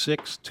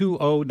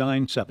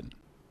 466-2097.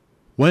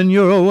 When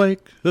you're awake,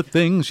 the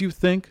things you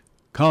think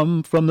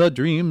come from the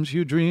dreams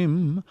you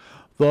dream.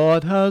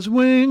 Thought has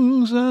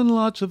wings and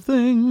lots of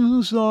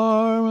things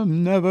are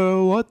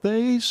never what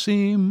they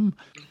seem.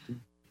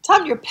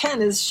 Tom, your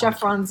pen is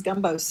Chef Ron's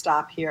Gumbo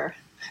Stop here.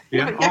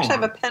 Yeah? You actually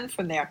have a pen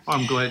from there.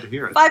 I'm glad to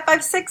hear it.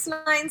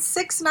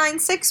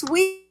 556-9696.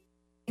 We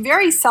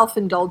very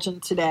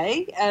self-indulgent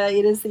today.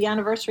 It is the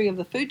anniversary of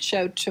the food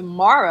show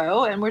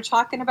tomorrow, and we're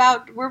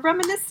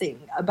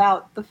reminiscing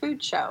about the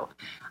food show.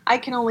 I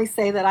can only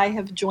say that I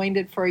have joined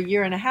it for a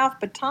year and a half,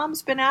 but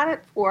Tom's been at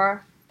it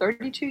for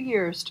 32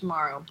 years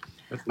tomorrow.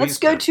 Let's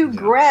go to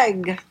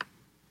Greg.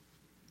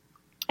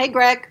 Hey,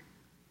 Greg.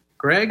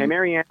 Greg? Hey,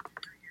 Marianne.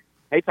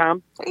 Hey,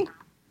 Tom. Hey.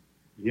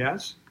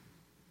 Yes?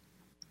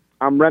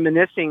 I'm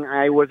reminiscing.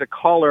 I was a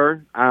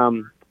caller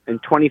in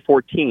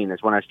 2014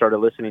 is when I started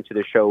listening to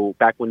the show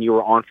back when you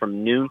were on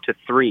from noon to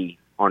 3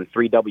 on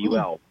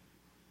 3WL.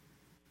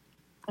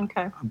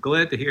 Okay. I'm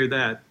glad to hear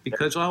that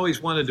because I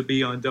always wanted to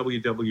be on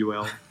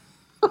WWL.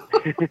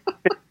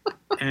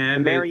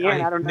 And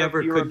Marianne, I don't know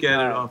never if you could get it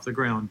remember, off the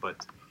ground,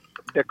 but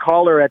the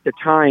caller at the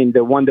time,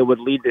 the one that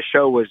would lead the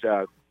show was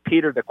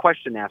Peter the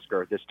Question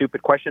Asker, the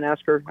stupid question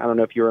asker. I don't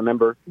know if you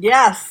remember.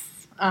 Yes.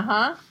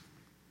 Uh-huh.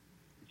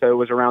 So it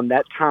was around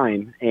that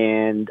time,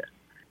 and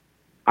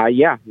I've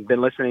been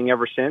listening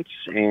ever since,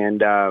 and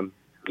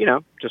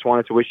just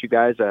wanted to wish you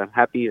guys a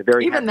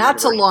very Even happy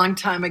that's a anniversary. long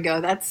time ago.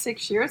 That's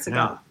 6 years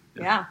ago.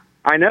 Yeah.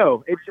 I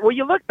know.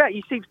 You look back,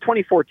 you see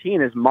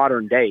 2014 is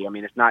modern day. I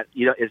mean, it's not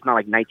it's not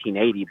like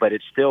 1980, but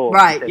it's still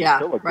Right,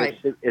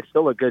 It's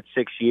still a good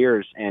 6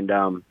 years, and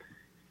and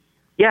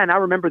I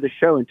remember the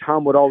show, and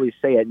Tom would always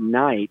say at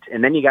night,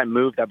 and then you got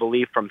moved, I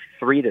believe, from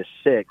 3 to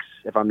 6,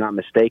 if I'm not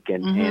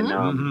mistaken,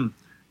 and.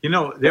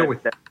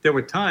 There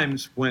were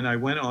times when I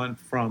went on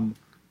from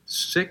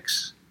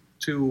 6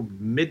 to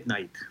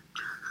midnight.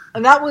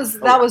 And that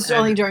was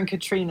only during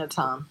Katrina,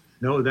 Tom.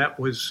 No, that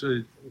was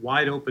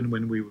wide open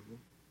when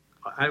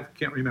I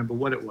can't remember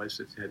what it was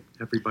that had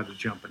everybody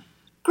jumping.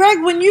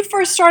 Greg, when you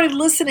first started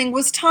listening,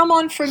 was Tom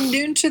on from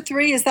noon to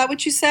 3? Is that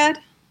what you said?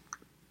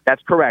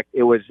 That's correct.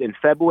 It was in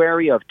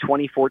February of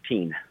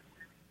 2014.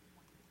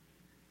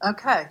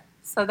 Okay.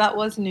 So that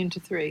was noon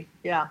to 3.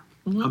 Yeah.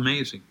 Mm-hmm.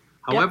 Amazing.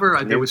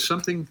 However, there was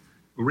something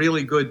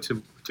really good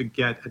to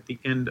get at the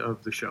end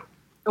of the show.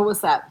 What was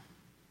that?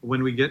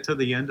 When we get to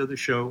the end of the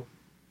show,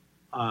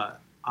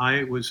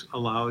 I was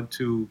allowed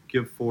to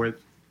give forth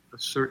a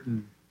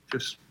certain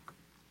just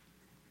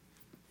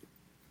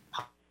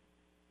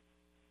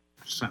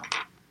sound.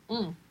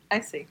 I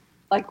see.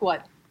 Like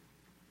what?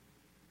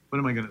 What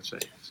am I going to say?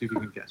 See if you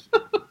can guess.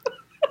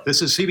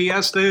 This is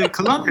CBS, the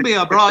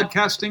Columbia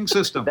Broadcasting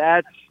System.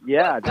 I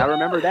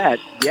remember that.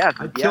 Yes.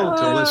 I'd kill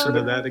to listen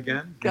to that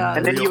again. God.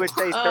 And then you would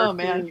say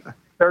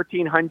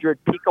 1,300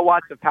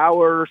 picowatts of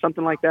power or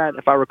something like that,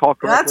 if I recall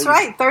correctly. That's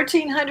right.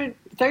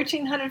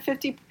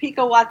 1,350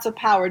 picowatts of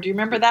power. Do you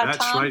remember that, That's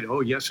Tom? right.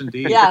 Oh, yes,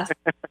 indeed. Yes.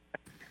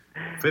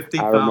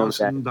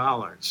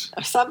 $50,000.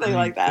 Or something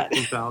like that.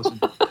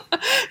 $50,000.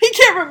 He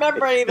can't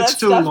remember any of that It's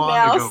too stuff long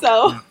now. ago.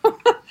 So,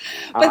 but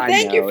I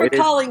thank you know. for It is-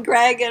 calling,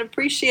 Greg, and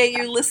appreciate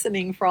you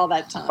listening for all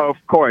that time. Of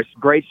course.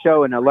 Great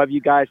show, and I love you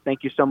guys.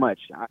 Thank you so much.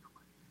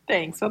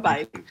 Thanks.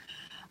 Bye-bye.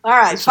 All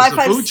right. This is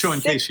the food show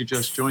in case you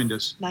just joined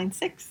us.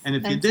 96. And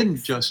if you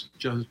didn't just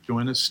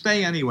join us,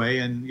 stay anyway,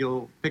 and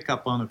you'll pick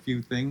up on a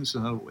few things.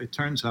 It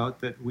turns out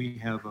that we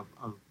have a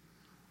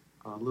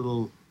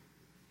little...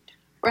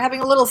 We're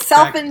having a little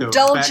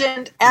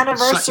self-indulgent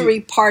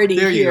anniversary party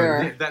there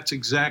here. You go. That's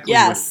exactly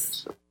what it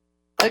is.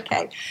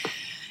 Okay.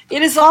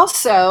 It is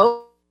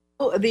also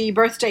the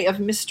birthday of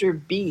Mr.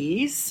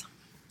 B's,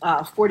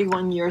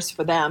 41 years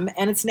for them,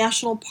 and it's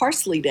National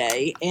Parsley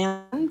Day,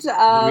 and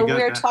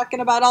we're talking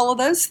about all of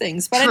those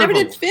things. But I never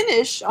did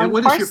finish on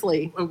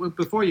parsley.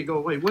 Before you go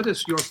away, what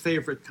is your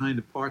favorite kind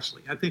of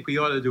parsley? I think we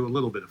ought to do a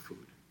little bit of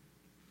food.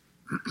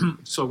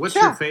 So what's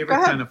your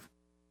favorite kind of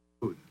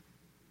food?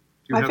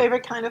 My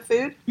favorite kind of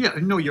food? Yeah,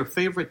 no, your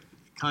favorite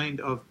kind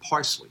of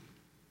parsley.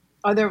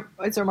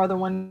 Is there more than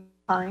one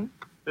kind?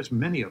 There's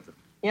many of them.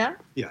 Yeah?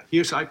 Yeah,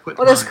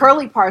 Well, there's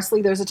curly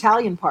parsley. There's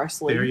Italian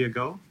parsley. There you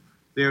go.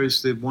 There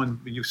is the one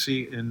you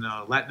see in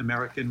Latin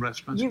American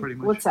restaurants, pretty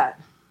much. What's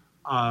that?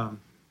 And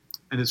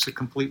it's a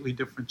completely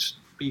different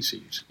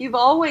species. You've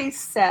always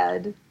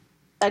said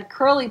that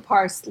curly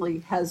parsley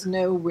has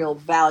no real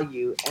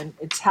value, and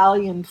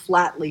Italian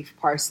flat leaf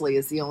parsley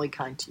is the only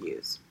kind to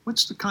use.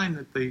 What's the kind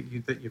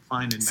that you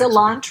find in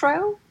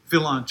cilantro?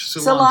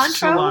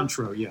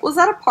 Cilantro, yeah. Was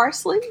that a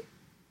parsley?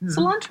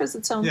 Cilantro is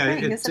its own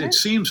thing, isn't it? It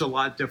seems a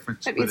lot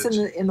different. Maybe it's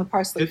in the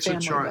parsley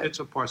family. It's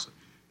a parsley.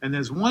 And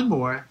there's one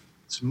more.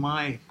 It's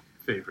my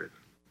favorite,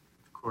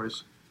 of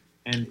course,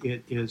 and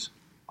it is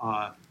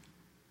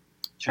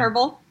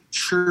chervil.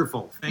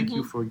 Chervil. Thank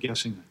you for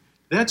guessing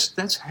that.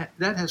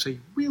 That has a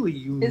really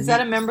unique. Is that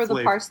a member of the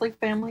flavor. parsley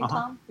family,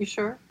 Tom? You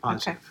sure?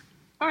 Positive. Okay.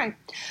 All right.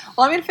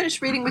 Well, I'm going to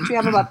finish reading what you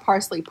have about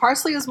parsley.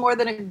 Parsley is more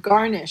than a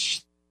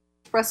garnish.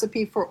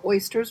 Recipe for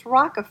oysters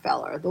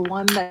Rockefeller, the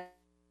one that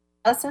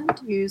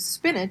doesn't use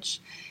spinach,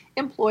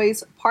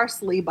 employs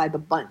parsley by the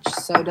bunch.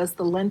 So does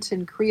the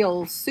Lenten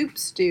Creole soup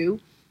stew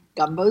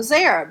Gumbo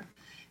Zerb.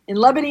 In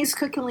Lebanese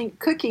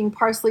cooking,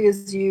 parsley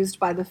is used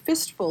by the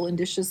fistful in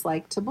dishes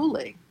like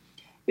tabbouleh.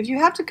 If you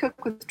have to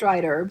cook with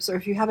dried herbs, or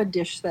if you have a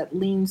dish that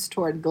leans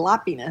toward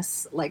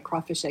gloppiness, like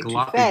crawfish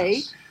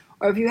étouffée,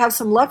 or if you have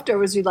some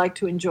leftovers you'd like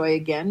to enjoy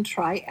again,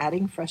 try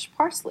adding fresh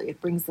parsley.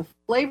 It brings the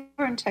flavor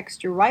and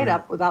texture right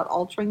up without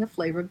altering the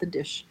flavor of the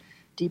dish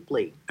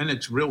deeply. And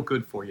it's real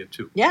good for you,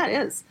 too. Yeah,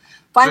 it is.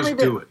 Finally,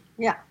 Just do it.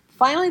 Yeah.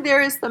 Finally,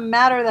 there is the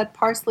matter that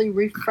parsley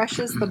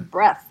refreshes the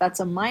breath.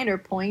 That's a minor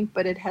point,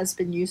 but it has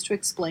been used to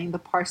explain the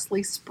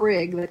parsley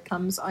sprig that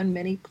comes on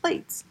many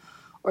plates,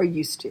 or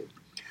used to.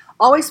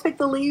 Always pick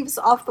the leaves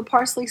off the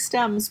parsley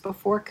stems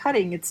before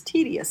cutting. It's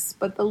tedious,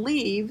 but the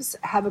leaves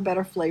have a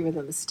better flavor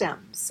than the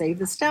stems. Save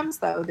the stems,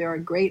 though. They're a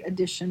great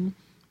addition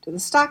to the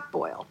stock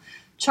boil.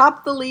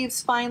 Chop the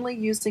leaves finely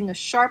using a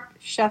sharp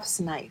chef's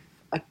knife.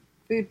 A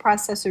food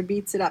processor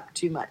beats it up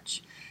too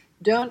much.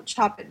 Don't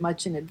chop it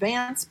much in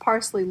advance.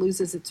 Parsley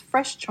loses its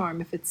fresh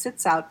charm if it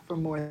sits out for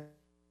more than an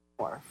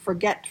hour.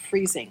 Forget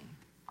freezing.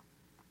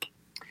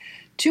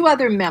 Two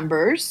other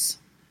members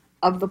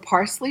of the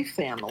parsley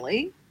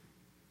family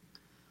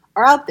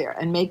are out there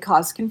and may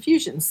cause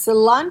confusion.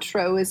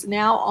 Cilantro is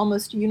now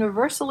almost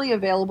universally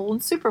available in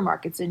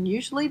supermarkets and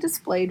usually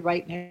displayed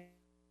right next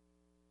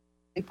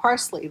to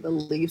parsley. The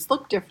leaves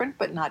look different,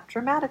 but not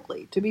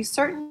dramatically. To be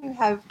certain you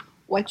have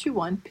what you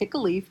want, pick a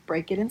leaf,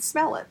 break it, and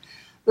smell it.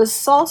 The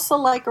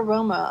salsa-like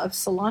aroma of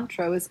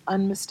cilantro is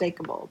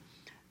unmistakable.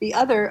 The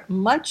other,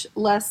 much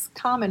less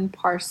common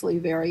parsley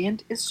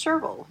variant is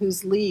chervil,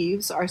 whose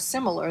leaves are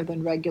smaller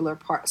than regular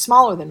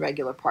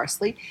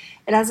parsley.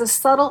 It has a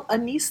subtle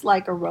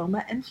anise-like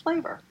aroma and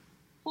flavor.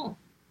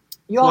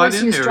 You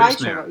always use dry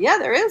chervil. Yeah,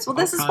 there is. Well,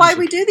 this is why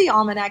we do the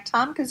Almanac,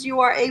 Tom, because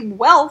you are a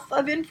wealth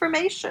of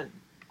information.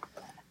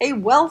 A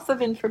wealth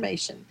of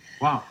information.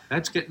 Wow,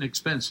 that's getting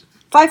expensive.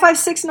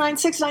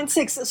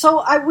 5569696.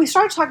 So we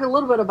started talking a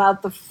little bit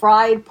about the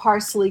fried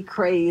parsley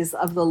craze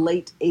of the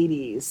late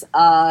 80s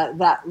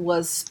that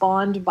was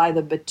spawned by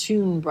the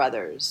Batoon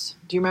brothers.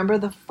 Do you remember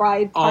the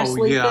fried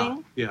parsley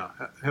thing? Yeah.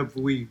 Have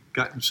we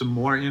gotten some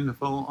more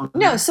info on that?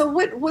 No. So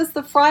what was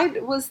the fried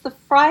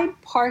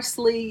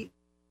parsley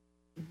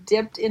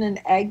dipped in an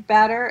egg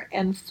batter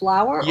and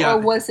flour, or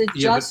was it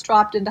just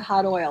dropped into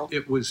hot oil?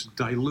 It was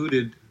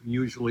diluted.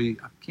 Usually,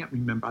 I can't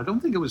remember. I don't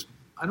think it was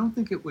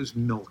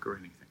milk or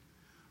anything.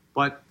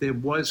 But there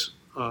was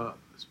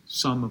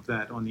some of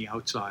that on the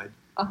outside,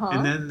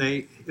 and then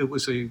it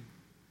was a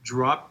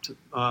dropped.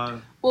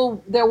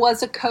 Well, there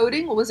was a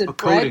coating. Was it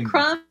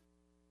breadcrumb?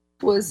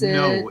 Was it?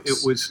 No,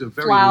 it was a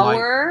very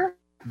flour.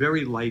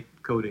 Very light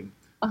coating.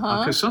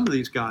 Because some of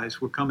these guys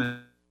were coming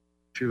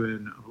to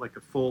in like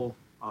a full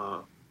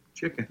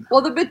chicken.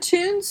 Well, the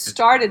Batoons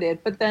started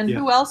it, but then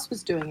who else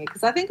was doing it?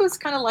 Because I think it was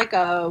kind of like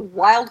a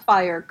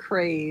wildfire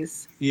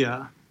craze.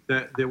 Yeah,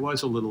 there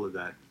was a little of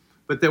that.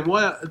 But there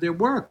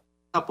were a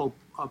couple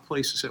of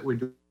places that were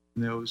doing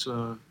those.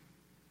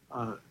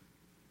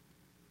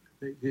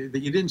 You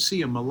didn't see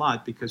them a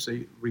lot because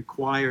they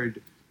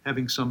required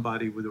having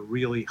somebody with a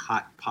really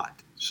hot pot,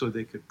 so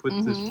they could put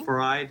this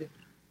fried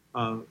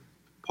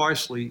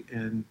parsley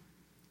and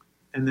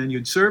then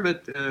you'd serve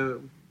it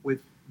with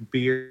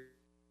beer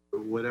or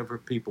whatever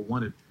people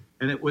wanted,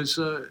 and it was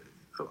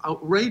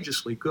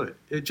outrageously good.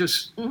 It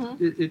just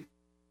it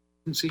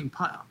didn't seem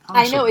possible.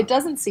 I know, it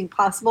doesn't seem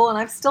possible, and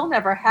I've still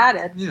never had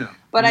it. Yeah,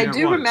 but I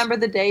do remember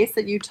the days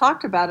that you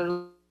talked about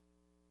it.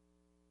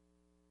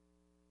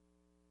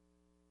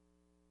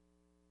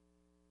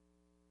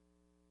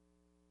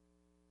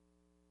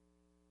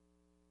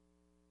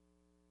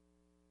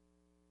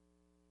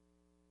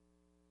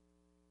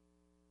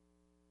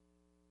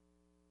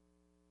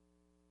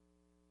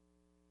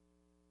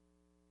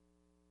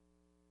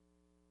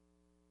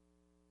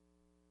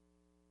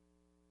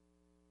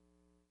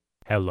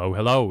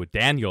 Hello,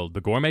 Daniel,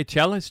 the gourmet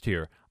cellist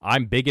here.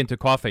 I'm big into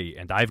coffee,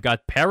 and I've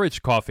got Parrish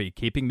coffee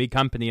keeping me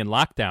company in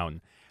lockdown.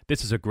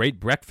 This is a great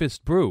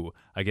breakfast brew.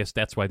 I guess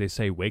that's why they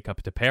say wake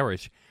up to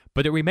Parrish.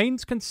 But it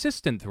remains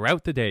consistent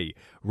throughout the day,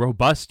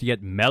 robust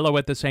yet mellow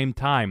at the same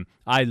time.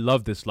 I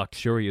love this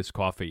luxurious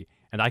coffee,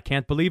 and I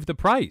can't believe the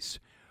price.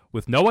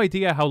 With no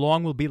idea how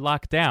long we'll be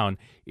locked down,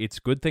 it's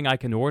a good thing I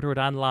can order it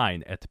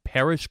online at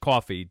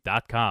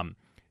parrishcoffee.com.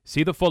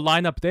 See the full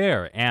lineup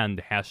there,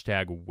 and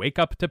hashtag wake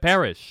up to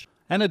Parrish.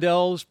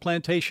 Annadell's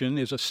Plantation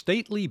is a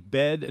stately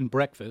bed and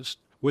breakfast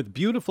with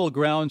beautiful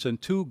grounds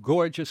and 2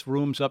 gorgeous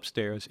rooms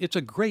upstairs. It's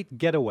a great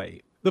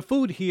getaway. The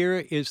food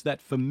here is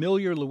that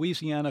familiar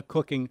Louisiana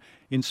cooking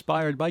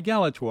inspired by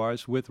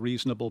Galatoire's with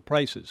reasonable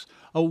prices.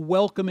 A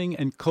welcoming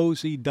and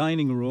cozy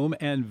dining room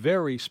and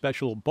very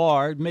special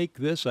bar make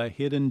this a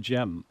hidden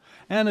gem.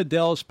 Anna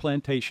Dell's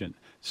Plantation,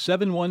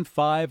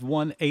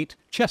 71518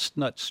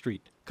 Chestnut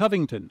Street,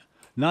 Covington,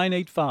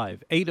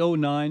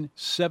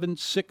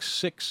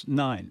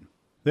 985-809-7669.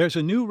 There's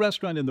a new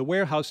restaurant in the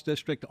Warehouse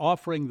District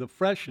offering the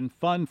fresh and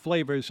fun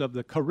flavors of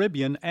the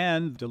Caribbean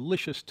and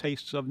delicious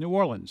tastes of New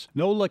Orleans.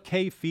 Nola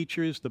K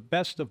features the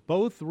best of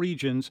both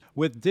regions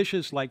with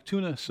dishes like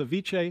tuna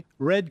ceviche,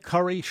 red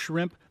curry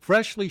shrimp,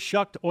 freshly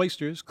shucked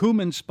oysters,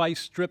 cumin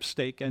spice strip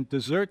steak, and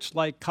desserts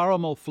like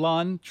caramel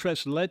flan,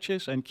 tres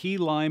leches, and key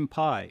lime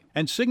pie.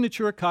 And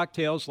signature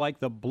cocktails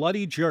like the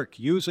Bloody Jerk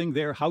using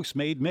their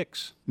house-made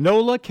mix.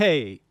 Nola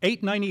K,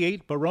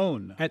 898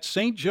 Baronne at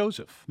St.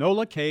 Joseph,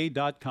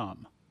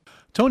 nolak.com.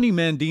 Tony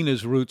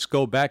Mandina's roots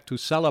go back to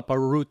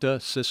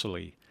Salaparuta,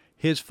 Sicily.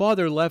 His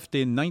father left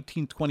in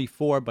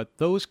 1924, but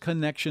those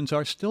connections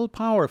are still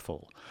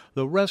powerful.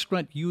 The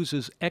restaurant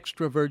uses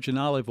extra virgin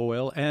olive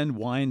oil and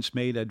wines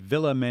made at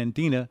Villa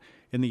Mandina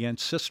in the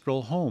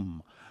ancestral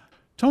home.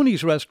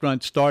 Tony's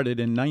restaurant started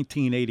in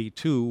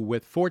 1982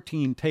 with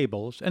 14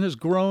 tables and has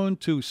grown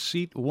to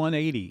seat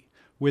 180.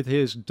 With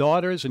his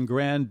daughters and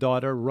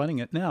granddaughter running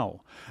it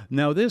now.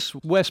 Now, this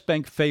West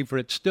Bank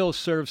favorite still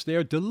serves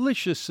their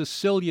delicious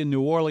Sicilian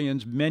New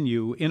Orleans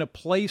menu in a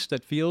place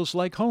that feels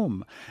like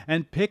home,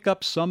 and pick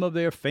up some of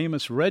their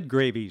famous red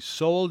gravies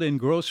sold in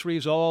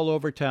groceries all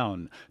over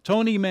town.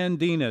 Tony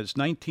Mandina's,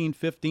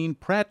 1915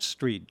 Pratt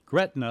Street,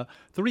 Gretna,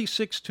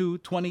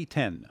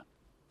 362-2010.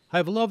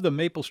 I've loved the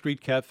Maple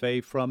Street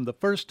Cafe from the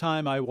first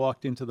time I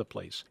walked into the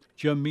place.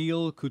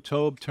 Jamil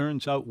Kutob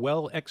turns out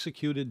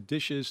well-executed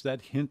dishes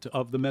that hint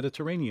of the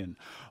Mediterranean,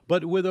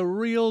 but with a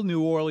real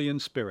New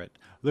Orleans spirit.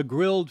 The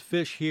grilled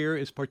fish here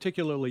is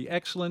particularly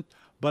excellent,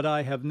 but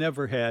I have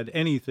never had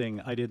anything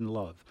I didn't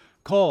love.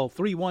 Call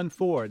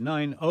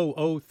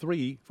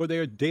 314-9003 for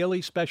their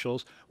daily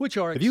specials, which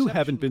are... If you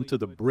haven't been to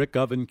the Brick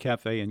Oven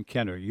Cafe in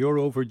Kenner, you're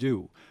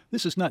overdue.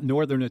 This is not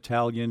Northern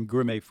Italian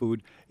gourmet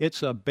food.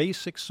 It's a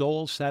basic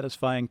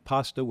soul-satisfying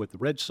pasta with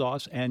red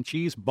sauce and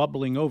cheese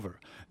bubbling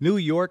over. New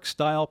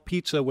York-style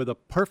pizza with a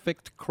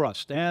perfect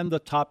crust and the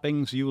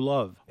toppings you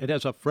love. It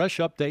has a fresh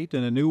update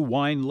and a new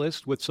wine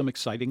list with some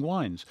exciting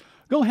wines.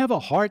 Go have a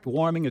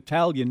heart-warming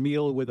Italian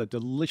meal with a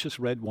delicious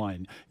red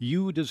wine.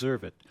 You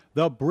deserve it.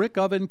 The Brick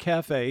Oven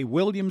Cafe,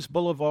 Williams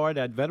Boulevard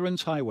at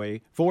Veterans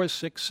Highway,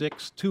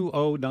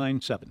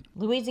 466-2097.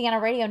 Louisiana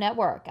Radio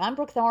Network. I'm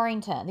Brooke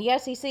Thorington. The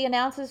SEC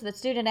announces that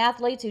student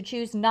athletes who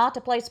choose not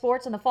to play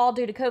sports in the fall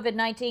due to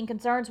COVID-19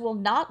 concerns will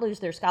not lose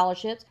their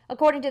scholarships.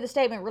 According to the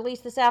statement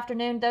released this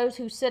afternoon, those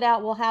who sit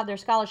out will have their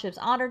scholarships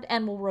honored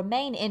and will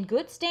remain in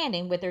good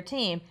standing with their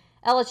team.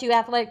 LSU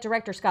Athletic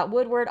Director Scott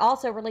Woodward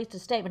also released a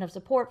statement of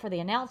support for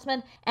the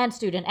announcement and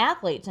student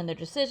athletes in their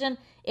decision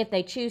if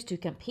they choose to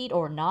compete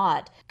or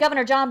not.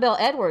 Governor John Bel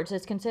Edwards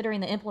is considering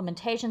the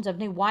implementations of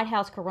new White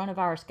House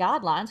coronavirus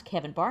guidelines.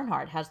 Kevin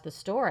Barnhart has the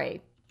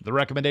story. The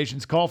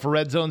recommendations call for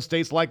red zone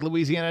states like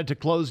Louisiana to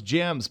close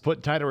gyms,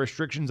 put tighter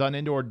restrictions on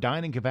indoor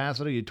dining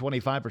capacity to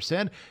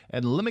 25%,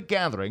 and limit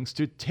gatherings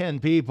to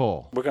 10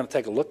 people. We're going to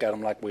take a look at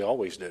them like we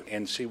always do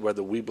and see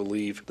whether we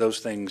believe those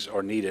things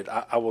are needed.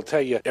 I will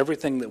tell you,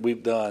 everything that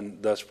we've done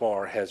thus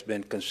far has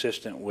been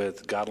consistent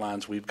with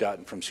guidelines we've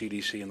gotten from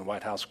CDC and the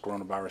White House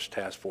Coronavirus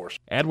Task Force.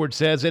 Edwards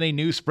says any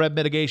new spread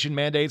mitigation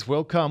mandates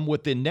will come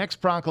with the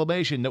next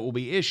proclamation that will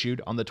be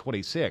issued on the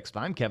 26th.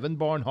 I'm Kevin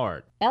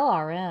Barnhart.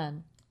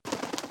 LRN.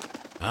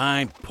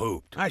 I'm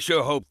pooped. I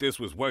sure hope this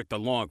was worth the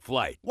long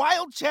flight.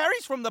 Wild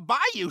cherries from the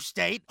Bayou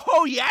State?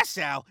 Oh, yeah,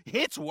 Sal.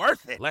 It's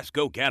worth it. Let's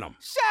go get them.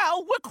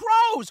 Sal, we're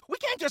crows. We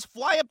can't just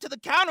fly up to the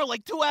counter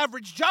like two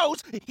average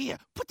Joes. Here,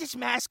 put this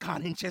mask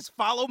on and just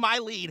follow my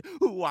lead.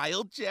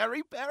 Wild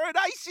cherry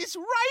paradise is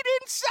right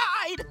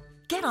inside.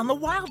 Get on the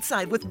wild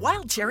side with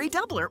Wild Cherry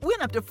Doubler.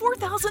 Win up to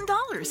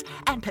 $4,000.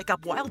 And pick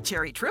up Wild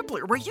Cherry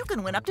Tripler, where you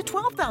can win up to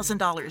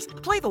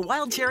 $12,000. Play the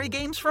Wild Cherry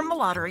games from the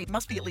lottery.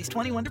 Must be at least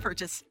 21 to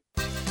purchase.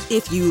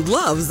 If you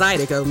love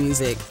Zydeco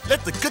music,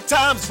 let the good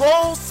times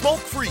roll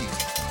smoke-free.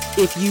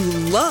 If you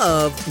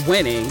love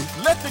winning,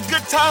 let the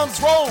good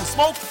times roll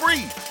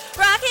smoke-free.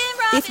 Rockin'.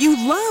 If you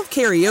love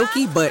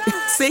karaoke but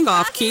sing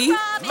off-key,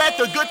 let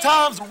the good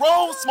times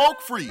roll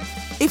smoke-free.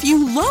 If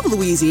you love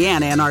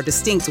Louisiana and our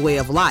distinct way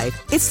of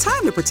life, it's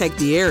time to protect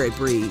the air it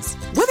breathes.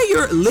 Whether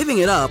you're living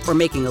it up or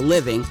making a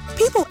living,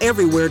 people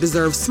everywhere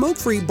deserve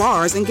smoke-free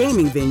bars and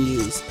gaming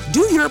venues.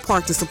 Do your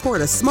part to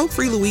support a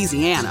smoke-free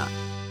Louisiana.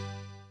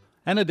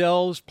 Anna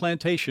Dell's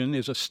Plantation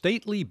is a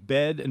stately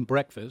bed and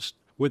breakfast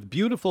with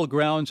beautiful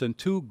grounds and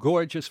 2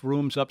 gorgeous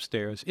rooms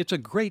upstairs. It's a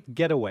great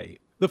getaway.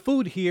 The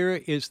food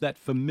here is that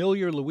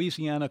familiar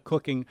Louisiana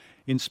cooking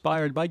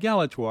inspired by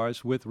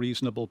Galatoire's with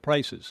reasonable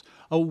prices.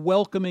 A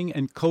welcoming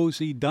and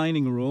cozy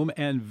dining room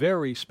and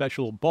very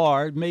special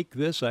bar make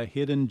this a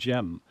hidden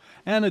gem.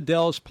 Anna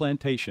Dell's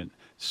Plantation,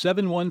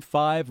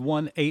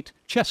 71518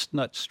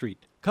 Chestnut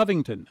Street,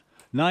 Covington,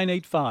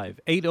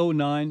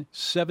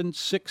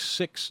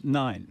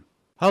 985-809-7669.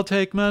 I'll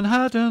take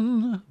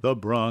Manhattan, the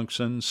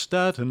Bronx, and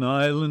Staten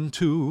Island,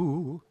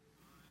 too.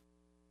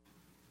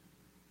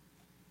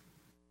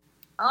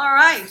 All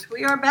right,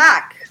 we are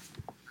back.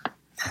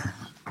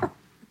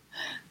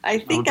 I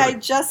think I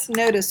just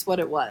noticed what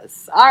it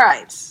was. All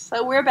right,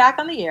 so we're back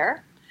on the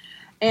air.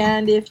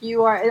 And if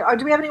you are, or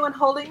do we have anyone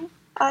holding,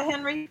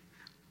 Henry?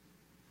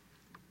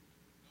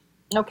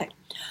 Okay.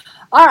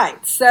 All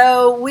right,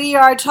 so we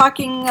are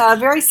talking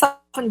very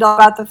often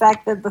about the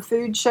fact that the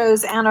food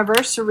show's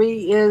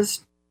anniversary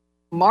is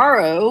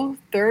tomorrow.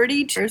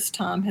 32 years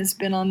Tom has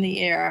been on the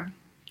air.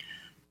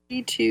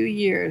 32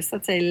 years.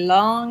 That's a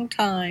long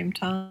time,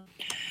 Tom.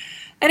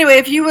 Anyway,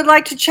 if you would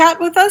like to chat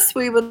with us,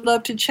 we would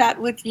love to chat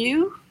with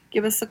you.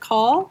 Give us a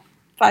call.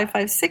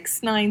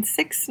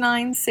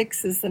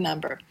 556-9696 is the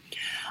number.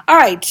 All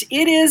right.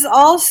 It is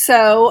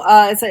also,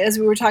 as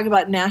we were talking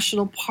about,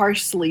 National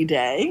Parsley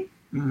Day.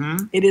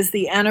 Mm-hmm. It is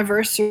the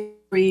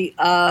anniversary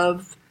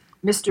of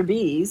Mr.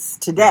 B's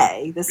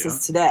today. This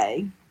is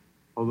today.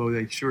 Although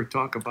they sure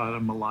talk about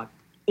him a lot.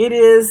 It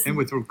is. And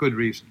with good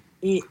reason.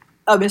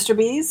 Mr.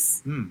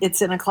 B's?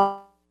 It's in a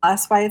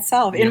class by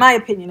itself, in my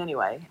opinion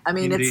anyway. I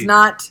mean, Indeed. it's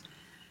not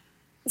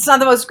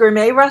the most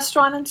gourmet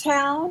restaurant in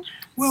town.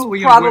 Well,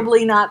 it's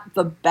probably not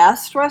the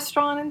best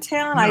restaurant in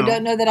town. No. I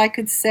don't know that I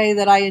could say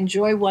that I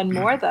enjoy one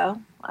more,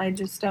 though. I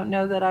just don't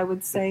know that I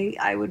would say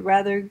I would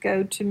rather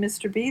go to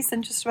Mr. B's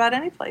than just about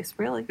any place,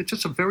 really. It's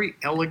just a very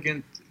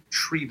elegant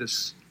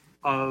treatise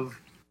of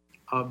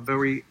a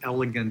very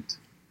elegant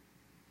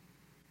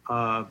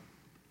style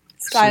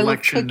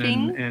selection of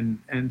cooking.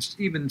 and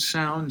even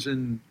sounds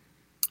and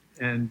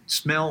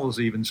smells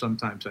even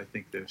sometimes. I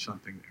think there's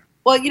something there.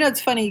 Well,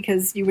 it's funny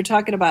because you were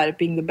talking about it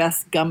being the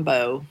best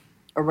gumbo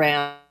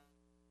around,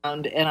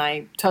 and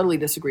I totally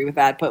disagree with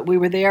that. But we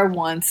were there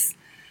once.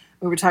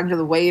 We were talking to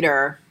the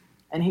waiter,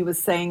 and he was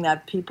saying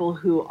that people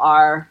who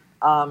are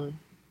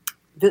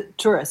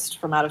tourists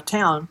from out of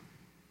town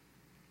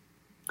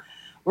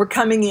were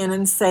coming in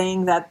and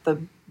saying that the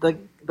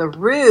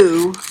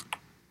roux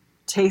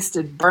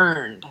tasted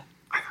burned.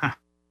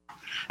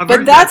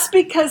 But that's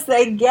because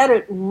they get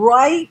it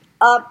right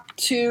up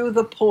to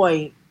the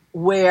point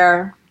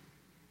where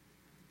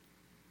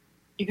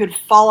you could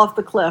fall off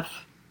the cliff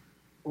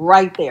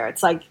right there.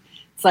 It's like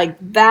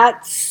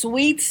that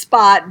sweet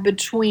spot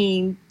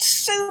between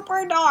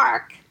super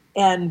dark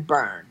and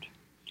burned.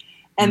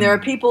 And there are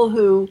people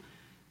who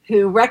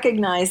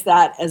recognize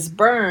that as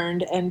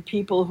burned and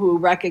people who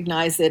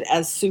recognize it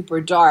as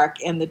super dark,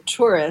 and the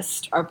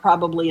tourists are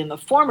probably in the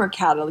former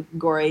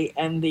category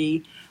and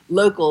the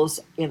locals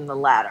in the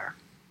latter.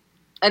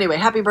 Anyway,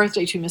 happy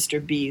birthday to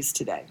Mr. B's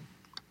today.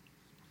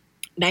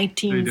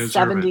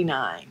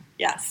 1979.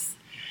 Yes.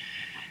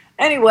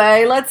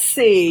 Anyway, let's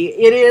see.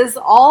 It is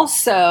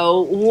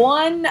also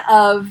one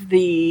of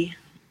the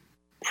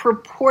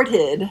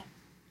purported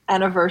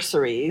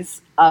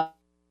anniversaries of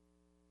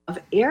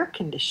air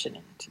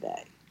conditioning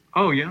today.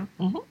 Oh, yeah?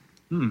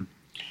 Mm-hmm.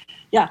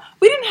 Yeah.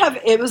 We didn't have,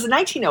 it was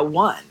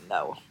 1901,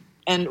 though,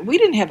 and we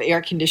didn't have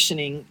air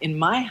conditioning in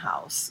my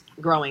house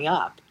growing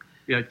up.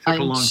 Yeah, it took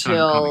a long time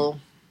coming.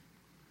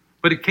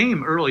 But it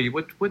came early.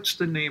 What's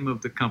the name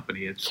of the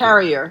company? It's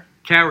Carrier.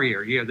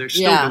 Carrier, yeah. They're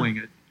still doing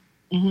it.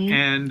 Mm-hmm.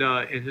 And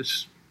it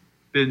has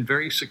been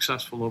very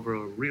successful over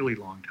a really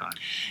long time.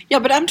 Yeah,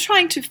 but I'm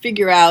trying to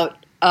figure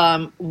out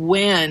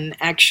when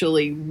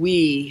actually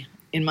we,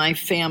 in my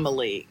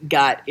family,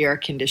 got air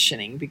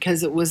conditioning,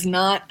 because it was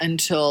not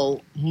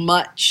until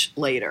much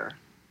later.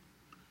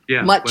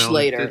 Yeah,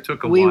 later. It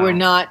took a we while. were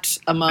not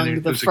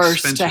among the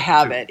first to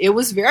have too. it. It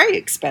was very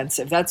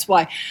expensive. That's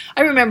why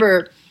I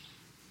remember,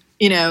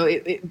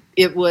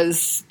 it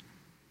was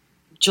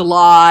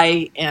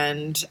July,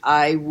 and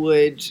I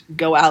would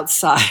go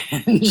outside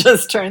and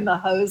just turn the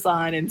hose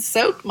on and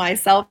soak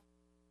myself.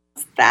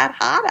 It's that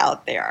hot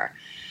out there.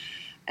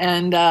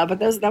 And but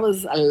that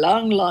was a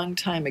long, long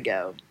time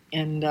ago.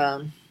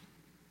 And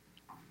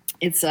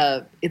it's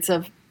a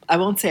I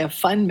won't say a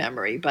fun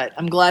memory, but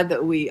I'm glad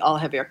that we all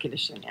have air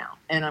conditioning now.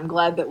 And I'm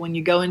glad that when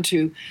you go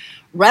into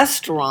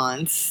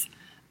restaurants,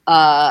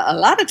 a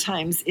lot of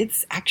times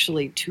it's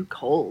actually too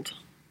cold.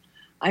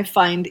 I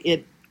find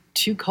it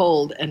too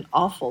cold an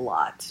awful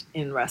lot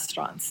in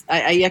restaurants.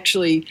 I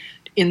actually,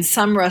 in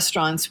some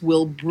restaurants,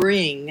 will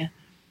bring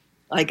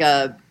like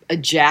a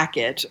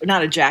jacket,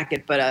 not a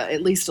jacket, but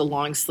at least a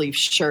long sleeve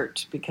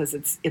shirt, because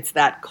it's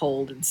that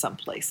cold in some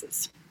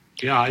places.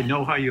 Yeah, I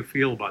know how you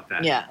feel about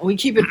that. Yeah, we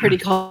keep it pretty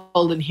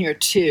cold in here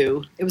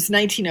too. It was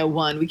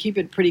 1901. We keep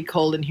it pretty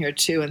cold in here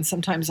too, and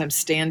sometimes I'm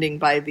standing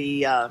by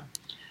the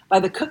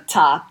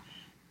cooktop,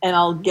 and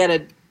I'll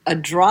get a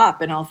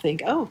drop, and I'll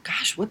think, oh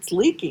gosh, what's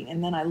leaking?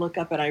 And then I look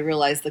up and I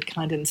realize the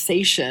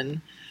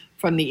condensation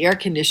from the air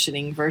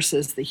conditioning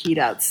versus the heat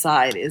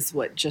outside is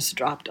what just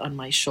dropped on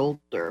my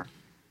shoulder.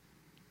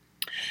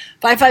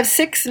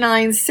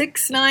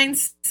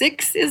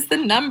 556-9696 is the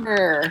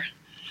number.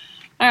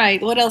 All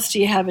right, what else do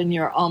you have in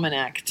your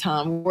almanac,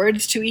 Tom?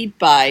 Words to eat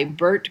by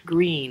Bert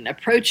Green.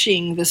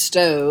 Approaching the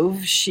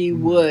stove, she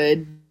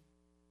would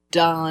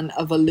don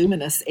a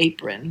voluminous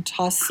apron,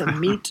 toss some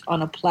meat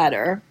on a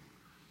platter,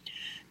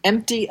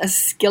 Empty a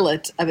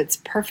skillet of its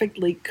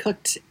perfectly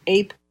cooked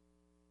ape.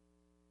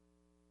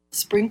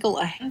 Sprinkle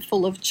a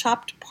handful of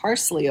chopped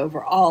parsley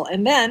over all,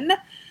 and then,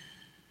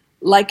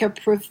 like a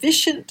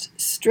proficient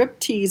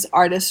striptease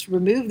artist,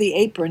 remove the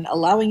apron,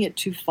 allowing it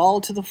to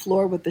fall to the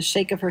floor with the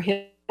shake of her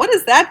hip. What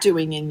is that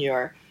doing in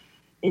your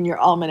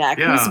almanac?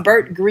 Yeah. Who's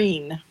Bert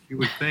Green? You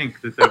would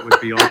think that would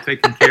be all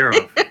taken care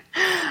of.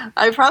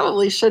 I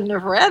probably shouldn't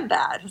have read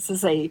that. This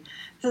is a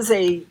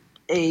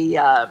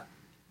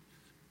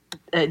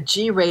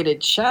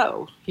G-rated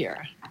show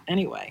here.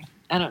 Anyway,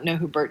 I don't know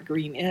who Bert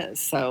Green is,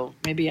 so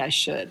maybe I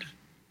should.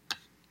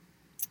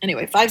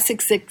 Anyway,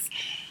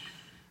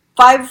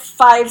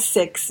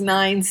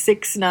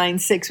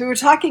 556-9696. We were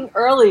talking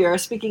earlier,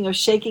 speaking of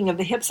shaking of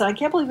the hips, and I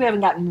can't believe we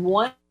haven't gotten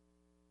one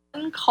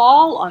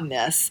call on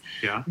this.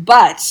 Yeah.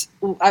 But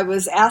I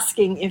was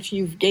asking if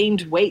you've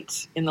gained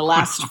weight in the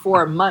last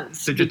 4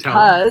 months. Did you tell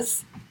them?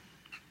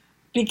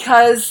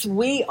 Because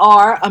we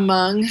are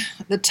among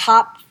the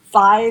top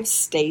 5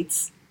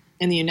 states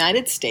in the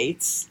United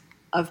States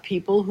of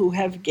people who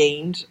have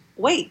gained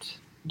weight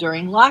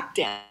during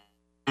lockdown.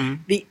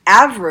 Mm-hmm. The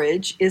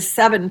average is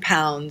 7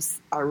 pounds.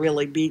 I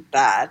really beat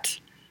that.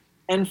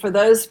 And for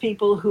those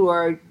people who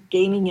are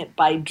gaining it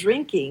by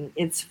drinking,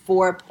 it's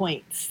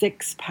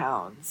 4.6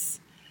 pounds.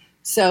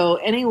 So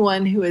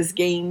anyone who has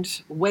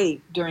gained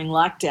weight during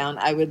lockdown,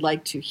 I would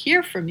like to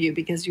hear from you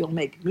because you'll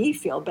make me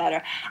feel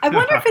better. I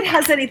wonder if it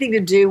has anything to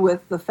do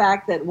with the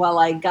fact that while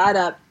I got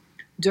up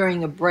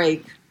during a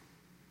break,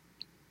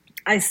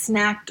 I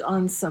snacked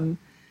on some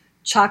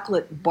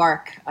chocolate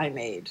bark I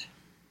made.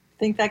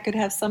 Think that could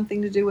have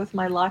something to do with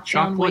my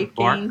lockdown weight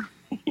gain?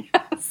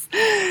 Yes.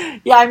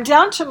 Yeah, I'm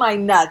down to my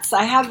nuts.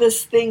 I have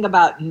this thing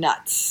about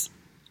nuts,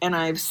 and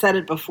I've said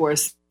it before,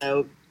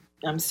 so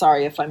I'm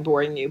sorry if I'm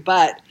boring you,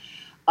 but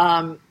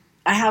I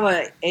have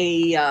an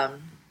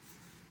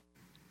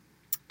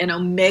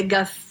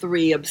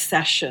omega-3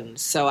 obsession,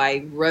 so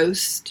I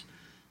roast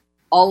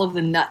all of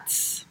the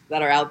nuts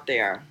that are out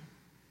there.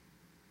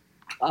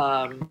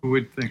 Who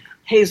would think?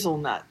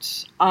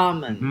 Hazelnuts,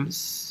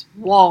 almonds,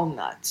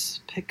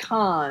 walnuts,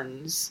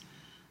 pecans,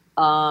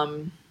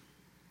 cashews.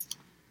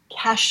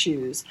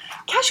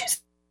 Cashews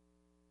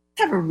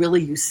have a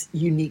really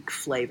unique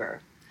flavor.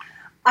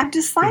 I've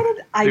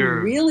decided I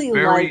really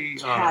like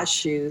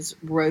cashews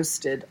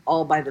roasted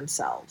all by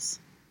themselves.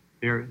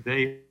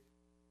 They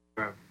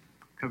are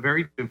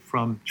very different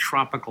from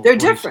tropical They're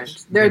places.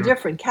 Different. They're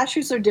different.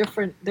 Cashews are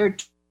different. They're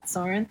nuts,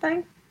 aren't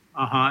they?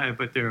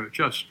 But they're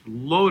just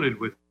loaded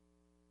with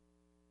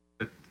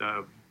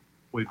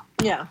would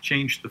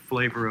change the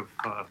flavor of.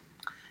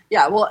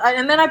 Yeah, well,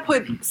 and then I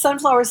put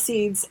sunflower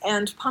seeds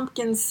and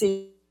pumpkin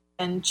seeds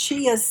and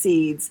chia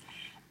seeds,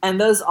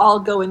 and those all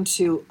go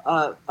into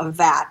a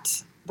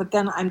vat. But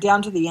then I'm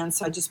down to the end,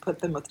 so I just put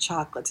them with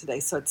chocolate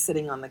today. So it's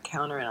sitting on the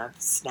counter, and I've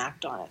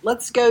snacked on it.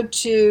 Let's go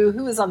to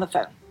who is on the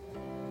phone.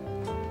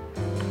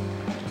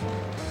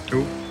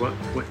 Who? What?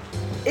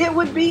 It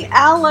would be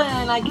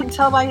Alan. I can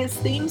tell by his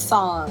theme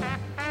song.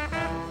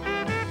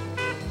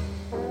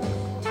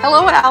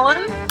 Hello,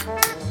 Alan.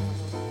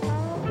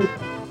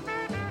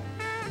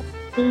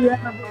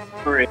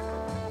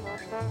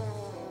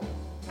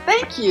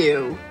 Thank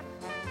you.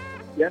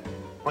 Yes.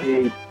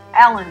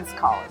 Alan's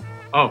calling.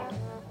 Oh.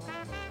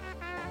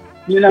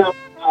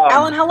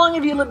 Alan, how long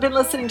have you been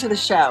listening to the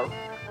show?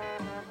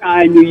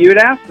 I knew you'd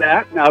ask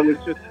that, and I was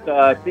just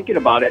thinking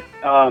about it,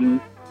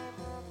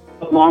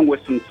 along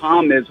with some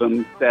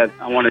Tomisms that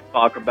I want to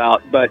talk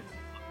about. But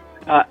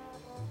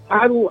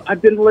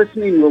I've been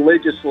listening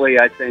religiously,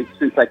 I think,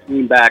 since I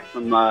came back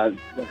from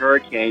the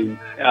hurricane.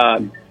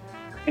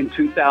 In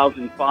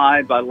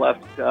 2005, I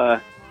left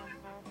to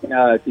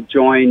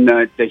join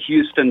the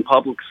Houston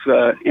Public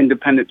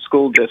Independent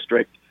School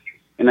District,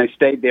 and I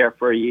stayed there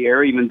for a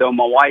year, even though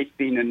my wife,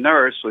 being a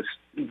nurse, was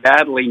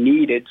badly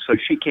needed, so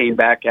she came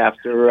back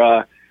after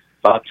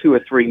about 2 or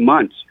 3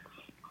 months.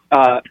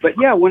 But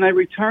yeah, when I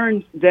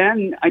returned,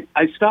 then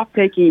I stopped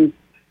taking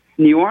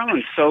New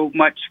Orleans so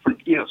much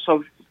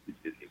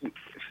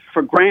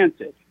for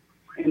granted,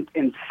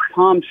 and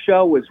Tom's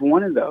show was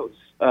one of those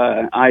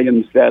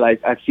items that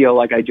I feel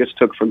like I just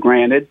took for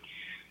granted.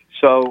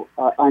 So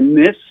I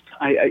missed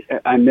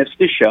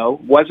the show.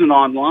 Wasn't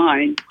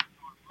online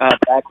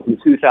back in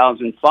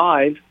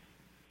 2005.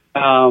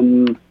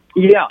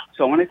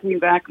 So when I came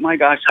back, my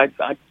gosh,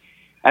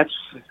 that's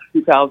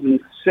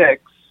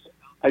 2006.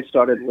 I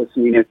started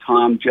listening to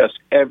Tom just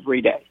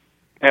every day.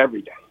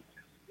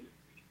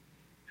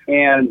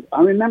 And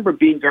I remember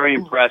being very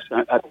impressed.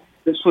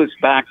 This was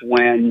back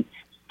when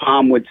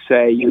Tom would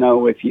say,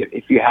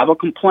 if you have a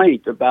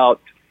complaint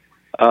about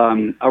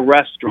a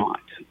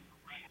restaurant,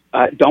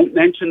 don't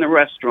mention the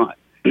restaurant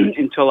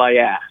until I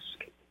ask.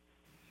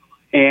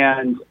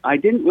 And I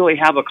didn't really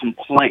have a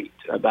complaint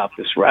about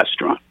this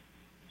restaurant,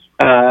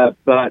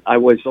 but I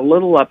was a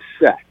little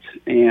upset.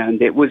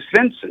 And it was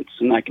Vincent's,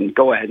 and I can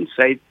go ahead and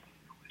say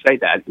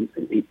that,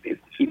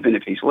 even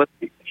if he's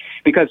listening,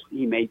 because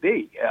he may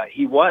be.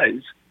 He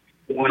was,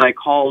 when I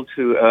called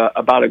to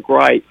about a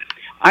gripe.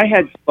 I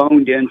had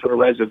phoned into a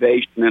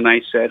reservation, and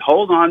I said,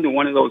 hold on to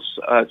one of those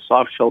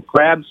soft-shell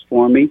crabs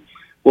for me.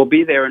 We'll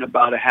be there in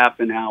about a half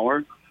an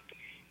hour,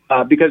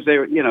 because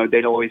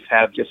they'd always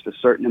have just a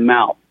certain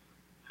amount.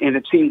 And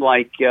it seemed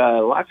like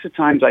lots of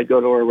times I'd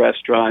go to a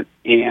restaurant,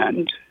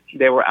 and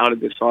they were out of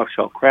the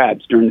soft-shell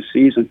crabs during the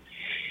season.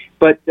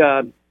 But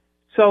I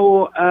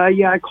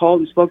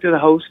called and spoke to the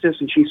hostess,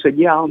 and she said,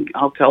 yeah,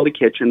 I'll tell the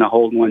kitchen to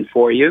hold one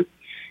for you.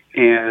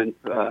 And,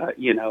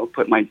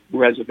 put my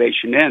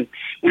reservation in.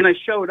 When I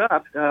showed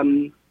up,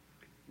 the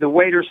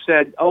waiter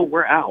said, oh,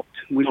 we're out.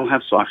 We don't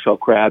have soft-shell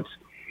crabs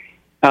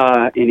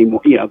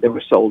anymore. They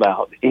were sold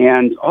out.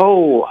 And,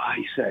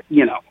 I said,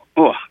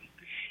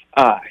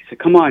 I said,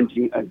 come on,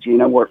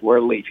 Gina,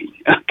 we're leaving.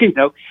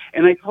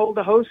 And I told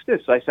the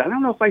hostess, I said, I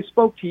don't know if I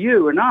spoke to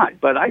you or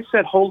not, but I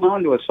said, hold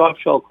on to a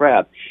soft-shell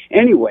crab.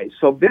 Anyway,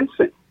 so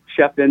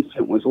Chef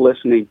Vincent was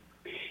listening.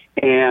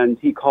 And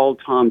he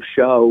called Tom's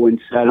show and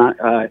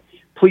said,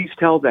 please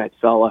tell that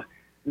fella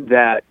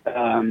that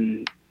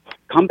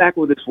come back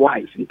with his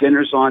wife, and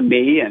dinner's on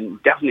me,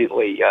 and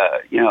definitely,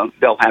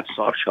 they'll have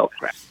soft-shell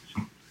crabs.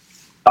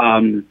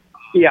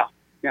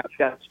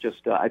 That's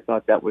just, I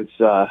thought that was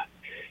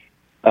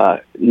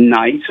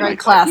nice. Very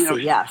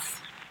classy,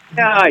 yes.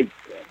 Yeah,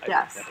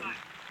 yes.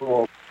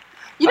 Cool.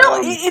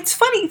 It's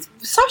funny.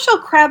 Soft-shell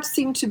crabs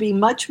seem to be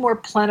much more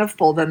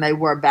plentiful than they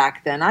were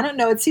back then. I don't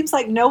know. It seems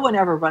like no one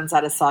ever runs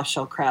out of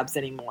soft-shell crabs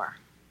anymore.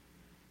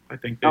 I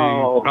think they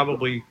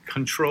probably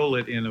control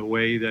it in a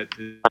way that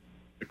is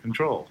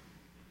control.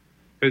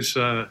 Because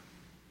there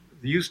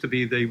used to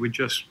be, they would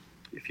just,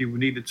 if you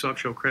needed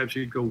soft-shell crabs,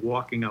 you'd go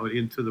walking out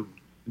into the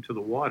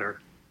water.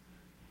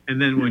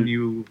 And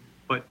then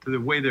but the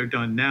way they're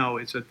done now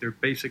is that they're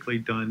basically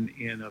done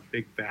in a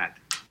big vat.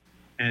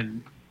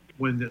 And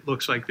when it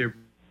looks like they're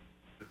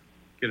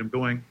get them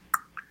going,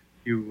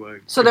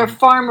 so they're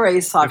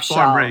farm-raised soft shell.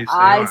 Farm-raised,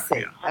 I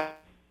see.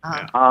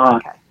 Yeah.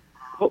 Okay.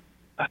 Well,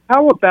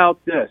 how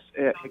about this?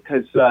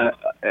 Because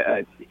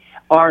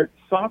our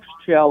soft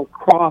shell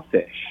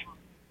crawfish,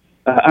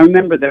 I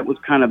remember that was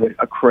kind of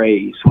a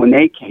craze when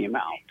they came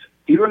out.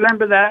 Do you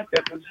remember that?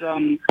 That was.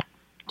 Do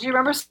you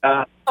remember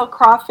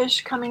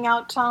crawfish coming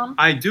out, Tom?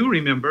 I do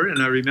remember,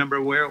 and I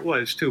remember where it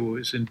was too. It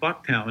was in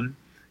Bucktown.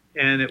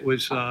 And it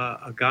was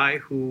a guy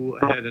who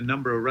had a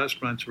number of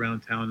restaurants around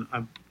town.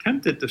 I'm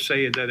tempted to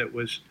say that it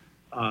was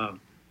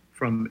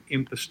from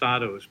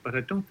Impastados, but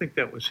I don't think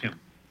that was him.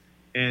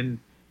 And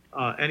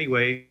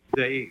anyway,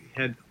 they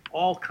had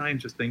all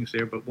kinds of things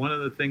there, but one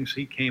of the things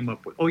he came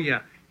up with,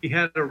 he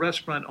had a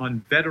restaurant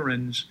on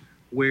Veterans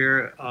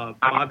where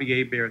Bobby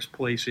Hebert's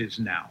place is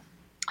now.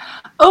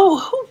 Oh,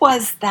 who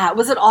was that?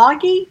 Was it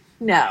Augie?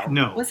 No.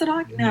 No. Was it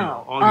Augie?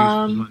 No.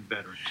 Augie's was on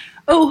Veterans.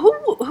 Oh,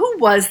 who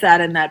was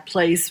that in that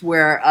place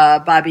where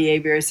Bobby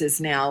Hebert's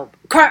is now?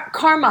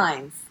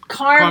 Carmine's.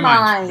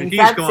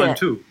 He's gone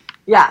too.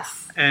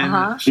 Yes.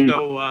 And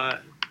so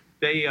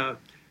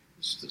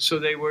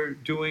they were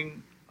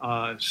doing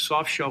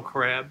soft shell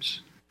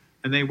crabs,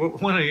 and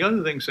one of the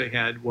other things they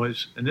had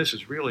was, and this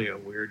is really a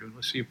weird one.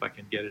 Let's see if I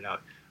can get it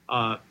out.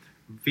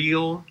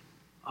 Veal.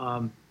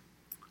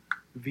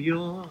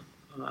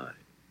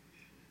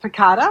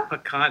 Piccata.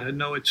 Piccata.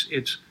 No,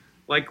 it's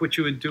like what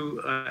you would do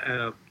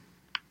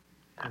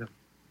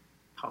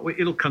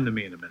it'll come to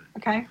me in a minute.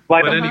 Okay.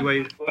 But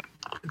anyway,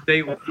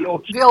 veal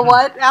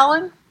what,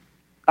 Alan?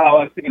 Oh,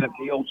 I was thinking of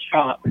veal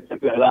chop.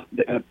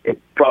 It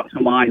brought to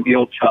mind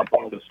veal chop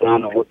all the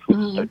time. Which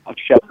was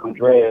Chef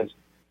Andrea's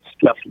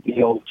stuffed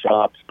veal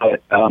chops.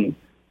 But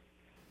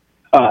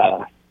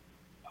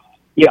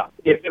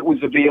if it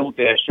was a veal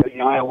dish,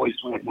 I always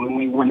went when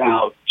we went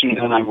out.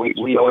 Gina and I,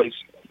 we always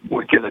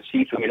would get a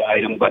seafood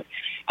item. But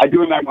I do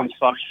remember when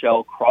soft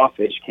shell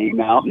crawfish came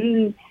out.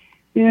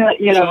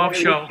 Soft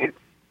shell.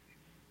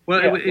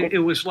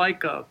 It was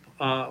like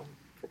that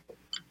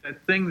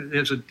thing.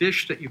 There's a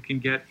dish that you can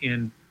get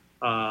in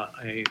a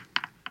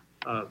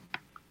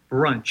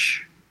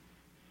brunch,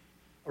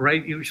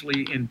 right?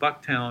 Usually in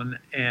Bucktown,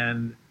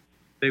 and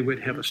they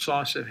would have a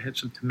sauce that had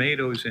some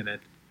tomatoes in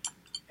it,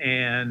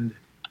 and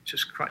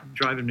just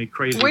driving me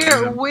crazy.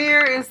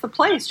 Where is the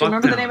place? Do you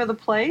remember the name of the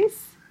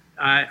place?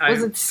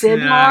 Was it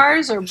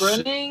Sidmar's or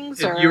Brunnings?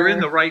 You're in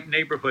the right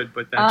neighborhood,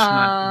 but that's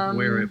not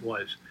where it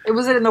was.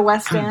 Was it in the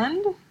West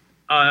End?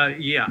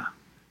 Yeah.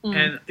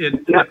 And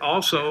it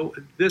also,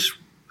 this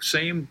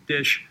same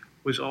dish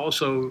was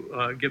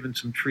also given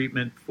some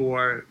treatment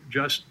for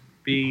just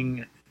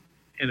being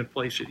in a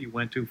place that you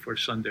went to for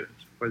Sunday,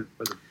 for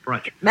the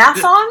brunch.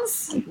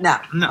 Massons? No.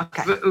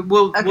 Okay.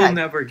 We'll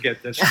never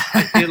get this.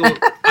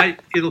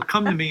 It'll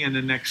come to me in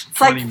the next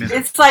 20 minutes.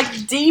 It's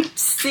like deep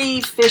sea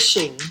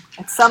fishing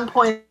at some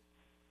point,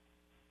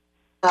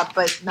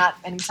 but not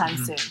anytime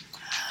soon.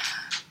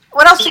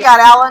 What else you got,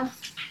 Alan?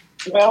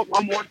 Well,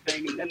 one more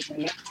thing, and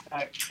then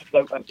I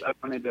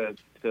wanted to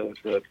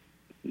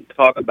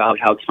talk about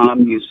how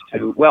Tom used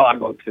to. Well, I'll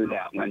go through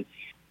that one.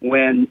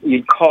 When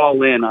you'd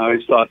call in, I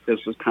always thought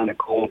this was kind of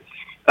cool.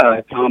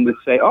 Tom would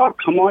say, "Oh,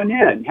 come on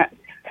in,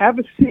 have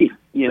a seat,"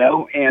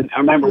 And I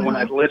remember when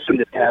I listened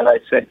to that, I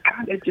said,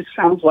 "God, it just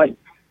sounds like,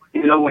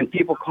 when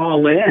people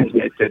call in,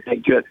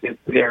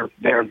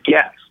 they're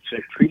guests.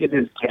 They're treated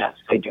as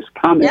guests. They just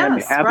come in.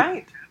 They have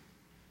right.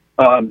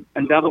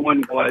 Another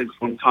one was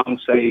when Tom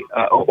say,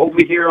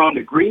 over here on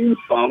the green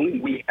phone,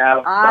 we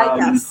have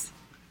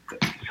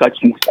such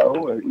and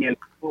so,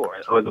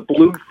 or the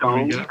blue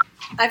phone.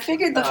 I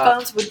figured the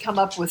phones would come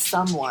up with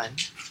someone.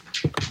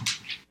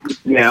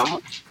 Yeah.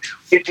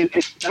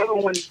 It's another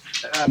one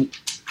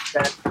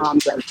that Tom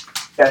does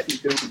that he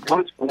does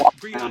once in a while.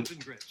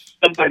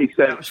 Somebody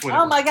said,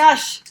 "Oh my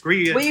gosh,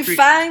 we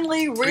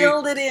finally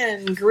reeled it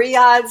in,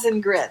 griots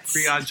and grits."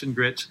 Griots and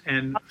grits,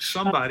 and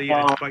somebody.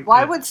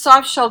 Why would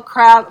soft shell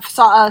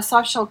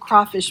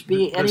crawfish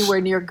be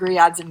anywhere near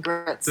griots and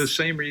grits? The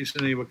same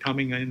reason they were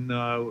coming in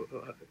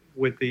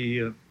with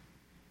the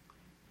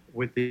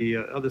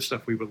other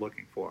stuff we were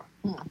looking for.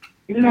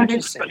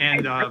 Interesting.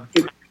 And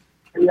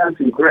griots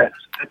and grits.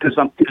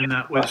 And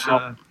that was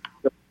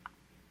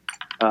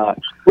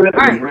grits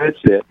and grits.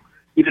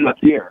 Even up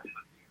here.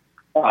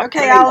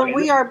 Okay, Alan,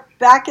 we are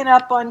backing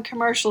up on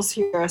commercials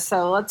here,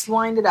 so let's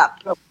wind it up.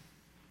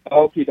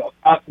 Okay,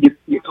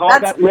 you call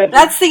that living.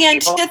 That's the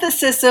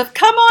antithesis of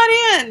come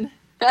on in.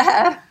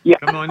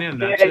 Come on in,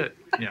 that's it.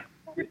 Yeah.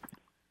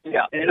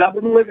 Yeah, and I've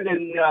been living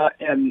in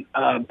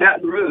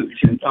Baton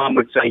Rouge, and Tom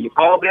would say, "You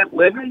call that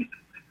living?"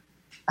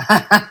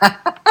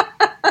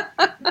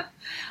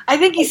 I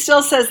think he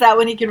still says that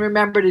when he can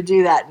remember to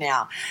do that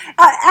now.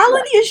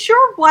 Alan, is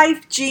your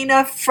wife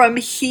Gina from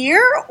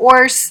here,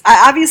 or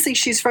obviously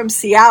she's from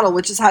Seattle,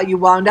 which is how you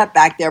wound up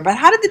back there? But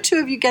how did the two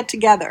of you get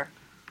together?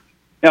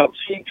 No,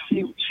 she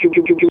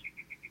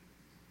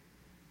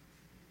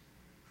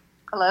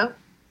Hello.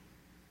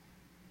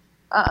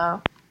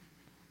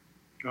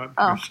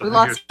 We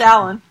lost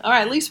Alan. All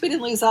right, at least we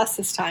didn't lose us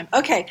this time.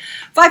 Okay,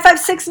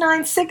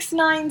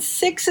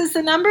 5569696 is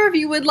the number. If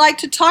you would like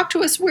to talk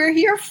to us, we're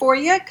here for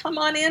you. Come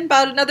on in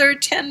about another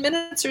 10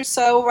 minutes or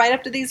so. Right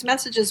after these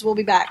messages, we'll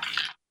be back.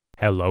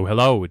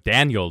 Hello.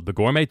 Daniel, the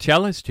gourmet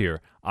cellist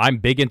here. I'm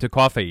big into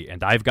coffee,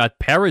 and I've got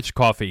Parrish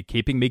coffee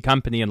keeping me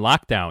company in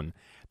lockdown.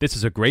 This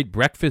is a great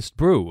breakfast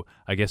brew.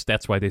 I guess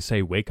that's why they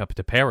say wake up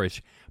to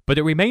Parrish. But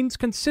it remains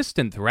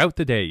consistent throughout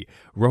the day,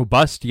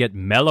 robust yet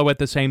mellow at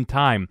the same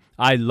time.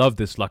 I love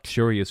this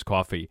luxurious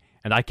coffee,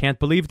 and I can't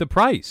believe the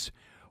price.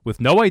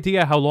 With no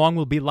idea how long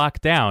we'll be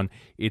locked down,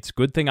 it's a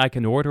good thing I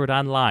can order it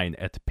online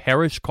at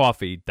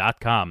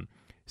parrishcoffee.com.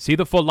 See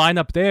the full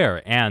lineup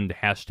there and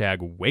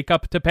hashtag wake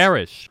up to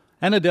Parrish.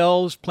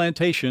 Annadell's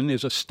Plantation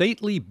is a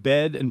stately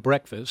bed and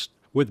breakfast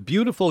with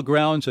beautiful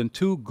grounds and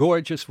 2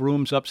 gorgeous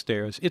rooms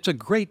upstairs. It's a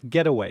great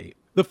getaway.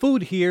 The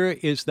food here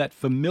is that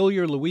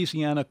familiar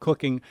Louisiana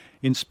cooking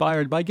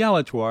inspired by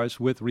Galatoire's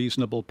with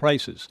reasonable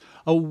prices.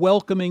 A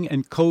welcoming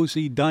and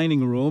cozy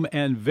dining room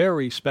and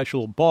very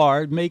special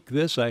bar make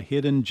this a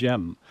hidden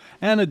gem.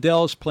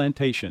 Annadell's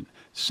Plantation,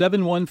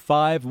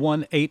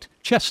 71518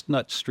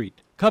 Chestnut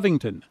Street,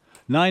 Covington,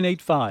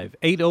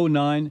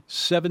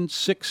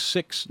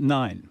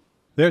 985-809-7669.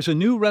 There's a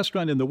new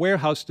restaurant in the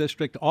Warehouse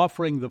District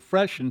offering the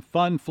fresh and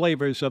fun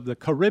flavors of the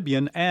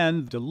Caribbean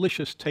and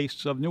delicious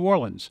tastes of New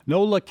Orleans.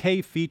 Nola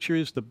K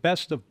features the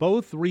best of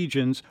both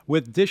regions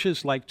with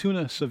dishes like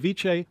tuna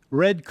ceviche,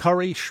 red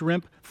curry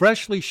shrimp,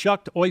 freshly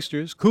shucked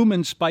oysters,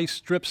 cumin spice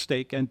strip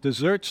steak, and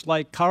desserts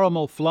like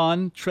caramel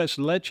flan, tres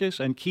leches,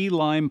 and key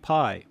lime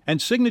pie.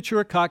 And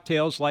signature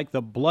cocktails like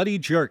the Bloody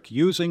Jerk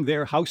using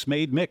their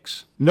house-made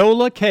mix.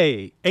 Nola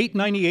K,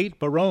 898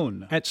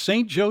 Baronne at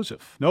St.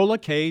 Joseph,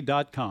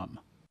 nolak.com.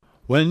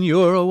 When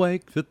you're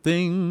awake, the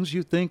things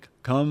you think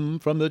come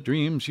from the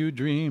dreams you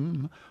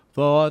dream.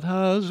 Thought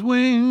has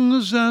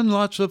wings, and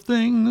lots of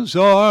things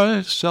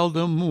are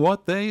seldom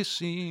what they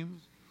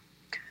seem.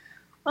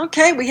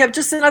 Okay, we have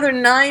just another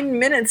 9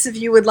 minutes if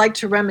you would like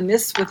to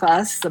reminisce with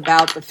us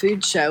about the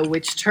food show,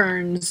 which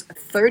turns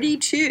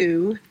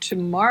 32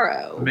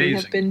 tomorrow. Amazing. We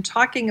have been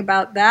talking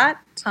about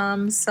that,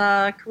 Tom's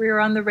career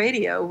on the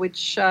radio,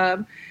 which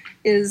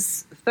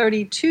is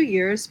 32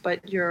 years,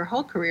 but your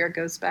whole career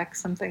goes back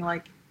something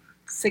like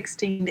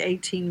 16 to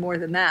 18 more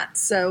than that.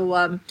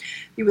 So if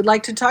you would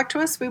like to talk to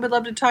us, we would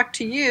love to talk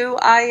to you.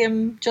 I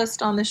am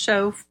just on the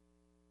show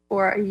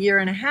for a year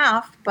and a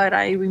half, but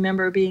I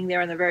remember being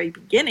there in the very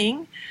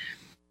beginning.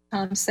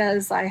 Tom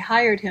says I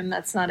hired him.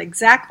 That's not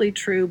exactly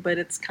true, but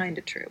it's kind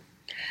of true.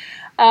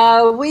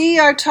 We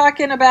are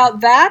talking about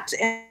that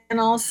and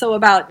also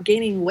about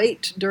gaining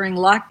weight during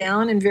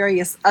lockdown and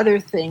various other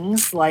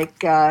things like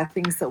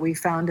things that we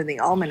found in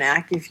the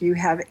almanac. If you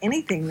have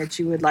anything that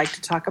you would like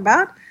to talk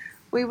about,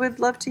 we would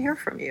love to hear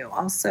from you.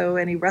 Also,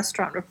 any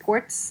restaurant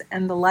reports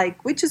and the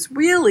like, which is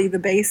really the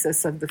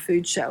basis of the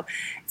food show.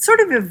 It sort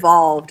of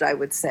evolved, I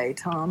would say,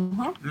 Tom.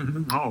 Huh?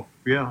 Mm-hmm. Oh,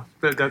 yeah.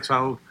 That's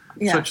how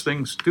such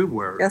things do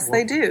work. Yes,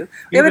 they do.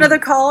 We have another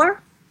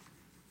caller?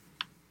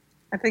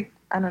 I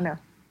don't know.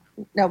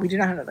 No, we do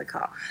not have another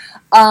call.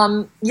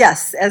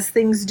 Yes, as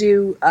things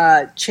do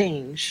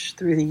change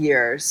through the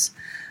years.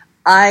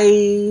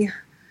 I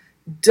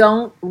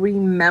don't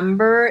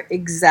remember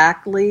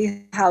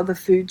exactly how the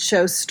food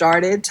show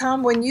started.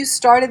 Tom, when you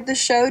started the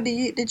show,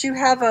 did you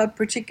have a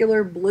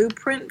particular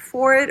blueprint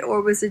for it,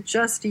 or was it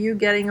just you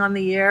getting on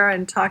the air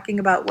and talking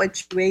about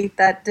what you ate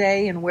that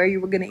day and where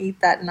you were going to eat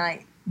that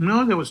night?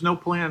 No, there was no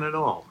plan at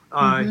all.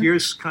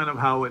 Here's kind of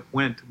how it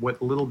went,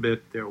 what little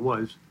bit there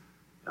was.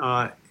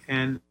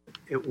 And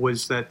it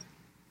was that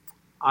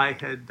I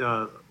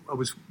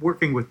was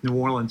working with New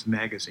Orleans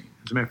Magazine.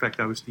 As a matter of fact,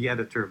 I was the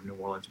editor of New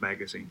Orleans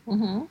Magazine.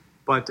 Mm-hmm.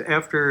 But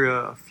after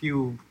a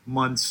few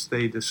months,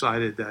 they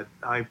decided that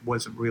I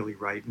wasn't really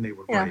right, and they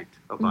were right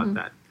about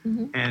that.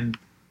 Mm-hmm. And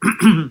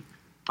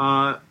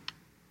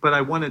but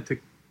I wanted to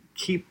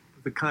keep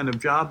the kind of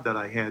job that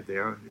I had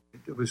there.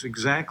 It was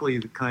exactly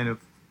the kind of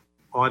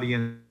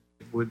audience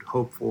would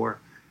hope for,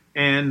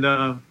 and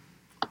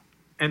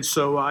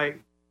so I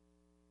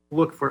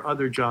looked for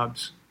other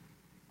jobs.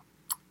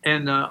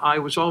 And I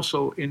was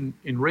also in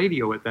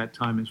radio at that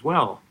time as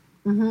well.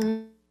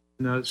 Mm-hmm.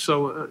 And,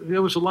 so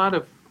there was a lot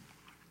of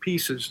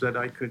pieces that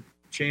I could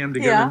jam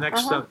together.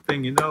 Next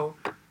thing you know,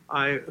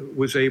 I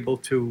was able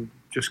to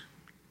just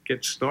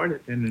get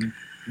started, and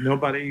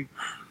nobody.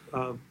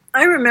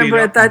 I remember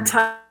at that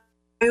time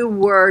you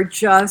were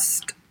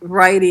just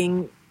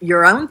writing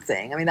your own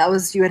thing. I mean, that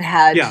was, you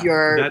had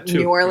your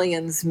New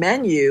Orleans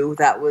menu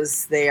that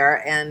was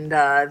there, and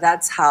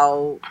that's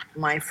how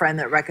my friend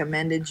that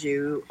recommended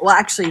you, well,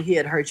 actually he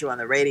had heard you on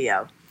the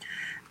radio,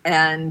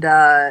 and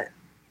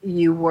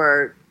you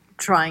were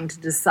trying to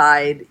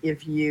decide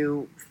if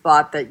you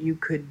thought that you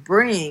could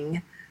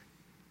bring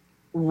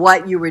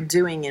what you were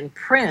doing in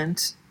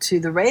print to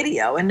the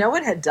radio, and no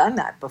one had done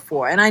that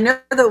before. And I know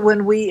that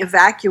when we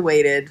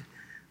evacuated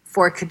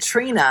for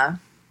Katrina,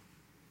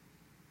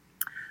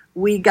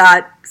 we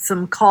got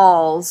some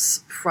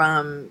calls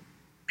from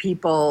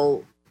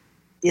people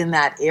in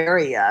that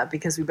area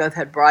because we both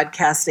had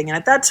broadcasting. And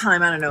at that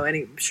time, I don't know,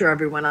 I'm sure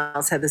everyone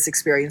else had this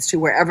experience too,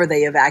 wherever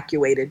they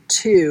evacuated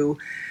to,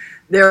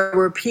 there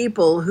were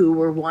people who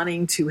were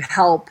wanting to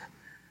help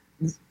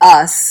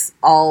us,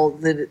 all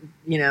the,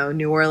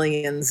 New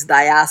Orleans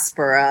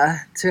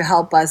diaspora, to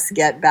help us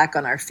get back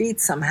on our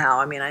feet somehow.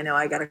 I mean, I know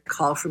I got a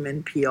call from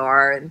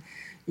NPR, and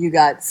you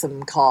got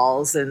some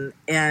calls, and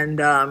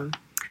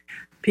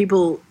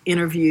people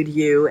interviewed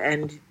you,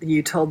 and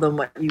you told them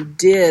what you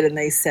did, and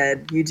they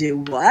said, "You do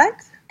what?"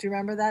 Do you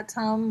remember that,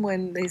 Tom,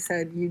 when they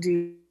said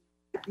you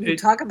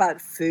talk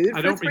about food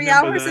for 3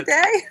 hours a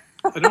day?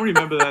 I don't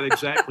remember that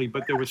exactly,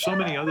 but there were so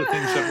many other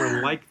things that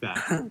were like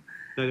that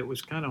it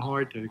was kind of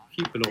hard to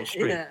keep it all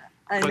straight. Yeah,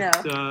 I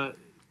know.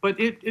 But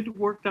it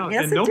worked out,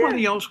 yes, and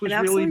nobody else was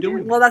really doing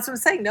it. Well, that's what I'm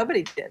saying.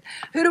 Nobody did.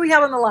 Who do we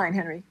have on the line,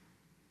 Henry?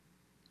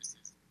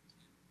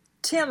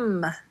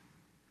 Tim.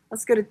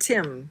 Let's go to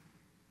Tim.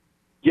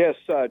 Yes,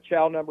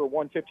 chow number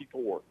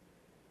 154.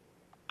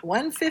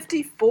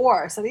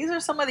 154. So these are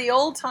some of the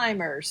old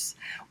timers.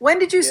 When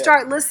did you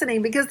start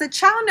listening? Because the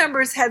chow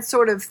numbers had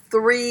sort of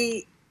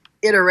 3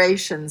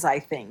 iterations, I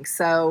think.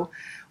 So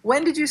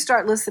when did you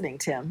start listening,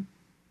 Tim?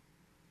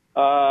 It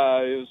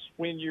was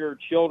when your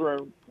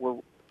children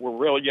were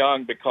real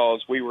young,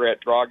 because we were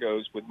at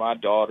Drago's with my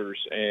daughters,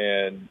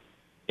 and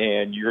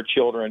your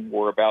children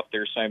were about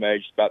their same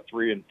age, about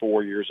 3 and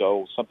 4 years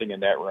old, something in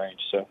that range.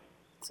 So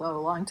a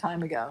long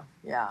time ago.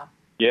 Yeah.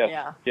 Yes.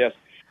 Yeah. Yes.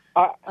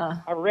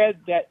 I read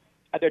that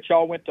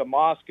y'all went to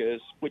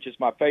Mosca's, which is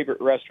my favorite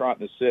restaurant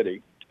in the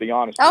city, to be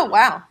honest. Oh,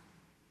 wow.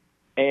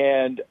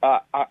 And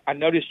I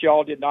noticed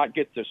y'all did not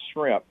get the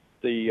shrimp,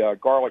 the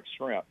garlic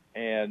shrimp.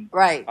 And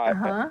right.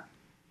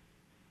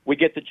 We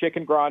get the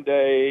chicken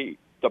grande,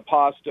 the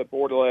pasta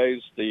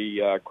bordelaise,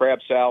 the crab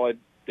salad,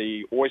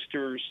 the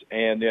oysters,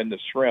 and then the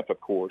shrimp,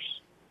 of course,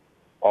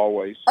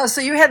 always. Oh,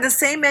 so you had the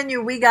same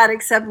menu we got,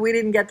 except we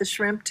didn't get the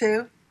shrimp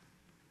too?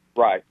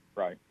 Right.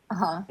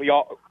 Uh-huh.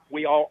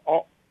 We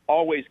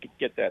always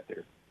get that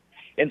there.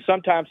 And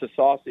sometimes the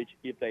sausage,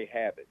 if they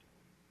have it.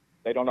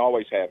 They don't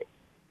always have it.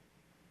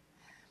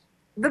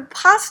 The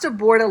pasta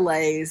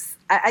bordelaise,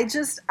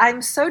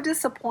 I'm so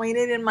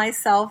disappointed in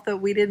myself that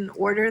we didn't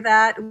order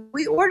that.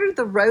 We ordered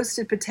the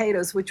roasted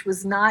potatoes, which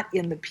was not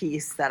in the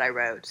piece that I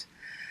wrote.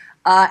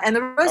 And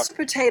the roasted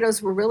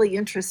potatoes were really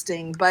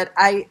interesting, but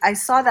I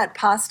saw that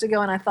pasta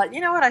go, and I thought,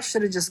 you know what, I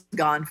should have just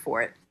gone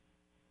for it.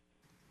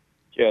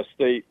 Yes,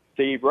 the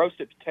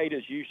roasted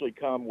potatoes usually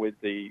come with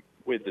the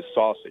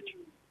sausage,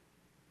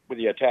 with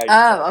the Italian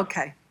sausage.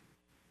 Okay.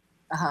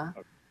 Uh-huh.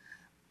 Okay.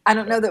 I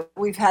don't know that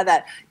we've had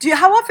that.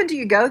 How often do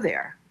you go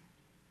there?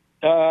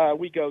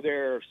 We go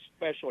there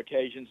special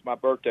occasions, my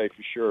birthday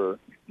for sure.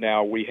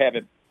 Now, we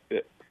haven't,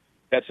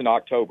 that's in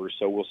October,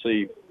 so we'll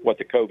see what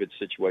the COVID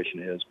situation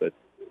is. But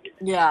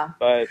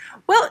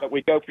But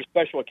we go for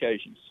special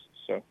occasions,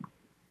 so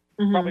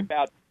probably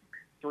about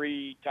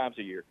 3 times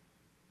a year.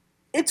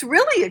 It's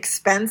really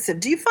expensive.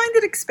 Do you find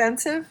it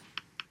expensive?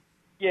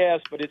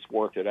 Yes, but it's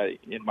worth it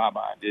in my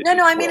mind.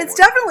 It's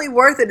definitely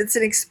worth it. It's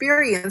an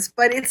experience,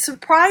 but it's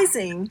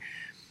surprising.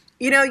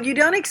 You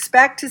don't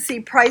expect to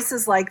see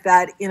prices like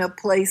that in a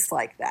place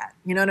like that.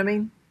 You know what I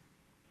mean?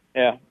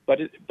 Yeah, but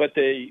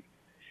the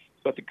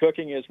the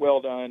cooking is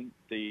well done.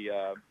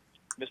 The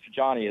Mr.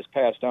 Johnny has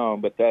passed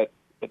on, but that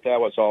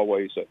was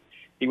always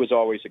he was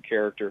always a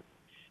character,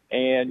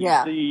 and you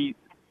see,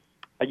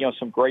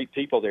 some great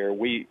people there.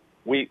 We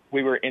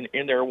were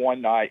in there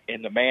one night,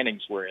 and the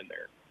Mannings were in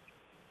there.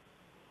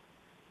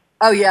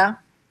 Oh yeah.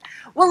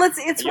 Well,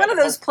 it's one of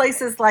those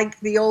places like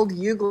the old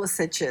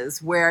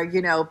Uglasiches where,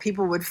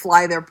 people would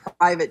fly their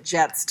private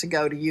jets to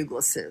go to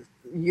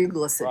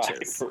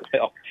Uglasiches.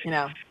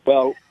 Right.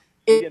 Well,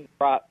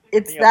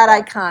 it's that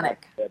iconic.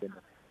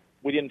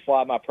 We didn't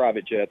fly my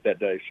private jet that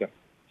day, so.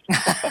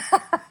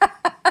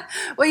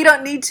 Well, you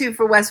don't need to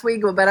for West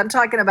Weagle, but I'm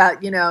talking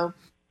about,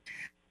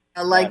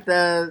 like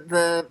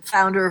the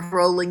founder of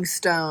Rolling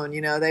Stone,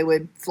 they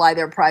would fly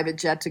their private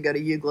jet to go to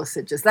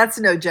Uglasiches. That's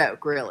no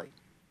joke, really.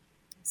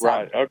 So,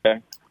 right.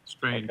 Okay.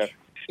 Strange. Okay.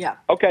 Yeah.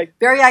 Okay.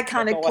 Very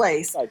iconic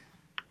place.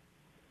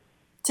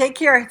 Take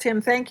care,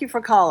 Tim. Thank you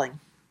for calling.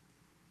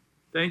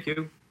 Thank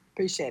you.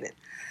 Appreciate it.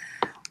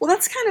 Well,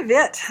 that's kind of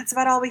it. That's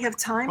about all we have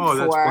time for. Oh,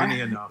 that's plenty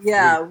enough.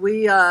 Yeah,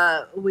 we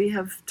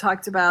have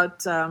talked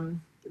about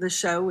the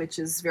show, which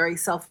is very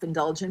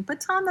self-indulgent. But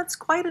Tom, that's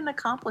quite an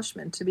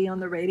accomplishment to be on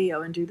the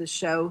radio and do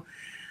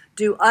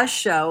a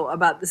show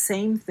about the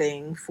same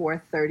thing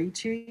for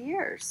 32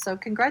 years. So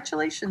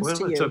congratulations to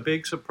you. Well, it's a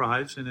big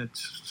surprise, and it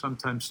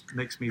sometimes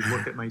makes me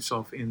look at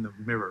myself in the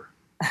mirror.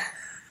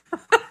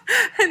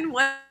 And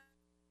what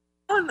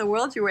in the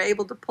world you were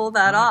able to pull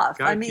that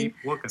off? I mean,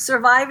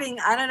 surviving,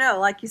 I don't know,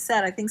 like you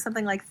said, I think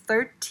something like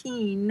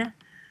 13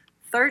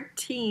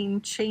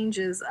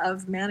 changes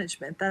of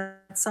management.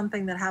 That's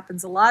something that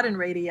happens a lot in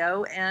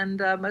radio,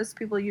 and most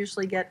people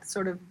usually get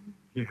sort of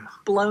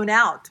blown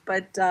out.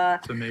 But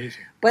it's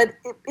amazing. But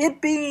it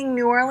being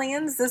New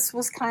Orleans, this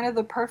was kind of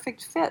the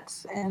perfect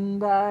fit,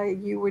 and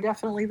you were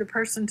definitely the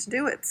person to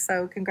do it.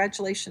 So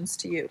congratulations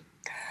to you.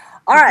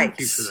 All right. Thank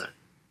you for that.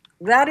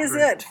 That is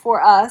it for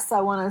us.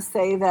 I want to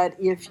say that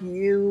if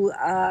you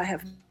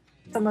have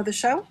some of the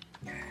show,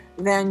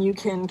 then you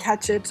can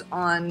catch it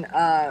on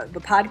the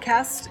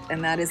podcast,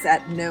 and that is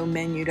at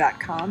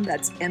nomenu.com.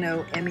 That's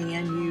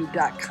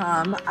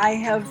nomenu.com. I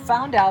have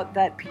found out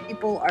that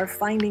people are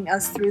finding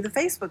us through the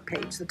Facebook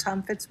page, the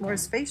Tom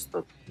Fitzmaurice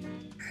Facebook,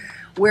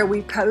 where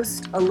we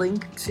post a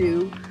link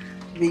to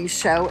the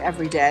show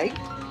every day,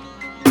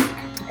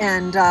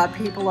 and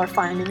people are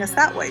finding us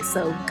that way.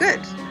 So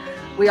good.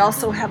 We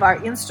also have our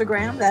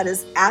Instagram, that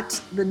is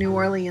at the New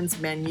Orleans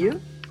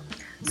Menu.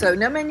 So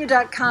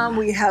nomenu.com,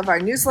 we have our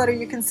newsletter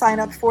you can sign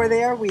up for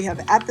there. We have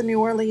at the New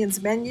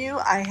Orleans Menu.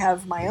 I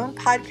have my own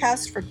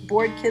podcast for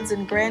bored kids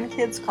and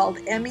grandkids called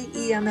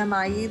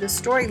MEEMMIE, The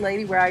Story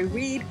Lady, where I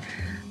read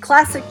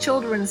classic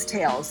children's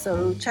tales.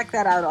 So check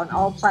that out on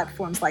all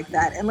platforms like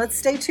that. And let's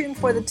stay tuned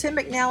for the Tim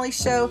McNally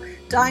Show,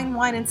 Dine,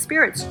 Wine, and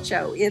Spirits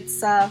Show.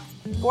 It's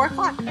 4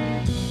 o'clock.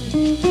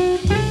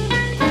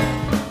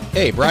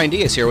 Hey, Brian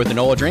Diaz here with the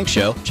NOLA Drink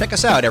Show. Check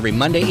us out every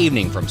Monday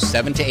evening from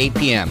 7 to 8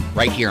 p.m.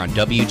 right here on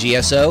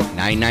WGSO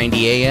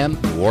 990 AM,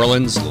 New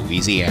Orleans,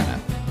 Louisiana.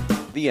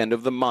 The end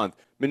of the month.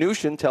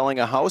 Mnuchin telling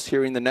a House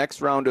hearing the next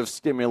round of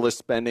stimulus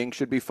spending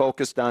should be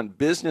focused on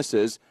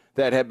businesses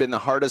that have been the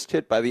hardest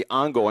hit by the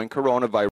ongoing coronavirus.